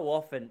life. So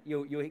often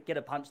you'll get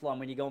a punchline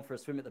when you're going for a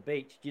swim at the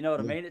beach. Do you know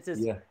what I Yeah. mean? It's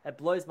just Yeah. it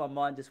blows my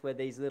mind just where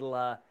these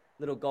little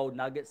gold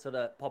nuggets sort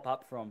of pop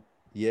up from.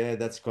 Yeah,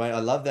 that's great. I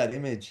love that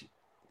image,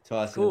 It's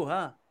Tyson. cool,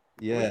 huh?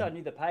 I wish Yeah. I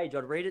knew the page.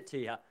 I'd read it to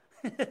you.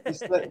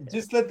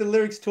 Just let the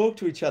lyrics talk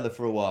to each other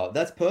for a while.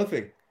 That's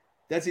perfect.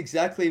 That's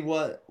exactly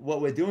what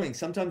we're doing.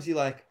 Sometimes you're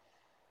like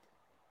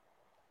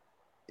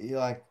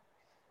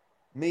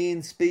me in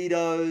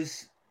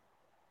speedos,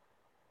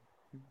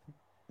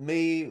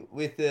 me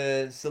with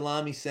a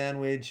salami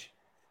sandwich,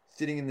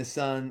 sitting in the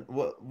sun.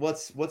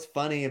 What's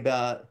funny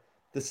about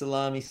the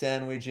salami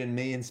sandwich and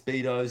me in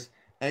speedos?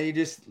 And you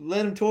just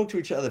let them talk to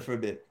each other for a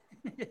bit.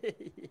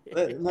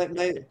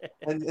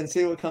 And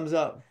see what comes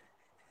up.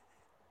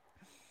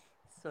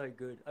 So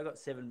good. I got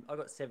seven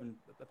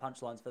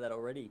punchlines for that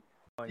already.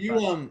 You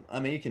But I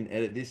mean, you can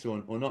edit this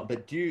or not,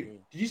 but yeah,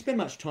 did you spend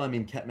much time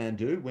in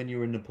Kathmandu when you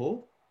were in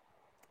Nepal?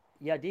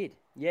 yeah, I did.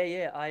 Yeah,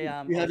 yeah. Do you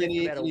I was have there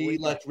for about a any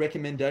week. like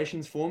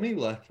recommendations for me,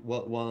 like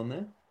while I'm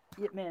there?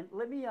 Yeah, man.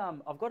 Let me.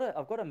 I've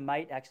got a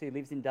mate actually who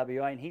lives in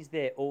WA and he's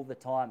there all the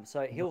time,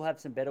 so he'll have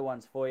some better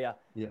ones for you.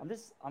 Yeah.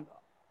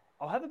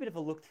 I'll have a bit of a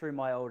look through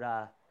my old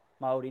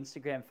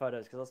Instagram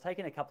photos because I was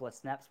taking a couple of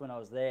snaps when I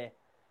was there.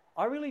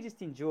 I really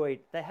just enjoyed.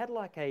 They had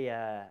like it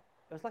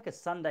was like a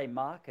Sunday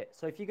market.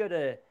 So if you go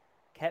to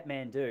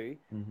Kathmandu,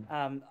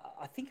 Hmm.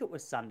 I think it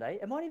was Sunday.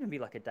 It might even be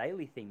like a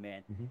daily thing,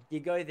 man. Hmm. You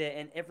go there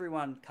and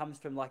everyone comes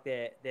from like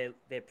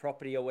their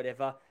property or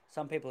whatever.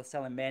 Some people are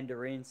selling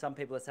mandarins, some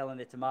people are selling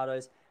their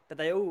tomatoes, but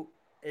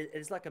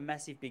it's like a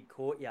massive big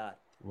courtyard,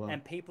 Wow.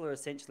 and people are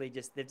essentially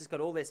they've just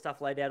got all their stuff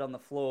laid out on the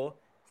floor.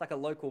 It's like a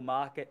local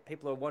market.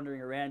 People are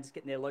wandering around, just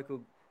getting their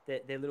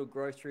little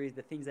groceries,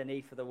 the things they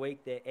need for the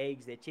week, their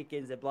eggs, their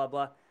chickens, their blah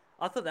blah.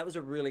 I thought that was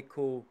a really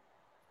cool,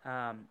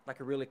 like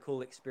a really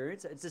cool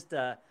experience. It's just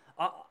I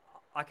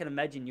I can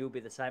imagine you'll be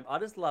the same. I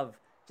just love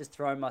just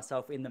throwing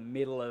myself in the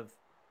middle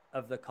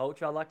of the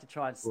culture. I like to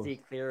try and Of course. steer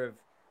clear of.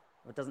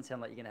 Well, it doesn't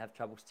sound like you're going to have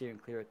trouble steering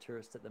clear of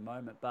tourists at the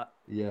moment,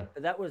 Yeah.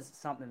 but that was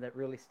something that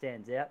really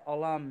stands out.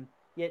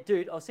 Yeah,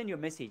 dude, I'll send you a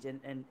message,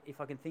 and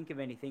if I can think of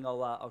anything,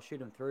 I'll shoot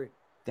them through.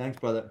 Thanks,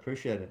 brother.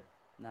 Appreciate it.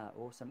 Nah,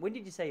 awesome. When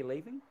did you say you're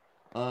leaving?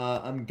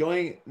 I'm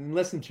going in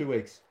less than 2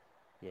 weeks.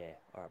 Yeah,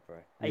 all right, bro.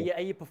 Yeah.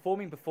 Are you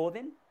performing before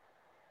then?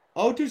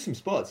 I'll do some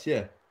spots.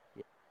 Yeah.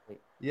 Yeah,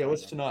 sweet. Yeah. Cool,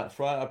 What's man. tonight?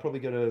 Friday. I'll probably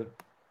go to.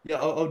 Yeah.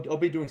 I'll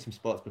be doing some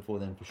spots before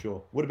then for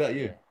sure. What about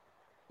you? Yeah.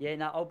 Yeah,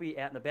 no, I'll be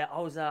out and about. I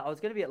was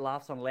going to be at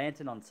Laughs on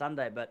Lantern on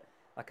Sunday, but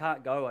I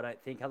can't go. I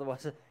don't think.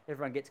 Otherwise,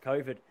 everyone gets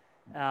COVID.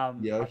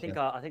 Yeah. Okay.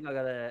 I think I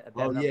got about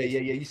Oh yeah, another. yeah,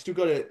 yeah. You still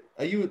got to.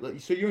 Are you?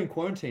 So you're in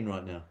quarantine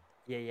right now?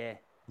 Yeah, yeah,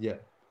 Yeah.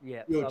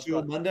 yeah. You're So I've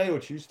till got. Monday or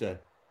Tuesday?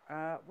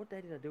 What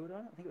day did I do it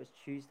on? I think it was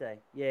Tuesday.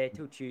 Yeah,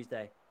 till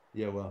Tuesday.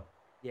 Yeah. Well.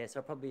 Yeah,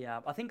 so I probably.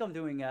 I think I'm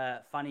doing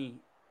funny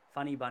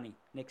bunny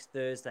next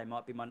Thursday.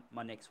 Might be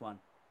my next one.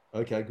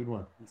 Okay, good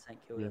one. in St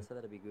Kilda, Yeah. so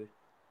that'll be good.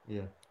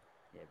 Yeah.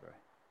 Yeah, bro.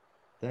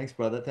 Thanks,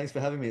 brother. Thanks for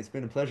having me. It's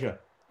been a pleasure.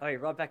 Oh,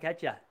 right back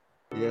at ya.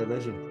 Yeah,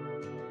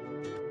 legend.